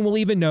 No one will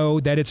even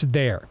know that it's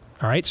there.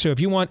 All right, so if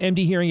you want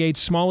MD Hearing Aid's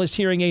smallest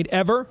hearing aid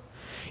ever,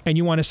 and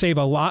you want to save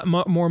a lot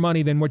more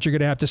money than what you're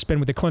going to have to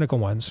spend with the clinical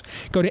ones,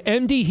 go to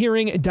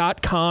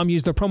mdhearing.com,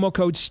 use the promo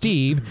code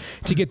STEVE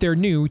to get their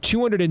new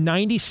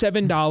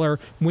 $297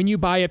 when you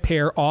buy a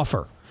pair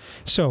offer.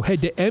 So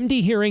head to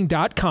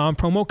mdhearing.com,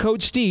 promo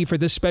code STEVE for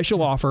this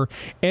special offer,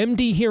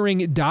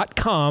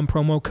 mdhearing.com,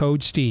 promo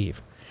code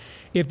STEVE.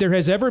 If there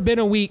has ever been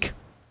a week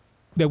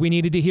that we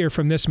needed to hear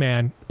from this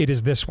man, it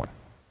is this one.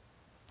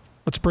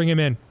 Let's bring him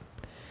in.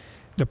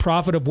 The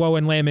prophet of woe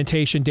and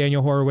lamentation,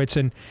 Daniel Horowitz.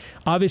 And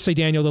obviously,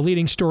 Daniel, the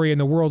leading story in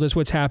the world is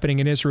what's happening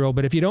in Israel.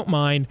 But if you don't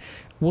mind,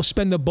 we'll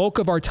spend the bulk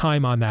of our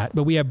time on that.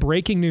 But we have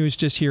breaking news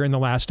just here in the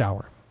last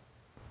hour.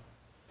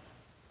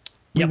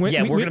 We're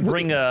going to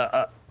bring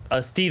a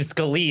Steve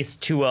Scalise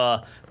to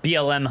a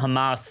BLM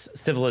Hamas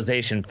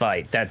civilization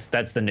fight. That's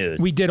the news.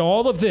 We did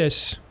all of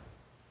this.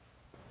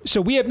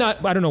 So we have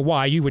not, I don't know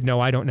why, you would know,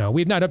 I don't know.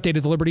 We have not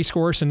updated the Liberty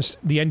score since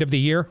the end of the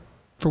year.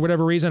 For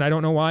whatever reason, I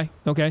don't know why.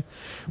 Okay,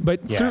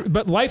 but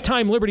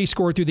lifetime Liberty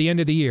score through the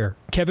end of the year: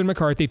 Kevin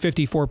McCarthy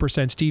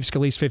 54%, Steve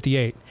Scalise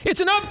 58%.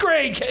 It's an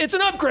upgrade. It's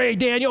an upgrade,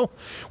 Daniel.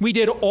 We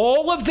did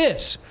all of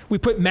this. We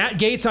put Matt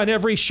Gaetz on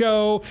every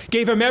show,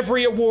 gave him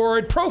every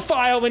award,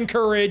 profile and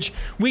courage.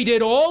 We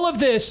did all of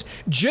this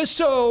just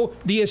so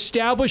the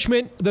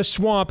establishment, the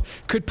swamp,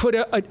 could put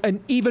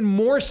an even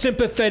more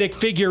sympathetic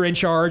figure in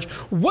charge.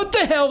 What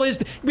the hell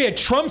is? We had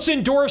Trump's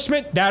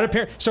endorsement.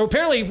 So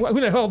apparently,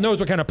 who the hell knows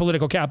what kind of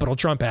political capital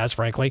Trump has,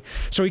 frankly.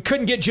 So he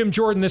couldn't get Jim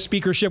Jordan the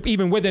speakership,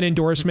 even with an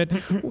endorsement.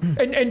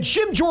 and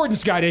Jim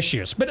Jordan's got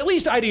issues, but at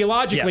least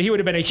ideologically, he would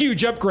have been a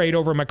huge upgrade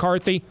over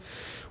McCarthy.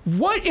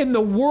 What in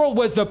the world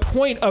was the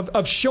point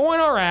of showing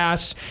our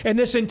ass and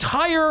this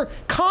entire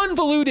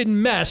convoluted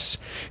mess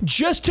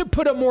just to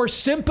put a more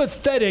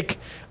sympathetic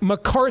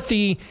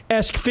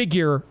McCarthy-esque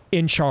figure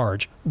in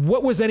charge?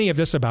 What was any of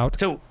this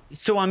about?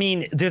 So I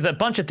mean, there's a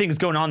bunch of things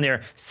going on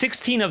there.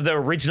 16 of the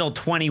original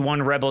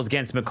 21 rebels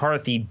against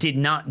McCarthy did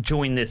not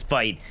join this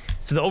fight.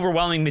 So the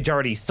overwhelming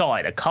majority saw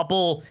it. A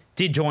couple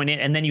did join it,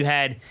 and then you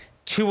had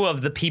 2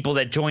 of the people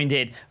that joined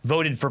it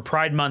voted for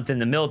Pride Month in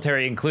the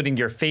military, including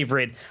your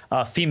favorite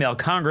female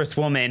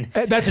congresswoman.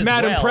 That's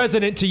Madam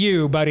President to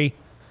you, buddy.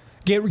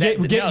 Get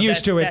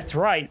used to it. That's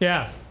right.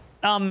 Yeah.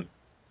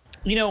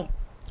 You know,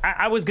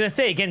 I was going to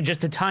say, again,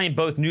 just to tie in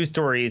both news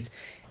stories,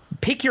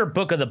 pick your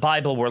book of the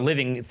Bible we're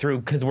living through,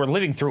 because we're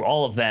living through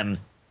all of them.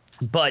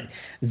 But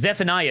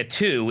Zephaniah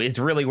 2 is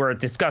really where it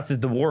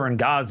discusses the war in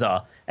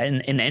Gaza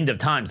and in the end of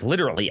times,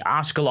 literally.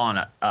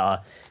 Ashkelon,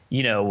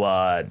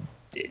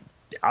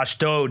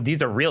 Ashdod,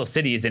 these are real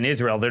cities in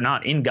Israel. They're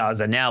not in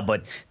Gaza now,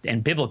 but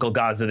in biblical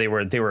Gaza, they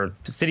were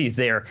cities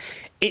there.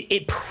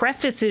 It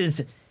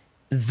prefaces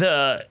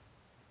the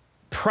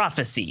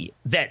prophecy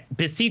that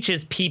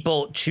beseeches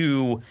people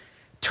to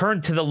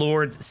turn to the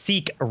Lord,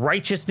 seek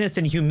righteousness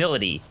and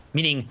humility,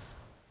 meaning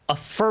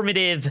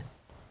affirmative,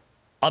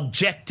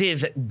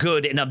 objective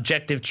good and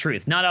objective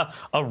truth, not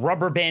a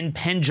rubber band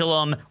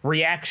pendulum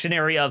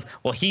reactionary of,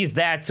 well, he's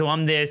that, so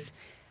I'm this.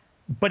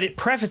 But it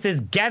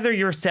prefaces, gather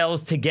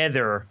yourselves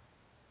together,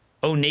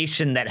 O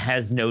nation that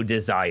has no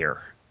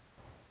desire.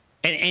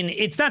 And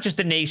it's not just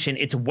a nation,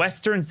 it's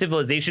Western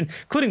civilization,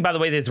 including, by the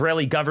way, the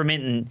Israeli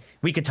government, and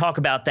we could talk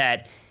about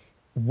that.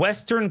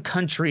 Western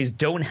countries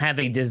don't have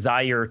a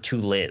desire to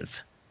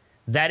live.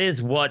 That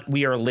is what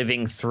we are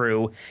living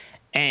through.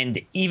 And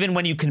even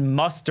when you can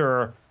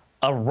muster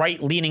a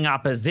right-leaning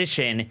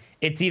opposition,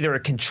 it's either a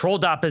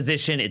controlled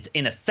opposition, it's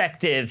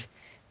ineffective,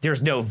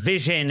 there's no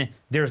vision,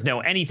 there's no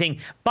anything.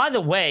 By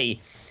the way,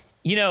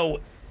 you know,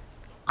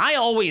 I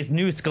always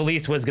knew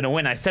Scalise was going to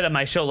win. I said on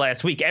my show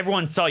last week,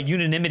 everyone saw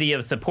unanimity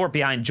of support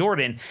behind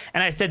Jordan.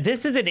 And I said,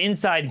 this is an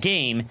inside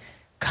game.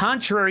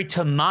 Contrary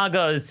to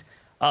MAGA's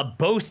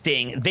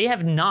boasting, they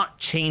have not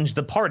changed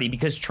the party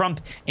because Trump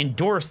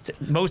endorsed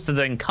most of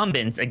the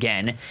incumbents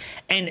again.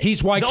 And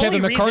he's why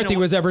Kevin McCarthy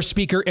was ever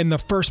speaker in the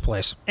first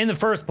place. And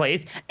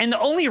the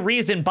only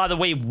reason, by the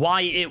way,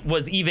 why it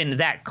was even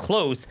that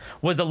close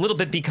was a little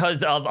bit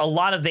because of a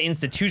lot of the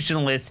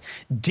institutionalists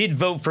did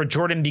vote for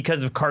Jordan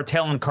because of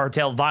cartel and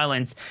cartel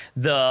violence.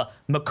 The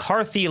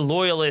McCarthy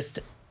loyalist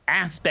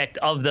aspect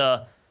of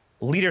the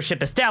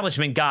leadership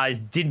establishment guys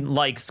didn't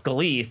like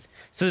Scalise.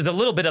 So there's a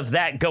little bit of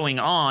that going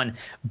on.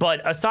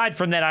 But aside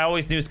from that, I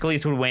always knew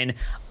Scalise would win.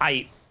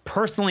 I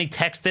personally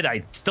texted.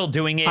 I'm still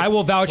doing it. I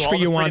will vouch for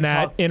you on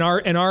that. In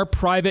our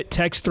private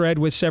text thread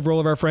with several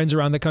of our friends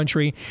around the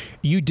country,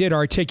 you did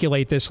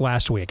articulate this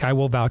last week. I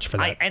will vouch for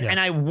that. And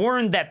I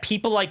warned that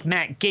people like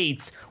Matt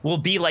Gaetz will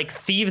be like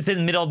thieves in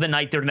the middle of the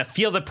night. They're going to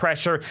feel the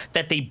pressure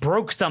that they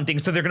broke something,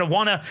 so they're going to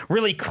want to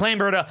really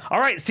clamber to,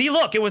 all right, see,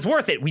 look, it was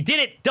worth it. We did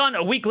it. Done.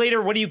 A week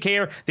later, what do you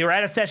care? They were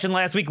at a session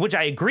last week, which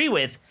I agree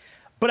with.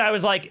 But I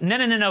was like,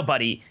 no,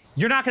 buddy.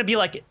 You're not going to be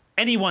like,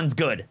 anyone's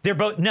good. They're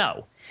both,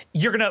 no.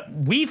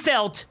 We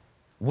felt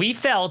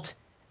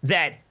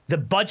that the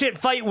budget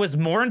fight was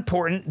more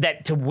important,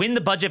 that to win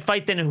the budget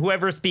fight than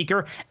whoever's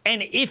speaker.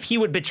 And if he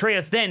would betray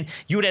us, then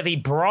you would have a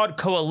broad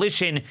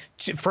coalition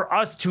for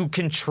us to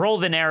control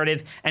the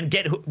narrative and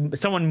get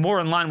someone more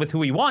in line with who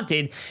we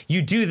wanted.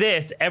 You do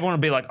this, everyone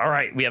will be like, all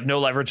right, we have no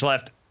leverage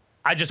left.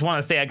 I just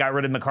want to say I got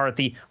rid of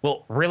McCarthy.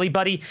 Well, really,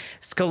 buddy?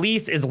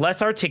 Scalise is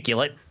less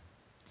articulate.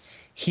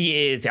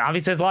 He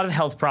obviously has a lot of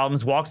health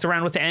problems, walks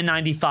around with the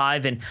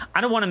N95, and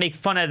I don't want to make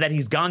fun of that.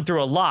 He's gone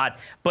through a lot,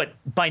 but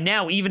by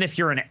now, even if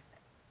you're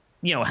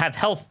have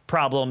health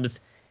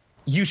problems,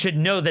 you should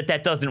know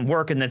that doesn't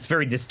work, and that's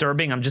very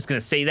disturbing. I'm just going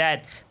to say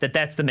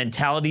that's the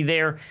mentality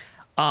there.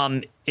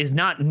 is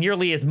not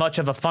nearly as much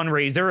of a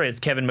fundraiser as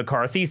Kevin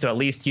McCarthy. So at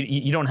least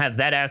you don't have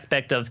that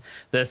aspect of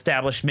the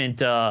establishment,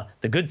 the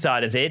good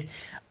side of it.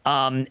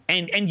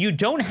 And you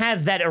don't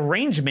have that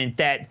arrangement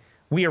that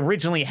we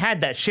originally had,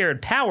 that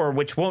shared power,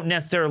 which won't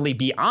necessarily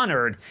be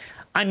honored.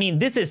 I mean,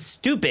 this is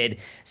stupid.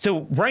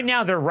 So right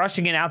now they're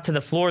rushing it out to the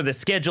floor. The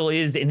schedule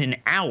is in an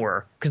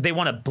hour because they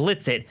want to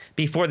blitz it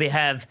before they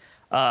have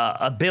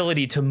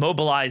ability to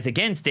mobilize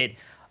against it.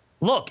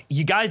 Look,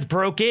 you guys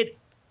broke it.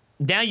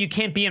 Now you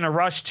can't be in a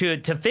rush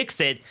to fix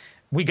it.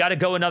 We got to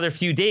go another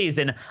few days.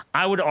 And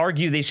I would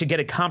argue they should get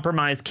a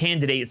compromise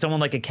candidate,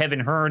 someone like a Kevin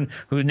Hearn,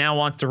 who now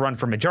wants to run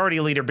for majority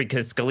leader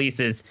because Scalise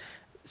is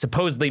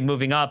supposedly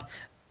moving up.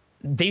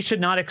 They should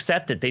not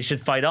accept it. They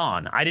should fight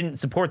on. I didn't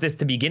support this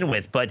to begin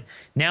with, but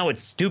now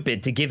it's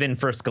stupid to give in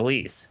for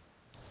Scalise.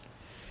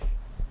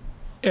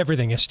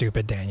 Everything is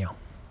stupid, Daniel.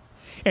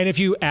 And if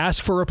you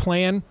ask for a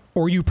plan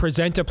or you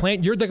present a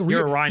plan, you're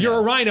a rhino. You're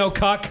a rhino,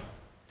 cuck.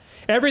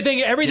 Everything,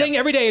 yep. Every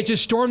day, it's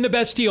just storm the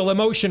Bastille,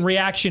 emotion,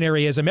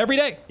 reactionaryism. Every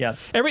day. Yeah.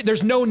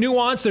 There's no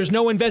nuance. There's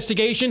no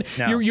investigation.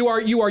 No. You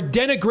are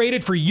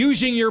denigrated for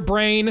using your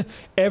brain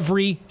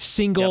every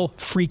single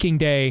freaking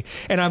day.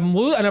 And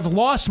I've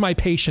lost my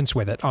patience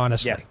with it,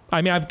 honestly. Yeah.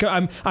 I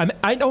mean,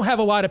 I don't have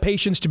a lot of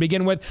patience to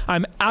begin with.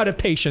 I'm out of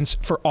patience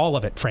for all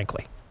of it,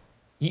 frankly.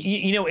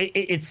 You know,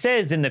 it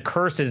says in the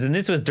curses, and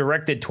this was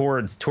directed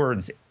towards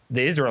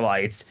the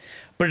Israelites,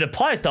 but it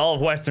applies to all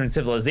of Western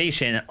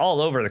civilization,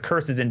 all over the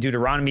curses in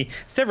Deuteronomy,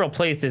 several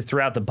places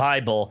throughout the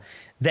Bible,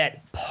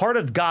 that part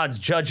of God's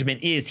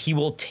judgment is he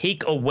will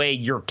take away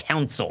your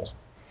counsel.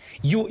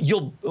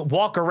 You'll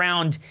walk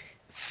around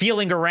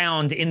feeling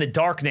around in the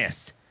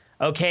darkness,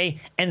 okay?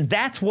 And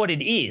that's what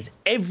it is.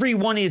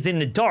 Everyone is in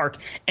the dark.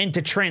 And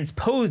to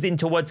transpose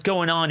into what's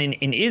going on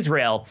in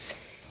Israel,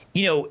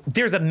 you know,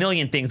 there's a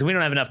million things. We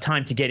don't have enough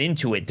time to get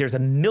into it. There's a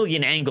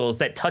million angles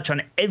that touch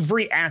on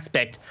every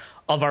aspect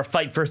of our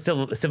fight for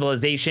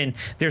civilization.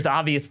 There's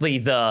obviously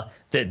the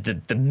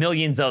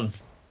millions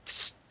of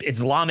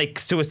Islamic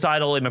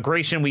suicidal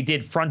immigration we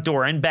did, front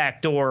door and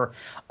back door,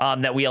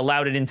 that we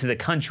allowed it into the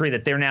country,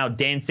 that they're now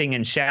dancing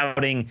and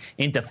shouting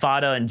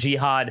intifada and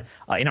jihad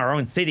in our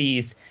own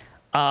cities.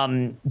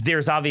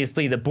 There's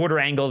obviously the border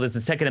angle. There's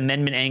the Second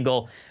Amendment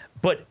angle.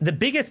 But the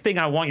biggest thing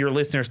I want your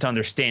listeners to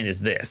understand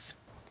is this.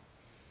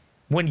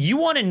 When you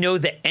want to know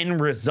the end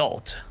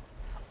result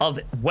of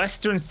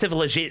Western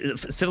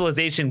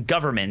civilization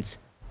governments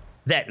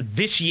that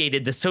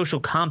vitiated the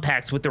social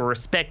compacts with their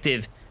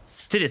respective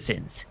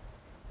citizens,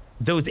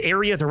 those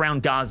areas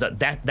around Gaza,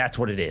 that's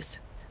what it is.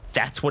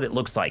 That's what it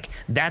looks like.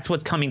 That's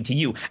what's coming to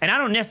you. And I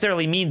don't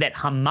necessarily mean that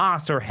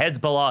Hamas or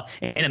Hezbollah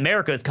in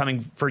America is coming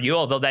for you,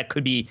 although that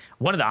could be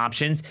one of the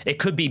options. It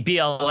could be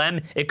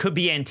BLM. It could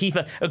be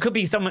Antifa. It could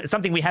be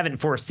something we haven't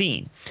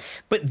foreseen.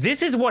 But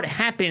this is what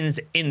happens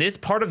in this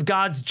part of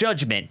God's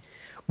judgment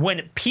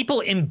when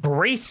people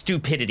embrace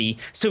stupidity.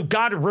 So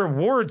God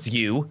rewards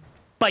you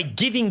by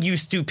giving you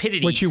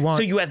stupidity. What you want.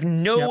 So you have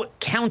no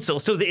counsel.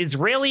 So the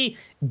Israeli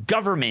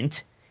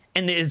government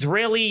and the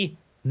Israeli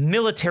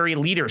military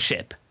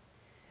leadership,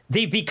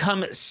 they've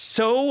become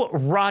so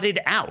rotted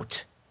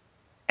out.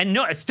 And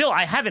no, still,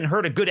 I haven't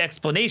heard a good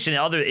explanation,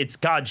 other it's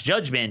God's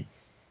judgment.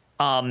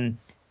 How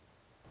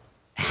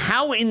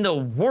in the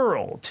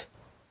world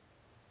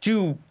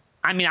do,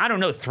 I mean, I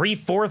don't know,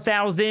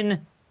 3,000-4,000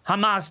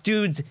 Hamas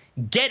dudes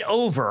get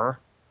over,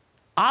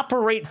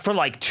 operate for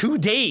like 2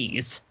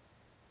 days?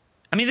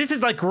 I mean, this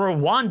is like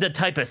Rwanda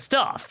type of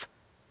stuff.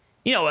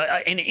 You know,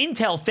 an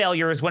intel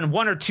failure is when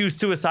 1 or 2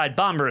 suicide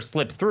bombers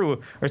slip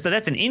through, or so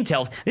that's an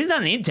intel. This is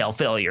not an intel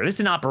failure. This is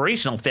an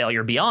operational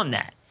failure beyond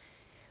that.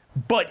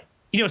 But,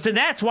 you know, so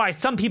that's why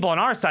some people on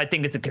our side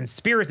think it's a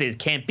conspiracy. It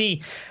can't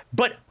be.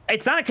 But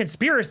it's not a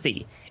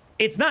conspiracy.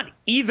 It's not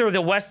either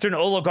the Western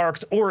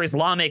oligarchs or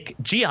Islamic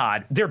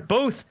jihad. They're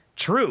both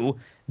true.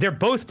 They're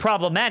both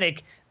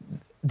problematic.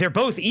 They're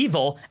both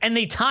evil, and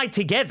they tie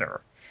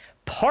together.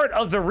 Part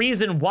of the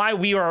reason why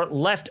we are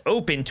left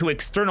open to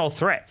external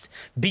threats,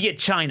 be it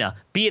China,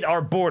 be it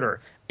our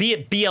border, be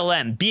it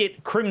BLM, be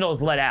it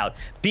criminals let out,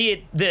 be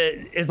it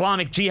the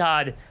Islamic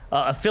Jihad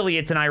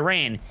affiliates in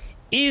Iran,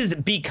 is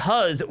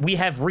because we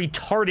have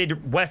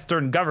retarded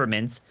Western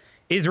governments,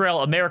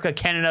 Israel, America,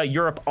 Canada,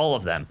 Europe, all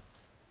of them.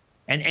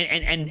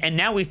 And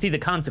now we see the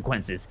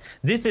consequences.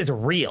 This is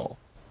real.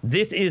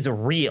 This is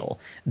real.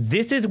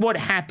 This is what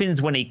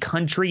happens when a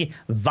country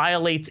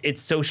violates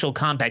its social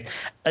compact.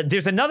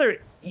 There's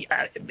another,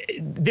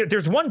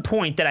 there's one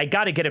point that I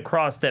got to get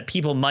across that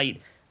people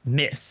might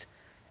miss.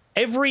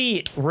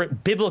 Every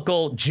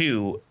biblical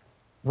Jew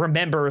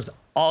remembers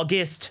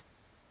August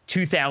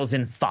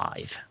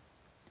 2005.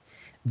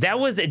 That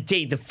was a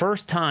date, the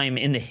first time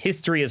in the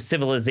history of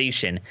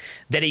civilization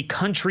that a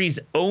country's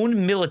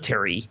own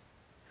military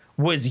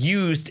was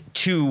used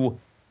to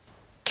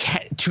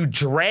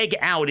drag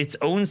out its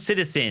own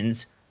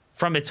citizens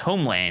from its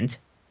homeland,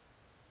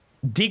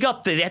 they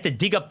had to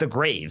dig up the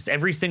graves.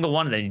 Every single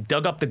one of them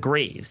dug up the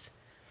graves.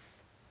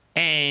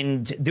 And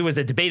and there was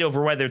a debate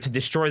over whether to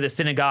destroy the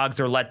synagogues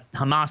or let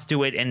Hamas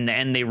do it,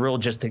 and they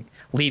ruled just to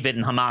leave it,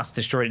 and Hamas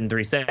destroyed it in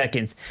 3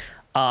 seconds.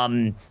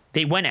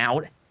 They went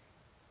out,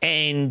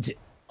 and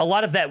a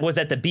lot of that was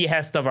at the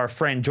behest of our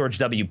friend George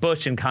W.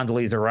 Bush and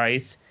Condoleezza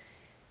Rice,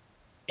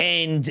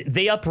 and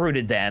they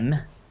uprooted them.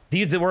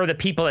 These were the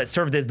people that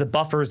served as the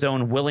buffer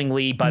zone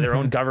willingly by their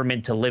own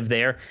government to live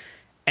there,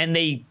 and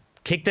they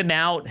kicked them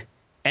out.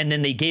 And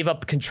then they gave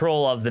up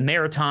control of the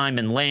maritime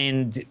and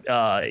land,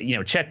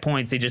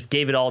 checkpoints. They just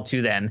gave it all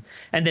to them.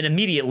 And then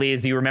immediately,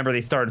 as you remember, they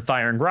started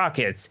firing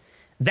rockets.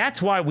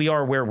 That's why we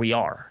are where we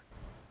are.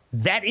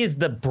 That is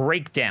the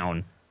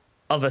breakdown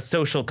of a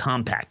social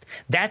compact.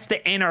 That's the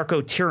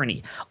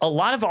anarcho-tyranny. A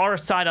lot of our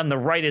side on the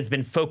right has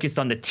been focused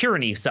on the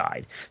tyranny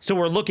side. So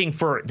we're looking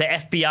for the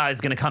FBI is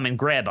going to come and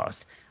grab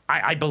us.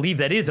 I believe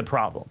that is a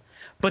problem.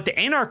 But the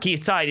anarchy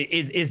side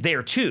is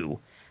there too.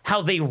 How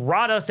they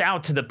rot us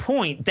out to the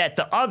point that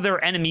the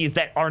other enemies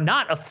that are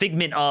not a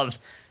figment of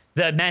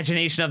the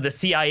imagination of the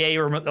CIA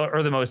or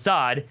the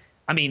Mossad,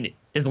 I mean,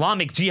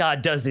 Islamic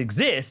Jihad does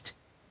exist,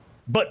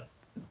 but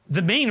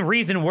the main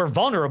reason we're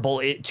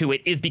vulnerable to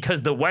it is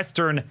because the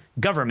Western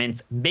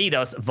governments made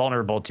us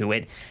vulnerable to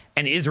it,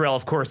 and Israel,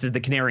 of course, is the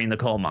canary in the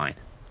coal mine.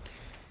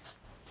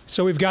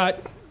 So we've got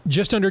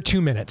just under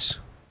 2 minutes.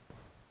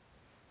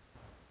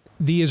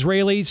 The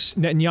Israelis,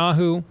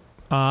 Netanyahu,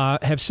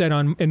 have said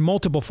in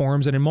multiple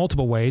forums and in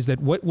multiple ways that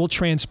what will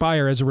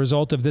transpire as a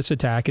result of this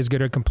attack is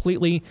going to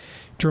completely,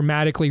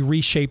 dramatically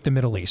reshape the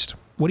Middle East.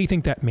 What do you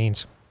think that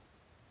means?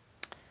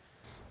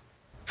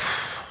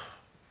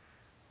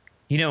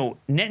 You know,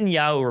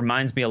 Netanyahu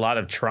reminds me a lot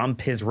of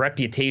Trump. His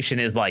reputation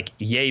is like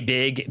yay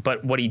big,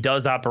 but what he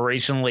does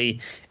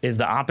operationally is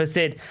the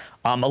opposite.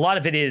 A lot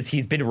of it is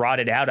he's been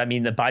rotted out. I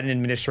mean, the Biden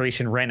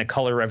administration ran a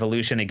color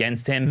revolution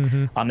against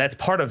him. That's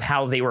part of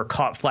how they were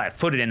caught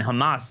flat-footed. And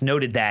Hamas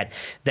noted that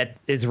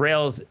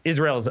Israel's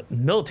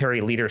military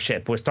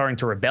leadership was starting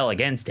to rebel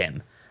against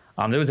him.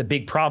 There was a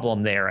big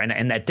problem there,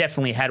 and that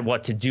definitely had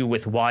what to do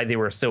with why they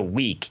were so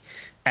weak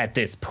at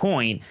this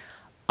point.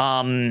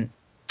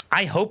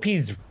 I hope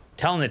he's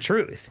telling the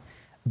truth,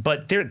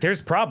 but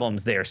there's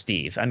problems there,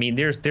 Steve. I mean,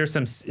 there's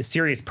some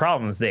serious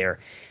problems there.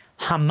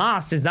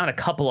 Hamas is not a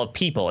couple of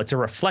people. It's a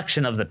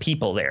reflection of the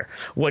people there.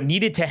 What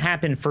needed to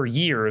happen for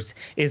years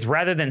is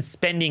rather than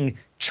spending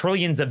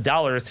trillions of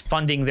dollars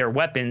funding their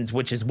weapons,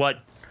 which is what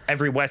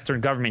every Western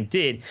government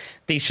did,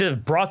 they should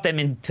have brought them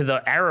into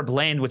the Arab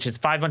land, which is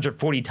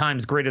 540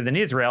 times greater than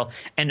Israel,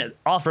 and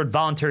offered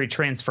voluntary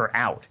transfer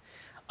out.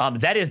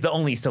 That is the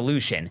only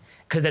solution,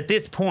 because at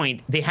this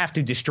point, they have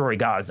to destroy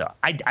Gaza.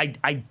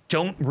 I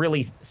don't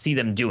really see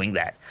them doing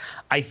that.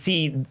 I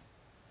see,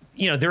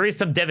 there is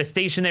some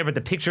devastation there, but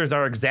the pictures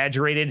are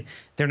exaggerated.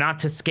 They're not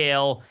to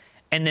scale.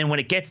 And then when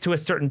it gets to a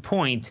certain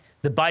point,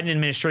 the Biden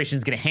administration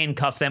is going to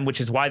handcuff them,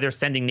 which is why they're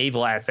sending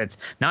naval assets,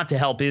 not to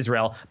help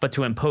Israel, but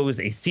to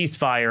impose a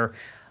ceasefire.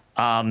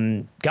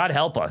 God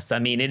help us. I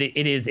mean, it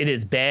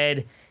is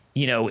bad.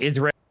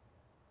 Israel.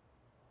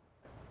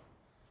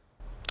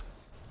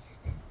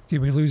 Did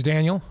we lose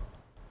Daniel?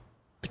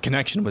 The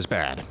connection was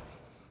bad.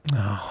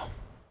 Oh.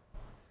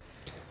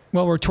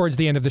 Well, we're towards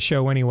the end of the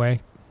show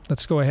anyway.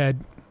 Let's go ahead.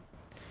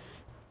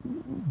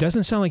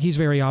 Doesn't sound like he's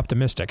very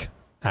optimistic,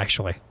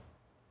 actually,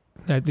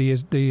 that the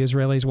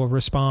Israelis will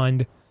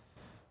respond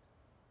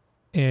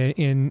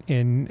in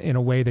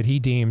a way that he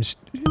deems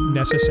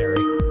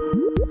necessary.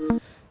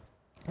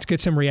 Let's get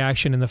some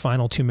reaction in the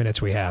final 2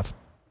 minutes we have.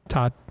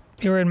 Todd?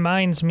 It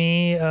reminds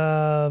me,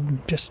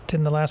 just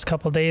in the last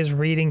couple of days,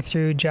 reading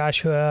through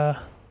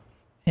Joshua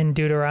and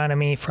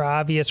Deuteronomy for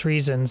obvious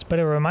reasons, but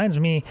it reminds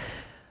me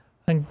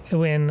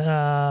when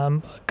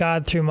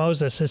God through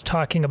Moses is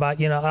talking about,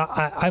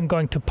 I'm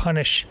going to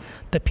punish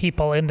the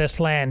people in this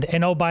land.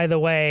 And oh, by the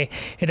way,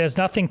 it has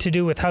nothing to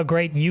do with how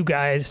great you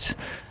guys,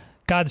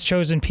 God's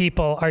chosen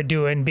people, are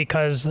doing,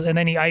 and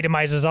then he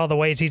itemizes all the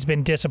ways he's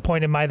been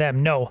disappointed by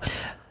them. No,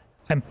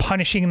 I'm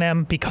punishing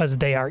them because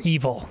they are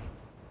evil.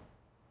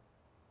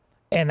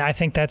 And I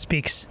think that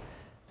speaks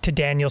to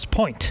Daniel's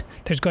point.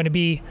 There's going to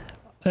be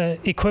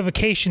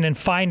equivocation and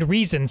find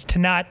reasons to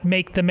not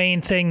make the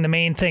main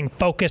thing.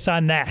 Focus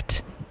on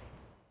that.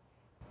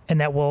 And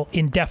that will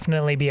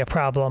indefinitely be a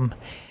problem,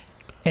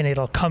 and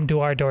it'll come to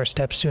our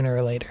doorstep sooner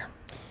or later.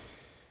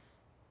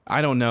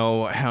 I don't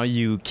know how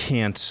you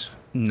can't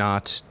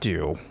not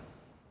do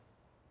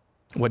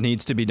what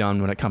needs to be done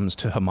when it comes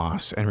to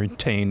Hamas and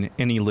retain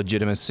any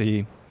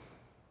legitimacy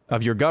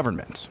of your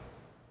government.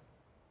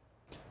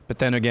 But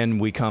then again,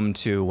 we come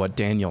to what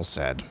Daniel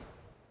said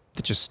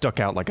that just stuck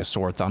out like a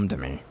sore thumb to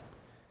me.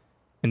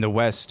 In the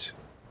West,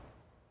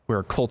 we're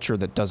a culture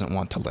that doesn't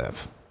want to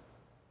live.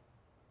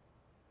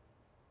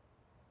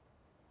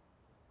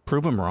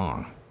 Prove them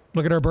wrong.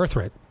 Look at our birth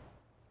rate.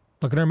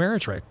 Look at our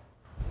marriage rate.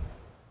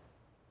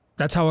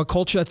 That's how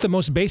that's the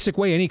most basic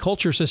way any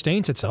culture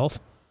sustains itself,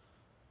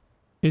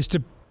 is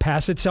to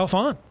pass itself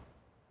on.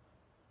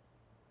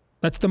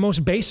 That's the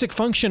most basic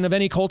function of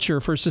any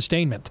culture for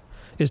sustainment,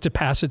 is to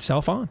pass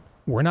itself on.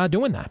 We're not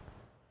doing that.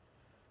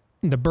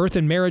 The birth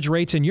and marriage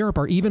rates in Europe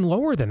are even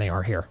lower than they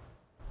are here.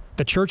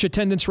 The church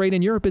attendance rate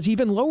in Europe is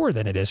even lower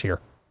than it is here.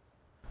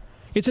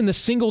 It's in the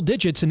single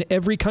digits in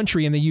every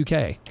country in the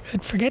UK.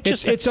 And forget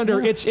it's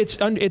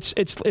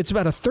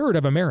about a third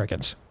of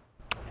Americans.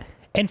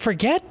 And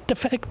forget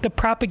the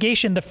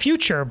propagation, the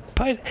future,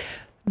 but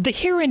the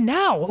here and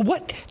now.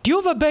 What do you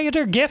have a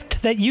better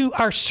gift that you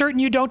are certain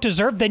you don't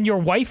deserve than your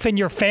wife and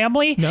your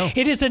family? No.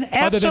 It is an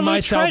absolute Other than my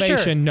treasure.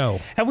 salvation,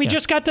 no. And we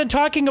just got done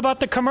talking about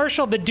the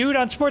commercial, the dude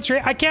on sports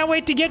radio. I can't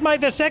wait to get my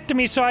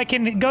vasectomy so I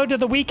can go to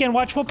the weekend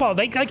watch football.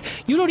 Like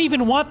you don't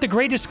even want the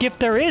greatest gift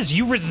there is.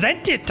 You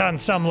resent it on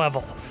some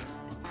level.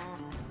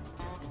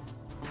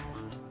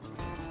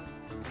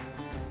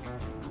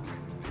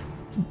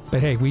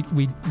 But hey,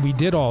 we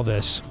did all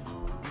this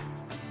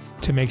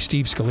to make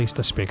Steve Scalise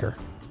the speaker.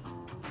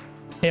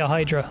 Hail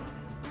Hydra.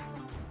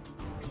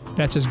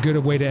 That's as good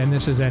a way to end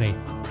this as any.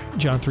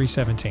 John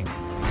 3:17.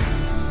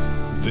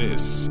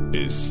 This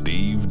is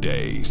Steve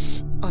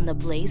Deace on the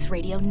Blaze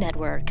Radio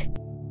Network.